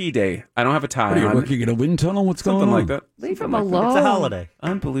low key day. I don't have a tie what are you on. working in a wind tunnel? What's Something going on? like that. Leave him Something like that. alone. It's a holiday.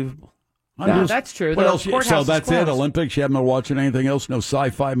 Unbelievable. I'm No, just- that's true. What The else? courthouse So is that's it. closed. Olympics. You haven't been watching anything else? No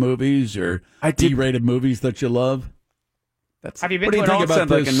sci-fi movies or I did- D-rated movies that you love? That's Have you been What do to you an think all? about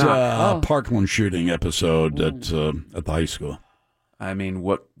sounds like this a knock. Oh. Parkland shooting episode at the high school? I mean,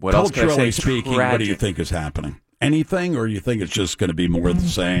 what else can I say? Culturally speaking, what do you Tragic. think is happening? Anything, or you think it's just going to be more of the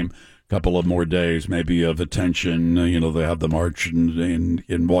same? Couple of more days, maybe, of attention. They have the march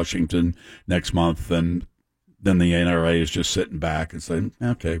in Washington next month, and then the NRA is just sitting back and saying,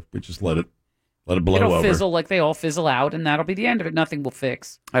 "Okay, we just let it blow It'll over." fizzle like they all fizzle out, and that'll be the end of it. Nothing will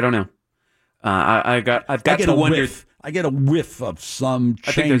fix. I don't know. I've got I get to a wonder. whiff. I get a whiff of some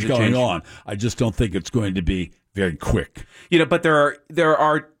I think there's change a going change. on. I just don't think it's going to be very quick. But there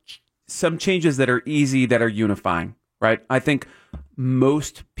are some changes that are easy, that are unifying, right? I think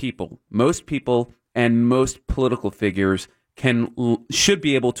most people and most political figures should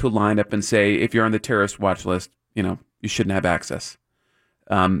be able to line up and say, if you're on the terrorist watch list, you shouldn't have access.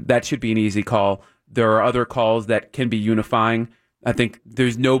 That should be an easy call. There are other calls that can be unifying. I think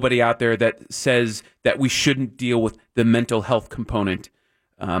there's nobody out there that says that we shouldn't deal with the mental health component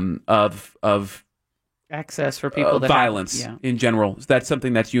of Access for people that violence have, in general. That's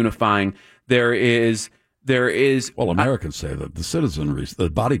something that's unifying. There is. Well, Americans say that the citizenry, the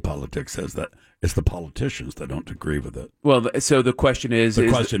body politic says that it's the politicians that don't agree with it. Well, so the question is. The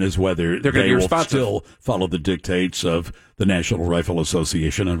question is whether they're gonna they be will responsive. still follow the dictates of the National Rifle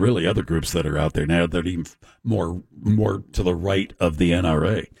Association and really other groups that are out there now that are even more to the right of the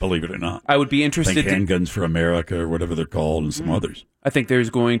NRA, believe it or not. I would be I interested. think Handguns for America or whatever they're called and some others. I think there's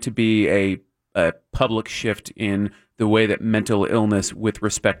going to be a public shift in the way that mental illness with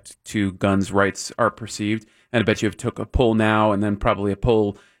respect to guns rights are perceived. And I bet you if you took a poll now and then probably a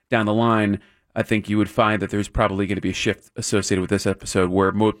poll down the line, I think you would find that there's probably going to be a shift associated with this episode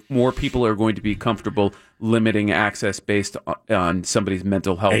where more people are going to be comfortable limiting access based on somebody's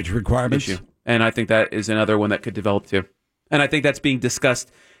mental health Age requirements? issue. And I think that is another one that could develop too. And I think that's being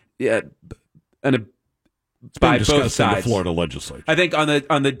discussed in a by discussed both sides. in the Florida legislature. I think on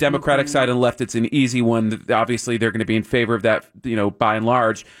the Democratic side and left, it's an easy one. Obviously, they're going to be in favor of that, by and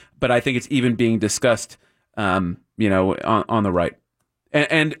large. But I think it's even being discussed, on the right.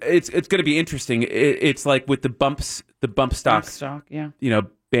 And it's going to be interesting. It's like with the bump stock, yeah.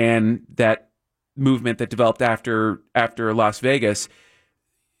 ban, that movement that developed after Las Vegas.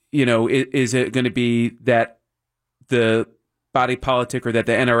 Is it going to be that the body politic or that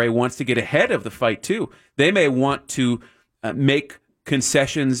the NRA wants to get ahead of the fight too? They may want to make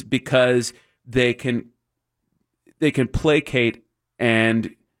concessions because they can placate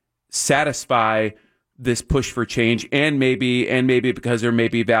and satisfy this push for change, and maybe because there may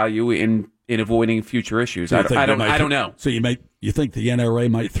be value in avoiding future issues. So I don't know. So you think the NRA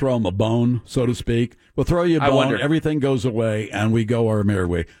might throw them a bone, so to speak? We'll throw you a bone, everything goes away, and we go our merry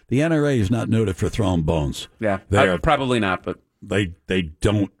way. The NRA is not noted for throwing bones. Yeah, probably not, but they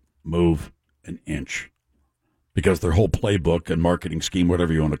don't move an inch because their whole playbook and marketing scheme,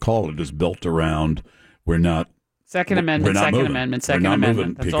 whatever you want to call it, is built around we're not. Second Amendment, Second Amendment, Second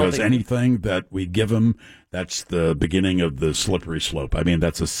Amendment. That's because all anything that we give them, that's the beginning of the slippery slope. I mean,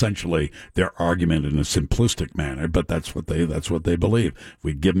 that's essentially their argument in a simplistic manner, but that's what they believe. If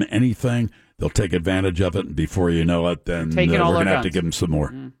we give them anything, they'll take advantage of it, and before you know it, then we're going to have to give them some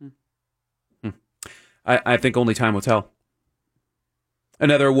more. Mm-hmm. I think only time will tell.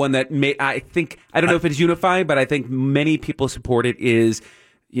 Another one that I don't know if it's unifying, but I think many people support it is,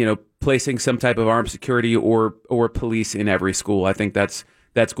 placing some type of armed security or police in every school. I think that's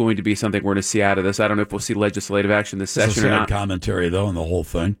going to be something we're going to see out of this. I don't know if we'll see legislative action this session or not. It's a sad commentary, though, on the whole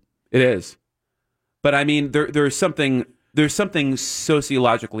thing. It is. But, I mean, there's something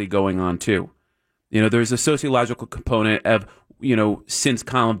sociologically going on, too. There's a sociological component of, since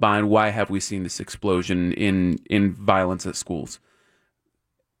Columbine, why have we seen this explosion in violence at schools?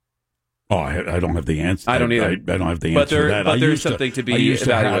 Oh, I don't have the answer. I don't either. I don't have the answer to that. But there's something to be evaluated. I used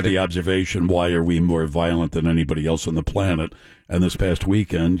to have the observation, why are we more violent than anybody else on the planet? And this past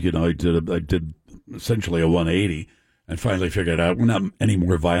weekend, I did essentially a 180 and finally figured out we're not any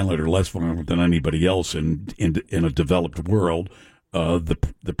more violent or less violent than anybody else in a developed world.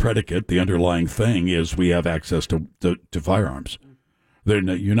 The predicate, the underlying thing is we have access to firearms.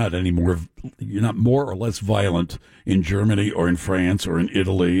 You're not more or less violent in Germany or in France or in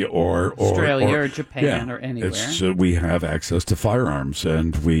Italy or Australia or Japan or anywhere. We have access to firearms,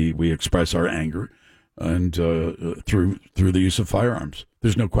 and we express our anger and through the use of firearms.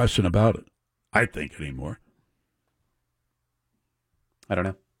 There's no question about it, I think, anymore. I don't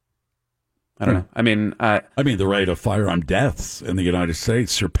know. I mean, the rate of firearm deaths in the United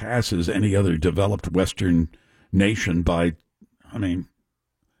States surpasses any other developed Western nation by.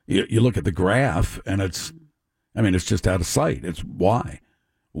 You look at the graph, and it's just out of sight. It's why?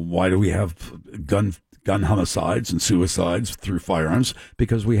 Why do we have gun homicides and suicides through firearms?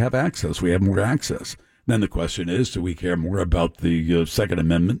 Because we have access. We have more access. Then the question is, do we care more about the Second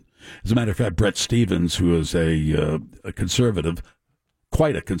Amendment? As a matter of fact, Brett Stevens, who is a conservative,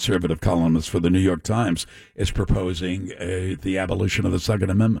 quite a conservative columnist for the New York Times, is proposing the abolition of the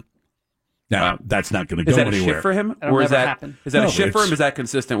Second Amendment. Now, that's not going to go anywhere. Is that a shift for him? Or is that a shift for him? Is that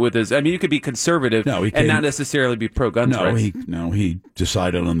consistent with his... you could be conservative and not necessarily be pro-gun rights. He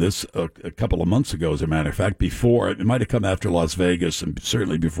decided on this a couple of months ago, as a matter of fact, before. It might have come after Las Vegas and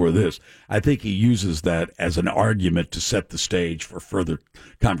certainly before this. I think he uses that as an argument to set the stage for further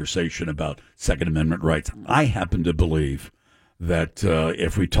conversation about Second Amendment rights. I happen to believe that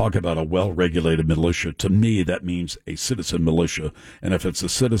if we talk about a well-regulated militia, to me that means a citizen militia. And if it's a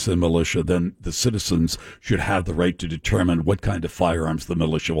citizen militia, then the citizens should have the right to determine what kind of firearms the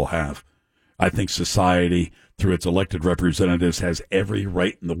militia will have. I think society, through its elected representatives, has every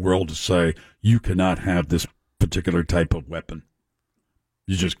right in the world to say, you cannot have this particular type of weapon.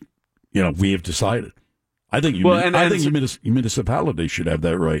 You just, we have decided. I think municipalities should have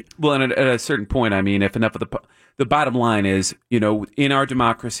that right. Well, and at a certain point, if enough of the bottom line is, in our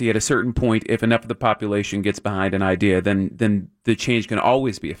democracy, at a certain point, if enough of the population gets behind an idea, then the change can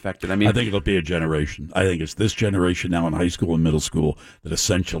always be effected. I think it'll be a generation. I think it's this generation now in high school and middle school that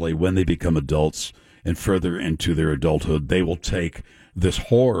essentially, when they become adults and further into their adulthood, they will take this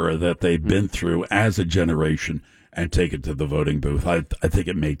horror that they've been through as a generation and take it to the voting booth. I think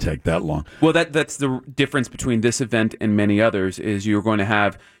it may take that long. Well, that's the difference between this event and many others. Is you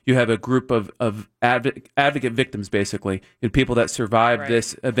have a group of advocate victims, basically, and people that survived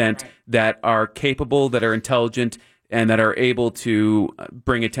this event that are capable, that are intelligent, and that are able to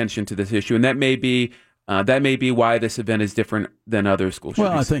bring attention to this issue. And that may be why this event is different than other school shootings.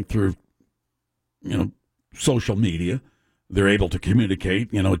 Well, I think through social media. they're able to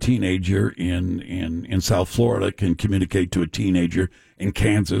communicate. A teenager in South Florida can communicate to a teenager in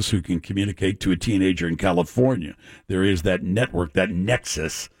Kansas who can communicate to a teenager in California. There is that network, that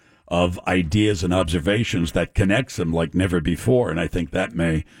nexus of ideas and observations that connects them like never before, and I think that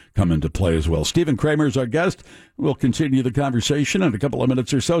may come into play as well. Stephen Kramer is our guest. We'll continue the conversation in a couple of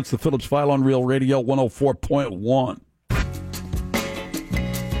minutes or so. It's the Phillips File on Real Radio 104.1.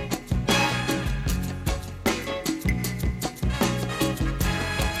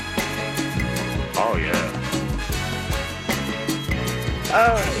 Oh, yeah.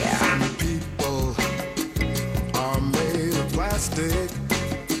 Oh, yeah. People are made of plastic.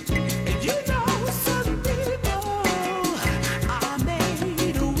 And you know some people are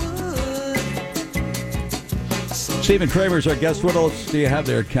made of wood. Stephen Kramer is our guest. What else do you have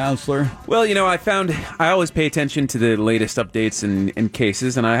there, counselor? Well, I always pay attention to the latest updates and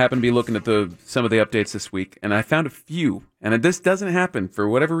cases, and I happen to be looking at some of the updates this week, and I found a few, and this doesn't happen for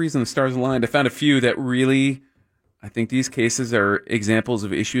whatever reason. The stars aligned. I found a few that really, I think these cases are examples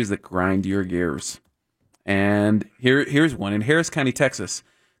of issues that grind your gears. And here's one in Harris County, Texas.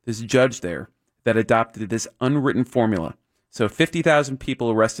 There's a judge there that adopted this unwritten formula. So 50,000 people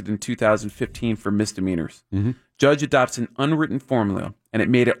arrested in 2015 for misdemeanors. Mm-hmm. Judge adopts an unwritten formula, and it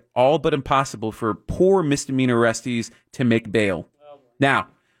made it all but impossible for poor misdemeanor arrestees to make bail. Now,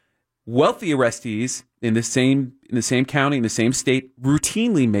 wealthy arrestees in the same county, in the same state,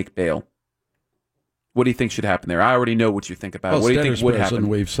 routinely make bail. What do you think should happen there? I already know what you think about it. What do you think would happen?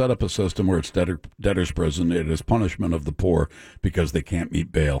 We've set up a system where it's debtor's prison. It is punishment of the poor because they can't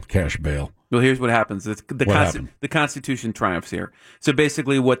meet bail, cash bail. Well, here's what happens. The Constitution triumphs here. So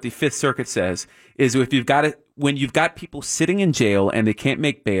basically what the Fifth Circuit says is when you've got people sitting in jail and they can't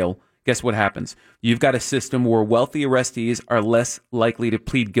make bail, guess what happens? You've got a system where wealthy arrestees are less likely to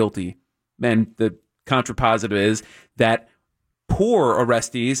plead guilty. And the contrapositive is that poor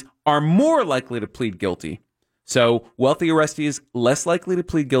arrestees are more likely to plead guilty. So wealthy arrestees less likely to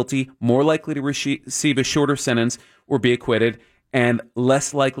plead guilty, more likely to receive a shorter sentence or be acquitted, and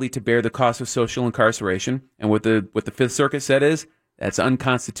less likely to bear the cost of social incarceration. And what the Fifth Circuit said is that's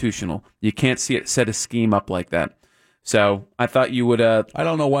unconstitutional. You can't set a scheme up like that. So I thought you would. I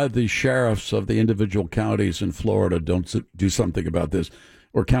don't know why the sheriffs of the individual counties in Florida don't do something about this,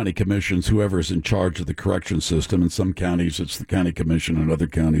 or county commissions, whoever's in charge of the correction system. In some counties, it's the county commission. In other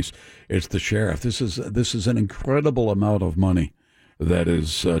counties, it's the sheriff. This is an incredible amount of money that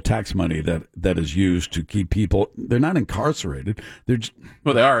is tax money that is used to keep people. They're not incarcerated. They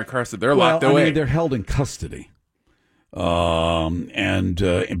are incarcerated. They're locked away. They're held in custody,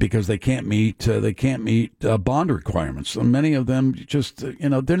 and because they can't meet bond requirements. So many of them just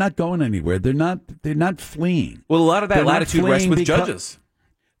they're not going anywhere. They're not fleeing. Well, a lot of that latitude rests with judges.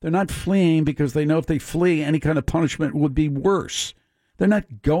 They're not fleeing because they know if they flee, any kind of punishment would be worse. They're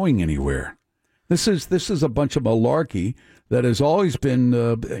not going anywhere. This is a bunch of malarkey that has always been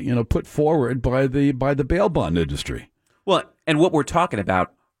put forward by the bail bond industry. Well, and what we're talking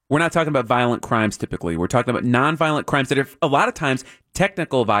about, we're not talking about violent crimes typically. We're talking about nonviolent crimes that are a lot of times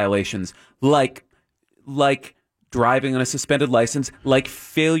technical violations, like driving on a suspended license, like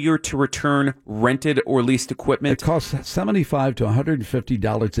failure to return rented or leased equipment. It costs $75 to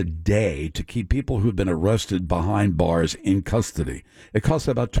 $150 a day to keep people who've been arrested behind bars in custody. It costs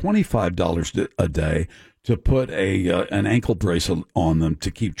about $25 a day to put an ankle bracelet on them to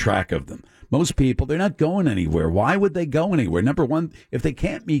keep track of them. Most people, they're not going anywhere. Why would they go anywhere? Number one, if they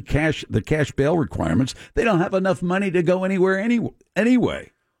can't meet the cash bail requirements, they don't have enough money to go anywhere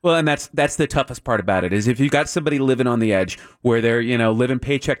anyway. Well, and that's the toughest part about it, is if you've got somebody living on the edge where they're, living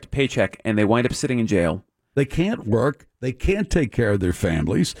paycheck to paycheck and they wind up sitting in jail. They can't work. They can't take care of their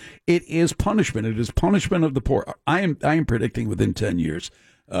families. It is punishment. It is punishment of the poor. I am predicting within 10 years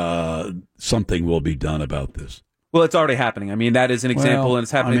something will be done about this. Well, it's already happening. I mean, that is an example, and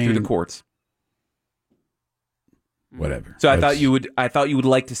it's happening through the courts. Whatever. So I thought you would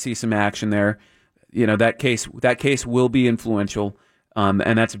like to see some action there. That case will be influential.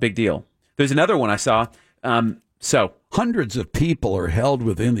 And that's a big deal. There's another one I saw. So hundreds of people are held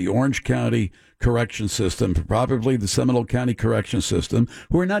within the Orange County correction system, probably the Seminole County correction system,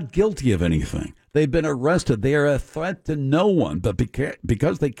 who are not guilty of anything. They've been arrested. They are a threat to no one, but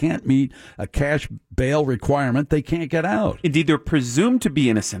because they can't meet a cash bail requirement, they can't get out. Indeed, they're presumed to be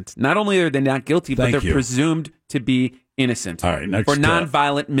innocent. Not only are they not guilty, but they're presumed to be innocent. All right, next for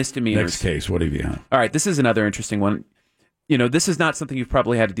nonviolent misdemeanors. Next case, what have you have? All right, this is another interesting one. This is not something you've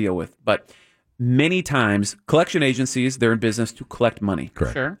probably had to deal with, but many times collection agencies, they're in business to collect money.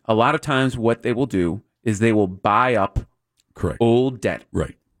 Correct. Sure. A lot of times what they will do is they will buy up Correct. old debt.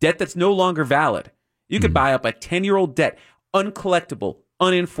 Right. Debt that's no longer valid. You could buy up a 10-year-old debt. uncollectible,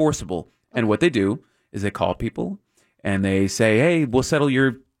 unenforceable. And what they do is they call people and they say, hey, we'll settle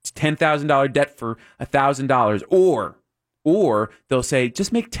your $10,000 debt for $1,000. Or they'll say,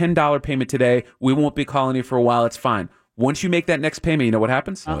 just make $10 payment today. We won't be calling you for a while. It's fine. Once you make that next payment, you know what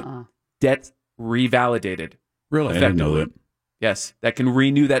happens? Debt revalidated. Really? I didn't know that. Yes, that can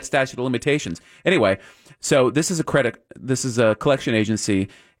renew that statute of limitations. Anyway, so this is a collection agency,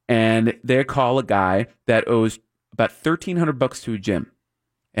 and they call a guy that owes about $1,300 to a gym,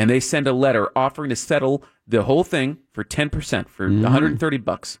 and they send a letter offering to settle the whole thing for 10% for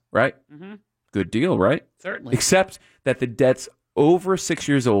 $130, right? Mm-hmm. Good deal, right? Certainly. Except that the debt's over 6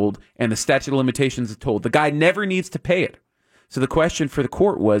 years old, and the statute of limitations is told. The guy never needs to pay it. So the question for the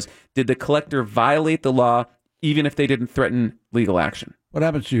court was, did the collector violate the law even if they didn't threaten legal action? What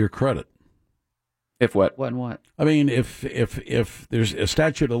happens to your credit? If what? When what? I mean, if there's a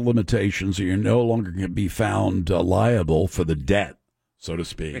statute of limitations, you're no longer going to be found liable for the debt, so to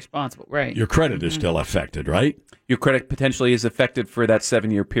speak. Responsible, right. Your credit is still affected, right? Your credit potentially is affected for that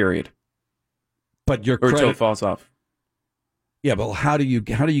 7-year period. But your or credit until it falls off. Yeah, but how do you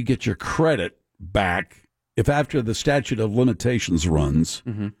get your credit back if after the statute of limitations runs?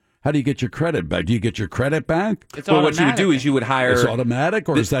 Mm-hmm. How do you get your credit back? Do you get your credit back? It's well, what you would do is you would hire. It's automatic,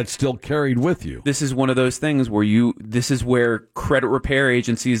 or is that still carried with you? This is one of those things where this is where credit repair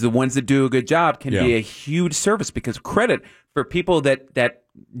agencies, the ones that do a good job, can be a huge service, because credit for people that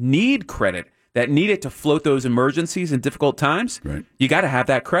need credit, that need it to float those emergencies in difficult times, you got to have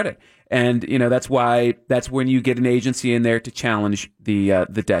that credit. And that's when you get an agency in there to challenge the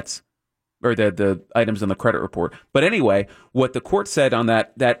debts or the items on the credit report. But anyway, what the court said on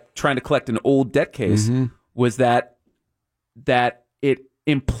that trying to collect an old debt case was that it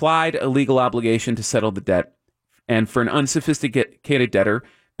implied a legal obligation to settle the debt, and for an unsophisticated debtor,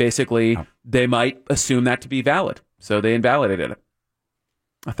 basically they might assume that to be valid, so they invalidated it.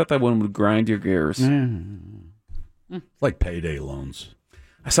 I thought that one would grind your gears. Like payday loans.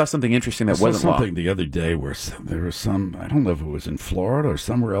 I saw something interesting that I wasn't saw something the other day where there was some, I don't know if it was in Florida or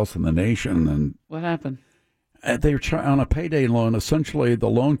somewhere else in the nation. And what happened? They were trying on a payday loan. Essentially,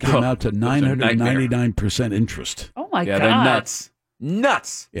 the loan came out to 999% interest. Oh my God! They're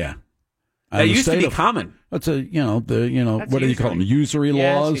nuts. Yeah, that used to be common. That's what do you call them? Usury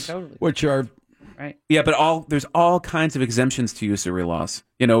laws, totally. which are. Right. Yeah, but there's all kinds of exemptions to usury laws.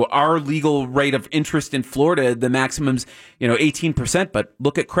 Our legal rate of interest in Florida, the maximum's 18%. But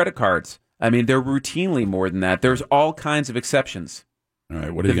look at credit cards. I mean, they're routinely more than that. There's all kinds of exceptions. All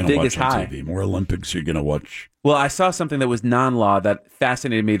right, what are you going to watch on TV? More Olympics you're going to watch? Well, I saw something that was non-law that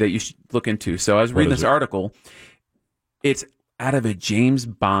fascinated me that you should look into. So I was reading this article. It's out of a James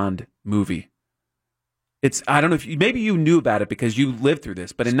Bond movie. I don't know if maybe you knew about it because you lived through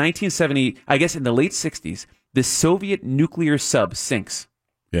this, but in 1970, I guess in the late 60s, the Soviet nuclear sub sinks.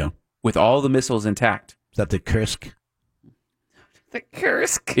 Yeah. With all the missiles intact. Is that the Kursk? The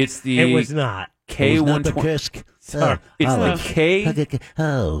Kursk? It's the... It was not. K120. It was not the Kursk. It's the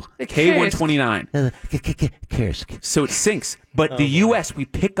K129. Kursk. So it sinks. But the U.S., we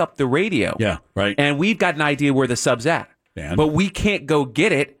pick up the radio. Yeah, right. And we've got an idea where the sub's at. And? But we can't go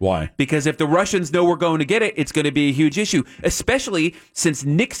get it. Why? Because if the Russians know we're going to get it, it's going to be a huge issue, especially since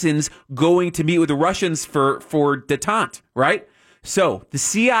Nixon's going to meet with the Russians for detente, right? So the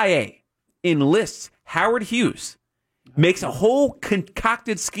CIA enlists Howard Hughes, makes a whole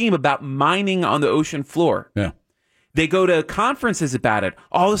concocted scheme about mining on the ocean floor. Yeah. They go to conferences about it.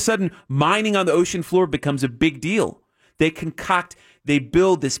 All of a sudden, mining on the ocean floor becomes a big deal. They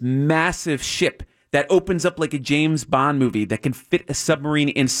build this massive ship that opens up like a James Bond movie that can fit a submarine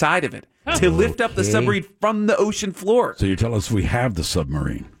inside of it to lift up the submarine from the ocean floor. So you tell us we have the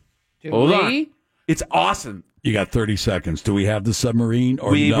submarine. Hold on. It's awesome. You got 30 seconds. Do we have the submarine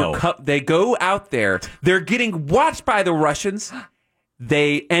or no? They go out there. They're getting watched by the Russians.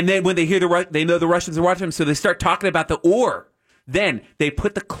 And then when they hear they know the Russians are watching them, so they start talking about the oar. Then they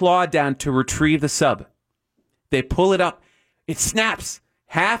put the claw down to retrieve the sub. They pull it up. It snaps.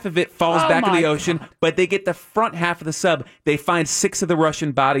 Half of it falls back in the ocean, but they get the front half of the sub. They find 6 of the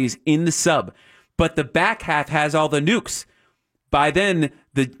Russian bodies in the sub, but the back half has all the nukes. By then,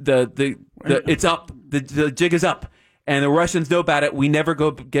 it's up. The jig is up, and the Russians know about it. We never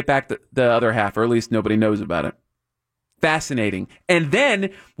get back the other half, or at least nobody knows about it. Fascinating. And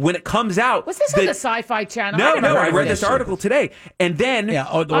then when it comes out, was this on the Sci-Fi Channel? No. I read this article today, and then that's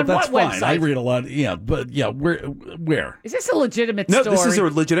fine. Website? I read a lot. Yeah, but where is this a legitimate story? No, this is a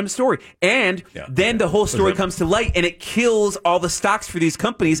legitimate story. And then the whole story comes to light, and it kills all the stocks for these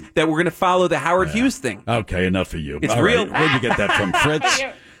companies that were going to follow the Howard Hughes thing. Okay, enough of you. It's all real. Right. Where'd you get that from, Fritz?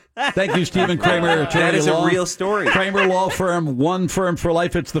 Thank you, Stephen Kramer. That is a real story. Kramer Law Firm, one firm for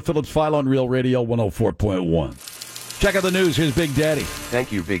life. It's the Phillips File on Real Radio 104.1. Check out the news. Here's Big Daddy.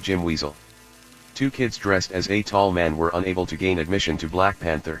 Thank you, Big Jim Weasel. 2 kids dressed as a tall man were unable to gain admission to Black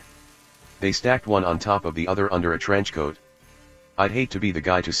Panther. They stacked one on top of the other under a trench coat. I'd hate to be the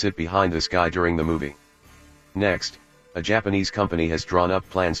guy to sit behind this guy during the movie. Next, a Japanese company has drawn up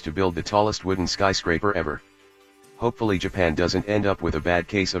plans to build the tallest wooden skyscraper ever. Hopefully Japan doesn't end up with a bad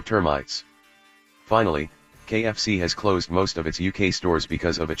case of termites. Finally, KFC has closed most of its UK stores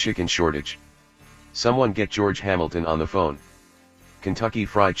because of a chicken shortage. Someone get George Hamilton on the phone. Kentucky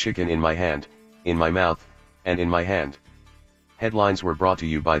Fried Chicken in my hand, in my mouth, and in my hand. Headlines were brought to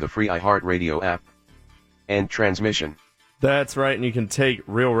you by the free iHeartRadio app. End transmission. That's right, and you can take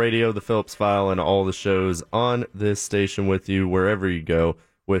Real Radio, the Phillips File, and all the shows on this station with you wherever you go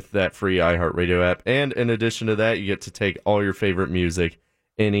with that free iHeartRadio app. And in addition to that, you get to take all your favorite music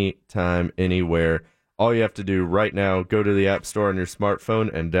anytime, anywhere. All you have to do right now, go to the App Store on your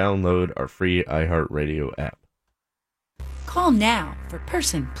smartphone and download our free iHeartRadio app. Call now for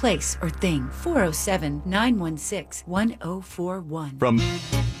person, place, or thing. 407-916-1041. From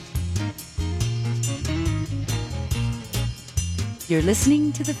You're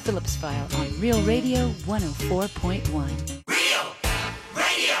listening to the Phillips File on Real Radio 104.1.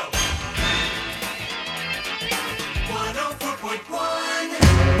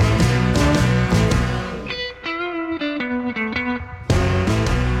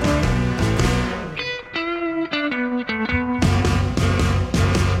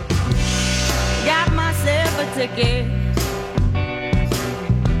 Got myself a ticket.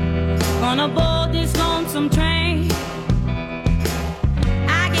 Gonna board this lonesome train.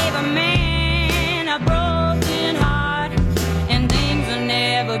 I gave a man a broken heart, and things will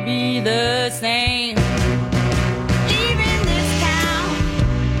never be the same. Leaving this town,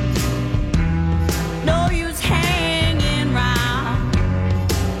 no use hanging round.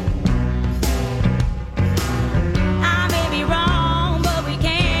 I may be wrong, but we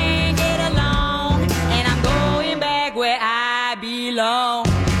can't get along, and I'm going back where I belong.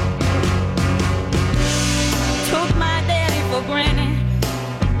 Took my daddy for granted.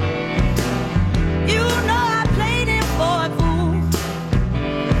 You know I played him for a fool.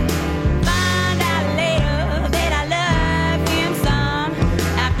 Find out later that I love him some,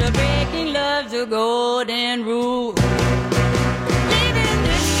 after breaking love's a golden rule. Leaving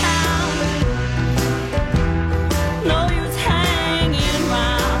this town, no use hanging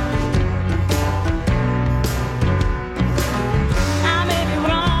round. I may be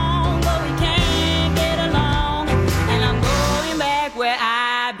wrong, but we can't get along, and I'm going back where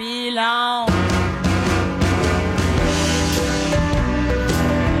I belong.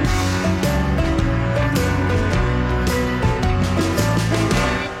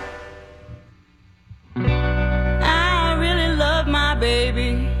 I really love my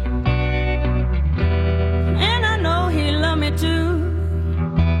baby, and I know he love me too.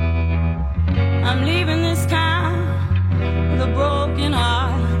 I'm leaving this town with a broken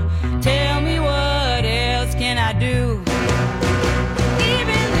heart. Tell me, what else can I do?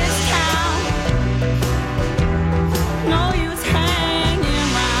 Leaving this town, no use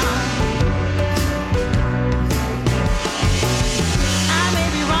hanging round. I may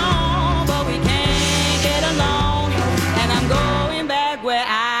be wrong, but we can't get along, and I'm going back where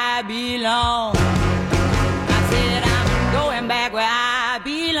I belong. I said I'm going back where I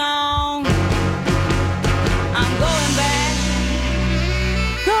belong. I'm going back,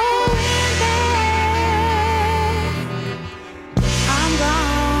 going back. I'm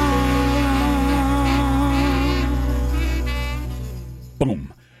gone.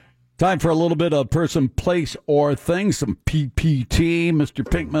 Boom. Time for a little bit of person, place, or thing. Some PPT. Mr.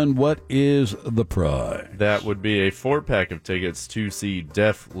 Pinkman, what is the prize? That would be a 4-pack of tickets to see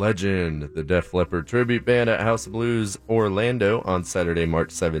Def Legend, the Def Leppard tribute band at House of Blues Orlando on Saturday, March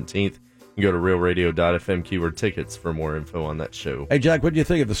 17th. You can go to realradio.fm keyword tickets for more info on that show. Hey, Jack, what do you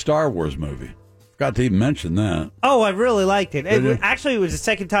think of the Star Wars movie? Forgot to even mention that. Oh, I really liked it. Did you? Actually, it was the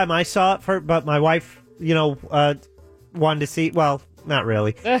second time I saw it, but my wife, wanted to see it. Well, not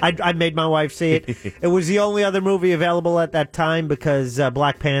really. I made my wife see it. It was the only other movie available at that time because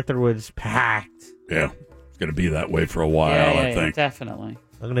Black Panther was packed. Yeah, it's going to be that way for a while, I think. Definitely.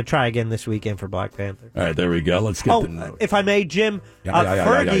 I'm going to try again this weekend for Black Panther. All right, there we go. Let's get if I may, Jim,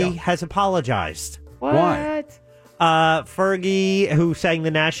 Fergie has apologized. Why? Fergie, who sang the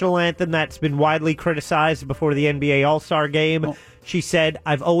national anthem that's been widely criticized before the NBA All-Star Game, she said,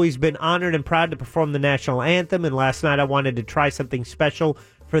 "I've always been honored and proud to perform the national anthem, and last night I wanted to try something special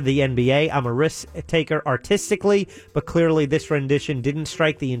for the NBA. I'm a risk taker artistically, but clearly this rendition didn't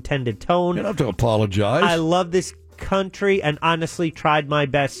strike the intended tone. You don't have to apologize. I love this country and honestly tried my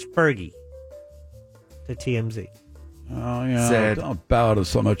best, Fergie. To TMZ. Oh, yeah. Said. Don't bow to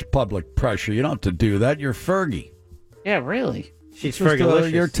so much public pressure. You don't have to do that. You're Fergie. Yeah, really. She's Just,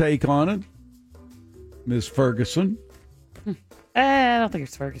 Fergalicious. your take on it, Miss Ferguson. I don't think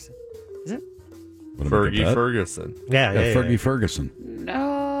it's Ferguson. Is it? Fergie Ferguson. Yeah, Fergie Ferguson.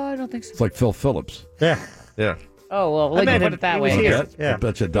 No, I don't think so. It's like Phil Phillips. Yeah. Yeah. Oh, well, let's put it that way. I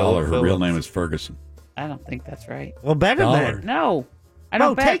bet you $1 her real name is Ferguson. I don't think that's right. Well, bet him Dollar. then. No. I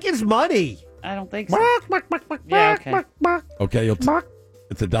don't bet. Take his money. I don't think so. Yeah, okay. Okay, it's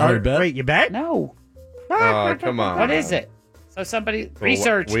a $1 bet? Wait, you bet? No. Oh, come on. What is it? So somebody Well,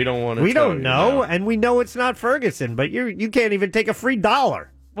 research. We don't want to. We don't know, and we know it's not Ferguson, but you can't even take a free $1.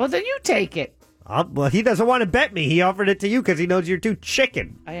 Well, then you take it. Well, he doesn't want to bet me. He offered it to you because he knows you're too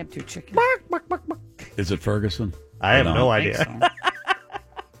chicken. I am too chicken. Is it Ferguson? I have no idea.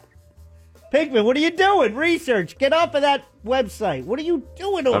 Pigman, what are you doing? Research. Get off of that website. What are you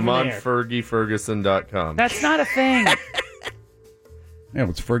doing over I'm on there? FergieFerguson.com. That's not a thing. Yeah,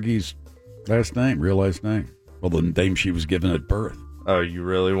 what's Fergie's last name, real last name? Well, the name she was given at birth. Oh, you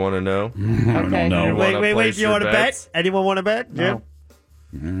really want to know? I don't know. Wait. Do you want to bet? Anyone want to bet? No.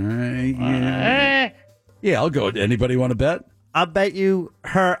 Yeah, I'll go. Anybody want to bet? I'll bet you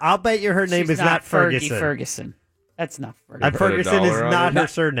her name She's is not Fergie Ferguson. Ferguson. That's not Fergie. And Ferguson is not her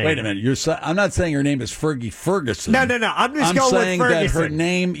surname. Wait a minute. I'm not saying her name is Fergie Ferguson. No. I'm just going with saying that Ferguson. her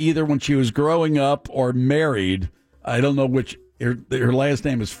name, either when she was growing up or married, I don't know which. Her last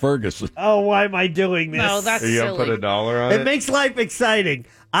name is Ferguson. Oh, why am I doing this? No, that's Are you gonna put $1 on it? It makes life exciting.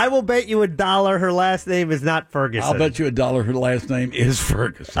 I will bet you $1 her last name is not Ferguson. I'll bet you $1 her last name is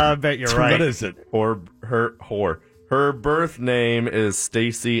Ferguson. I bet you're right. What is it? Or her birth name is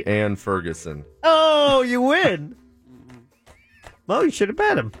Stacy Ann Ferguson. Oh, you win. Well, you should have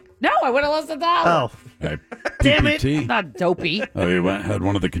bet him. No, I would have lost $1. Oh. Okay. Damn it. PPT. It's not dopey. Oh, you had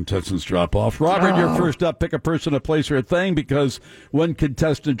one of the contestants drop off. Robert, you're first up. Pick a person, a place, or a thing, because one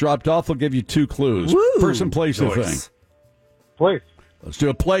contestant dropped off. We'll give you 2 clues. Woo. Person, place, or thing. Place. Let's do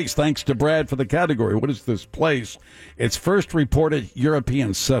a place. Thanks to Brad for the category. What is this place? Its first reported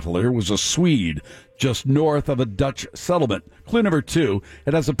European settler was a Swede just north of a Dutch settlement. Clue number 2,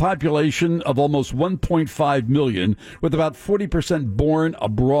 it has a population of almost 1.5 million, with about 40% born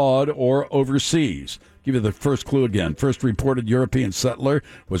abroad or overseas. Give you the first clue again. First reported European settler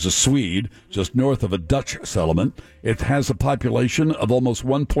was a Swede just north of a Dutch settlement. It has a population of almost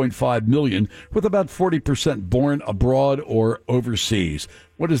 1.5 million, with about 40% born abroad or overseas.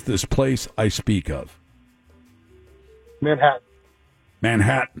 What is this place I speak of? Manhattan.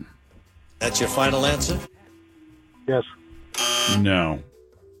 Manhattan. That's your final answer? Yes. No.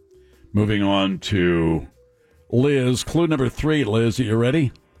 Moving on to Liz. Clue number 3, Liz, are you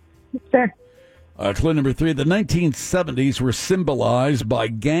ready? Sure. Clue number 3, the 1970s were symbolized by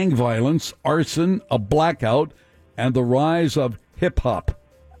gang violence, arson, a blackout, and the rise of hip-hop.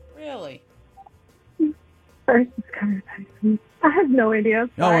 Really? First, it's kind of I have no idea.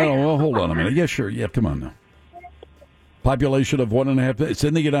 Oh, well, hold on a minute. Yeah, sure. Yeah, come on now. Population of 1.5. It's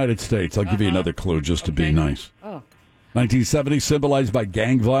in the United States. I'll give you another clue just to be nice. Oh. 1970s symbolized by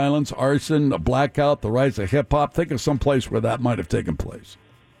gang violence, arson, a blackout, the rise of hip-hop. Think of some place where that might have taken place.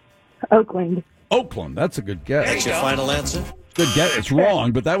 Oakland. Oakland. That's a good guess. That's your final answer? Good guess. It's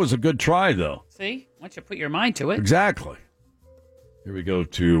wrong, but that was a good try, though. See? Once you put your mind to it. Exactly. Here we go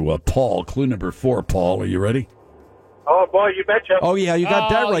to Paul. Clue number 4, Paul. Are you ready? Oh, boy, you betcha. Oh, yeah, you got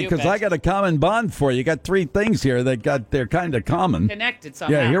that Oh, right, you because I got a common bond for you. You got 3 things here they're kind of common. Connected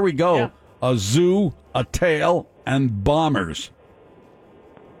somehow. Yeah, here we go. Yeah. A zoo, a tail, and bombers.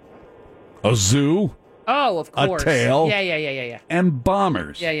 A zoo Oh, of A course. tail. Yeah. and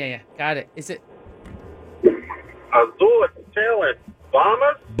bombers. Yeah. Got it. Is it? A zoo, a tail, and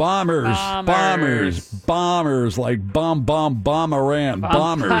bombers? Bombers, like bomberan.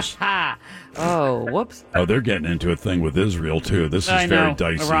 Bombers. Oh, whoops. Oh, they're getting into a thing with Israel, too. This is I very know.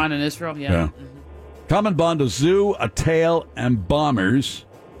 dicey. Iran and Israel, yeah. Yeah. Common bond, a zoo, a tail, and bombers.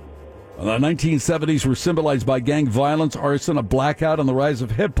 The 1970s were symbolized by gang violence, arson, a blackout, and the rise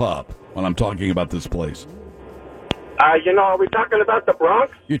of hip-hop when I'm talking about this place. Are we talking about the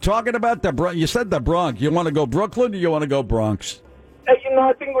Bronx? You're talking about the Bronx. You said the Bronx. You want to go Brooklyn or you want to go Bronx? Hey,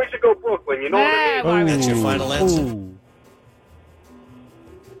 I think we should go Brooklyn. You know what I mean? That's your final answer?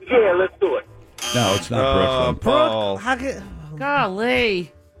 Yeah, let's do it. No, it's not Brooklyn. Paul.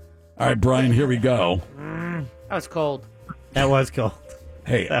 Golly. All right, Brian, here we go. That was cold. That was cold.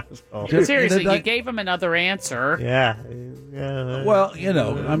 Hey, seriously, you gave him another answer. Yeah. Well,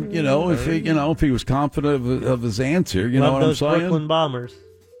 if he was confident of his answer, you know what I'm saying? Brooklyn Bombers.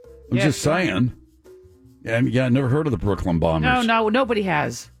 I'm just saying. Yeah, I never heard of the Brooklyn Bombers. No, nobody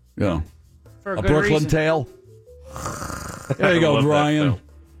has. Yeah. For a a good Brooklyn reason. tale. There you I go, love that Brian. film.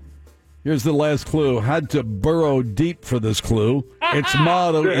 Here's the last clue. Had to burrow deep for this clue. Its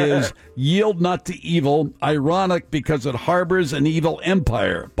motto is yield not to evil, ironic because it harbors an evil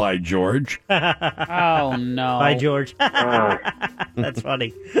empire, by George. Oh, no. By George. That's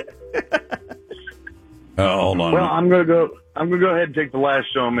funny. Hold on. Well, I'm gonna go ahead and take the last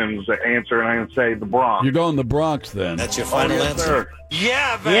showman's answer, and I'm gonna say the Bronx. You're going the Bronx then. That's your final answer. Sir.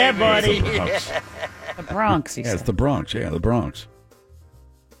 Yeah, baby. Yeah, buddy. The Bronx, he Yeah, it's said. the Bronx. Yeah, the Bronx.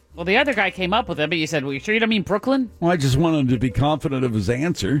 Well, the other guy came up with it, but you said, well, you sure you don't mean Brooklyn? Well, I just wanted him to be confident of his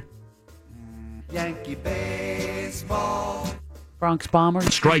answer. Yankee baseball. Bronx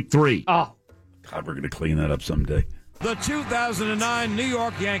Bombers. Strike three. Oh. God, we're going to clean that up someday. The 2009 New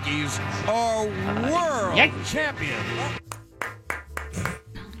York Yankees are world champions.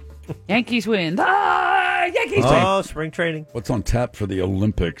 Yankees win. Yankees win. Oh, spring training. What's on tap for the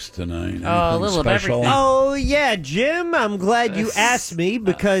Olympics tonight? Anything a little of special? everything. Oh, yeah, Jim, I'm glad you asked me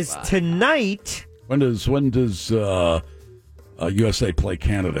because tonight... When does USA play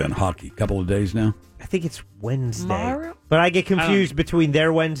Canada in hockey? Couple of days now? I think it's Wednesday. Tomorrow? But I get confused between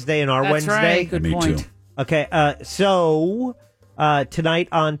their Wednesday and our That's Wednesday. right. Good Me point. too. Okay, so tonight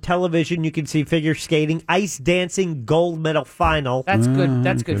on television you can see figure skating, ice dancing gold medal final. That's good.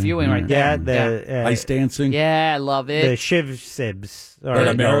 That's good viewing right Yeah, there. Ice dancing? Yeah, I love the it. Shiv Sibs. That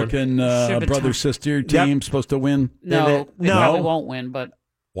American Shibaton. brother-sister team supposed to win? No, they No. probably won't win, but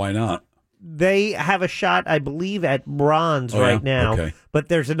Why not? They have a shot, I believe, at bronze Oh, right yeah? now. Okay. But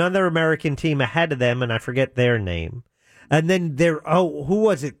there's another American team ahead of them, and I forget their name. And then who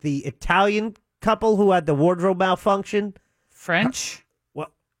was it? The Italian couple who had the wardrobe malfunction? French?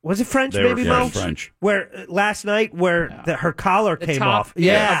 What was it? French, They were baby French. Mo? French. Where last night, where her collar The came top, off. of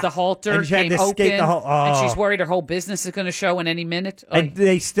the halter And she had came to skate open, the whole. and oh. she's worried her whole business is going to show in any minute. Oh, And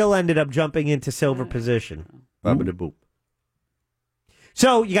they still ended up jumping into silver position. Boop.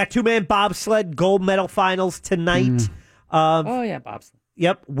 So you got 2-man bobsled gold medal finals tonight. oh yeah, bobsled.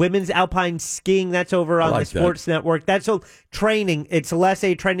 Yep, women's alpine skiing. That's over on like the Sports Network. That's training. It's less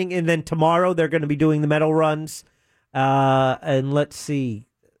a training, and then tomorrow they're going to be doing the medal runs. And let's see,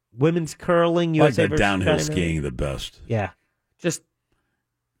 women's curling. I like USA that versus downhill China. skiing the best. Yeah, Just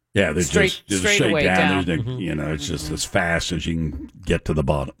Yeah, they're Straight away down. There's it's just as fast as you can get to the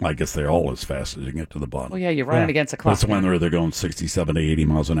bottom. I guess they're all as fast as you can get to the bottom. well, yeah, you're running against a clock. That's when they're going 67 to 80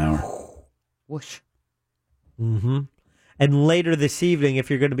 miles an hour. Whoosh. Mm-hmm. And later this evening, if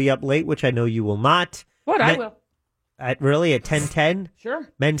you're going to be up late, which I know you will not. What I will. At 10:10? Sure.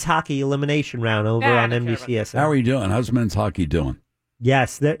 Men's hockey elimination round over Nah, I on don't care about NBCSN. How are you doing? How's men's hockey doing?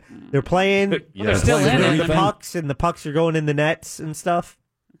 Yes, they're playing. Yeah. They're still Playing in for it. the anything? pucks, and the pucks are going in the nets and stuff.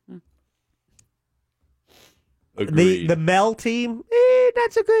 Agreed. The Mel team,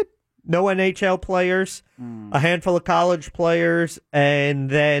 that's a good. No NHL players, a handful of college players, and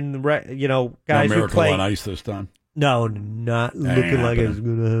then guys No who Miracle play. on Ice this time. No, not That ain't looking like it's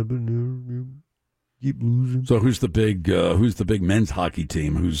happening. going to happen. Keep losing. So who's the big men's hockey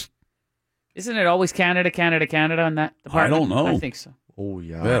team? Isn't it always Canada on that department? I don't know. I think so. Oh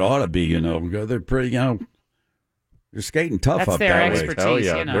yeah, That ought to be. They're pretty. They're skating tough That's up their that expertise. way. Hell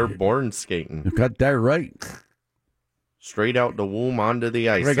yeah, you know. they're born skating. You got that right. Straight out the womb onto the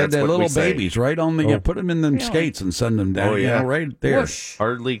ice. They got That's their what we little say. babies right on the. Oh. Put them in them skates and send them down. Oh, yeah. Right there. Whoosh.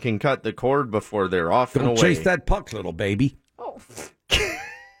 Hardly can cut the cord before they're off and Don't away. chase that puck, little baby. Oh,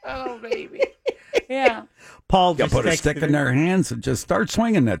 baby. Yeah. Paul You just put a texted stick in me. their hands and just start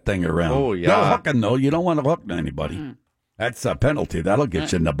swinging that thing around. Oh, yeah. No hooking, though. You don't want to hook anybody. That's a penalty. That'll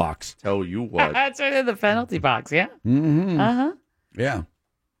get you in the box. Tell you what. That's right in the penalty box, yeah. Mm-hmm. Uh-huh. Yeah.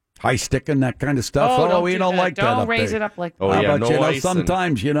 High sticking, that kind of stuff. Oh, we do don't that. like that Don't up raise there. it up like Oh, How yeah, about, no icing.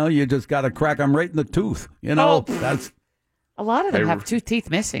 sometimes, you just got to crack them right in the tooth. That's... A lot of them I- have 2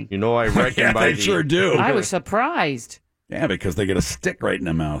 teeth missing. You know, I reckon Yeah, by they the sure do. I was surprised. Yeah, because they get a stick right in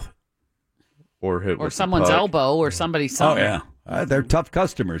the mouth. or hit Or with someone's the puck. elbow or somebody's Oh, something. yeah. They're tough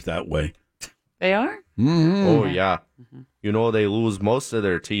customers that way. They are? Mm-hmm. Oh yeah. You know, they lose most of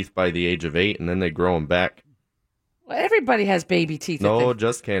their teeth by the age of 8, and then they grow them back. Well, everybody has baby teeth. No,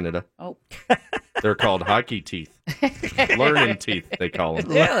 just Canada. Oh. They're called hockey teeth. Learnin teeth, they call them.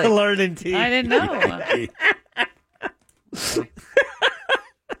 Really? Learning teeth. I didn't know.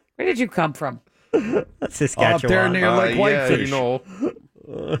 Where did you come from? That's Saskatchewan. Up there near Lake Yeah, Whitefish.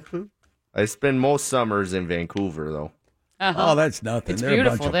 I spend most summers in Vancouver, though. Oh, that's nothing. It's They're a bunch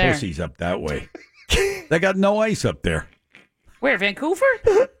beautiful of there. pussies up that way. They got no ice up there. Where, Vancouver?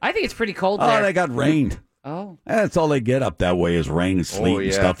 I think it's pretty cold Oh, there. they got rain. Oh. That's all they get up that way is rain and sleet and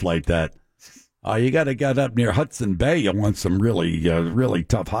yeah. stuff like that. You got to get up near Hudson Bay. You want some really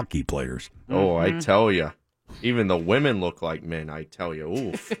tough hockey players. Oh, I tell you. Even the women look like men, I tell you.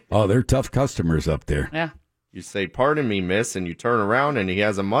 Oof. Oh, they're tough customers up there. Yeah. You say, pardon me, miss, and you turn around and he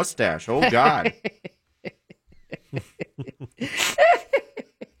has a mustache. Oh, God.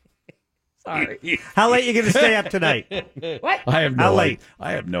 Sorry. How late you going to stay up tonight? What? I have How no late?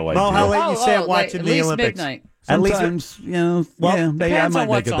 I have no idea. Well, how late you stay up watching at the least Olympics? midnight. Sometimes, Well, I depends might on make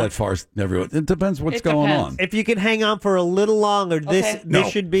what's it on. that far. It depends what's It going depends. on. If you can hang on for a little longer, this No.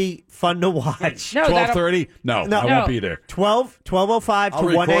 should be fun to watch. No, 12:30? No, I won't be there. 12:05 I'll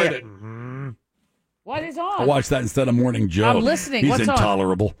to 1 record a.m. it. What is on? I'll watch that instead of Morning Joe. I'm listening. He's What's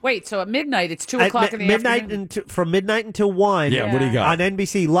intolerable. on? Wait, so at midnight, it's 2 At o'clock in the midnight afternoon? from midnight until 1. Yeah, what do you got? On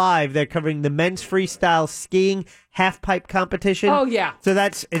NBC Live, they're covering the men's freestyle skiing half pipe competition. Oh, yeah. So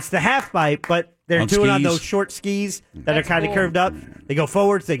it's the half pipe, but they're On doing it on skis? those short skis that That's are kind of cool. curved up. They go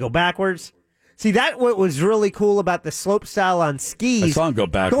forwards, they go backwards. See, that what was really cool about the slope style on skis. I saw him go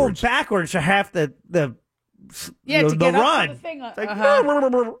backwards. Go backwards for half the Yeah, the, to get the up run. to the thing. It's like,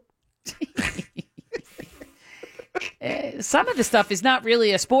 Some of the stuff is not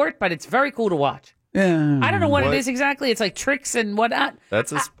really a sport, but it's very cool to watch. Yeah. I don't know what What? it is exactly. It's like tricks and whatnot.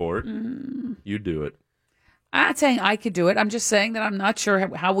 That's a sport. You do it. I'm not saying I could do it. I'm just saying that I'm not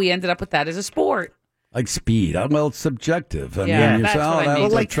sure how we ended up with that as a sport. Like speed. Well, it's subjective. I Yeah, mean, you that's say, what I oh, that mean.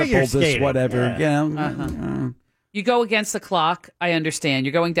 was Well, a like triple figure this, skating. whatever. Yeah. Yeah. You go against the clock. I understand.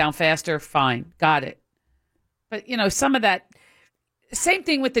 You're going down faster. Fine. Got it. But, some of that, same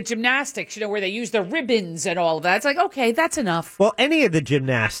thing with the gymnastics, where they use the ribbons and all of that. It's like, okay, that's enough. well, any of the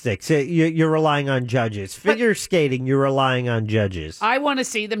gymnastics, you're relying on judges. Figure skating, you're relying on judges. I want to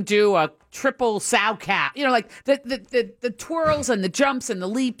see them do a triple sow cap. Like the twirls and the jumps and the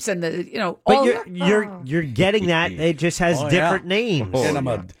leaps and the But all you're getting that. It just has Oh, different yeah. names. And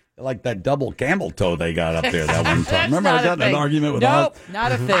I'm like that double camel toe they got up there that one time. That's Remember, I not a got in an thing. argument with Nope, Otto?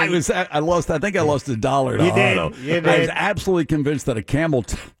 not a thing. I think I lost $1 to You did. Otto. You I did. was absolutely convinced that a camel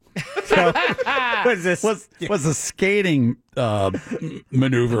toe What's this? was a skating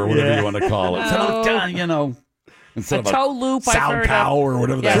maneuver or whatever you want to call it. So, instead A of toe loop, I've sow heard cow of. or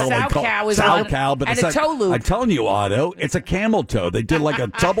whatever the Yeah, hell sow they call cow is sow one. cow, but And it's a toe loop. I'm telling you, Otto, it's a camel toe. They did like a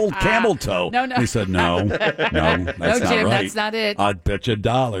double camel toe. No. He said, no, that's No, not Jim, right. that's not it. I'd bet you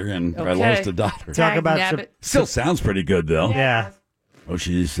 $1, and I Okay. lost $1. Talk about nabbit. Still sounds pretty good though. Yeah. Oh,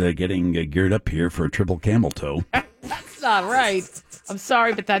 she's getting geared up here for a triple camel toe. That's not right. I'm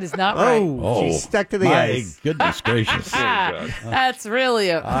sorry, but that is not right. Oh, she's stuck to the my ice. Goodness gracious! That's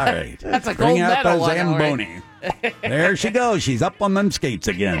really All right, that's a bring gold out medal the one, all right. Zamboni. There she goes. She's up on them skates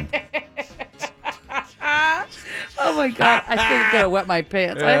again. Oh my God! I think I'm gonna wet my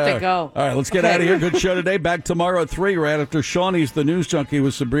pants. I have to go. All right, let's get out of here. Good show today. Back tomorrow at 3, right after Shawnee's The News Junkie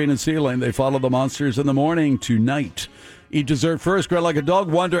with Sabrina and Sealing. They follow the monsters in the morning tonight. Eat dessert first, growl like a dog,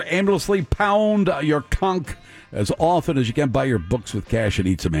 wander aimlessly, pound your conch as often as you can. Buy your books with cash and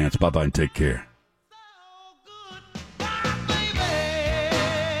eat some ants. Bye-bye and take care.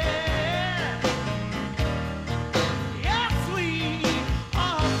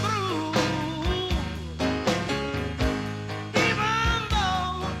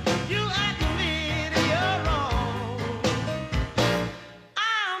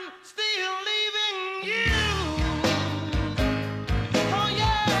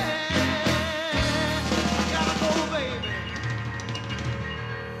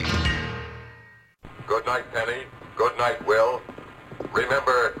 Good night, Penny. Good night, Will.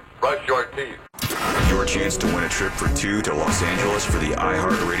 Remember, brush your teeth. Your chance to win a trip for 2 to Los Angeles for the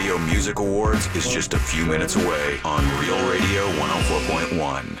iHeartRadio Music Awards is just a few minutes away on Real Radio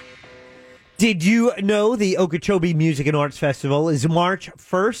 104.1. Did you know the Okeechobee Music and Arts Festival is March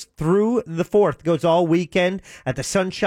 1st through the 4th? Goes all weekend at the Sunshine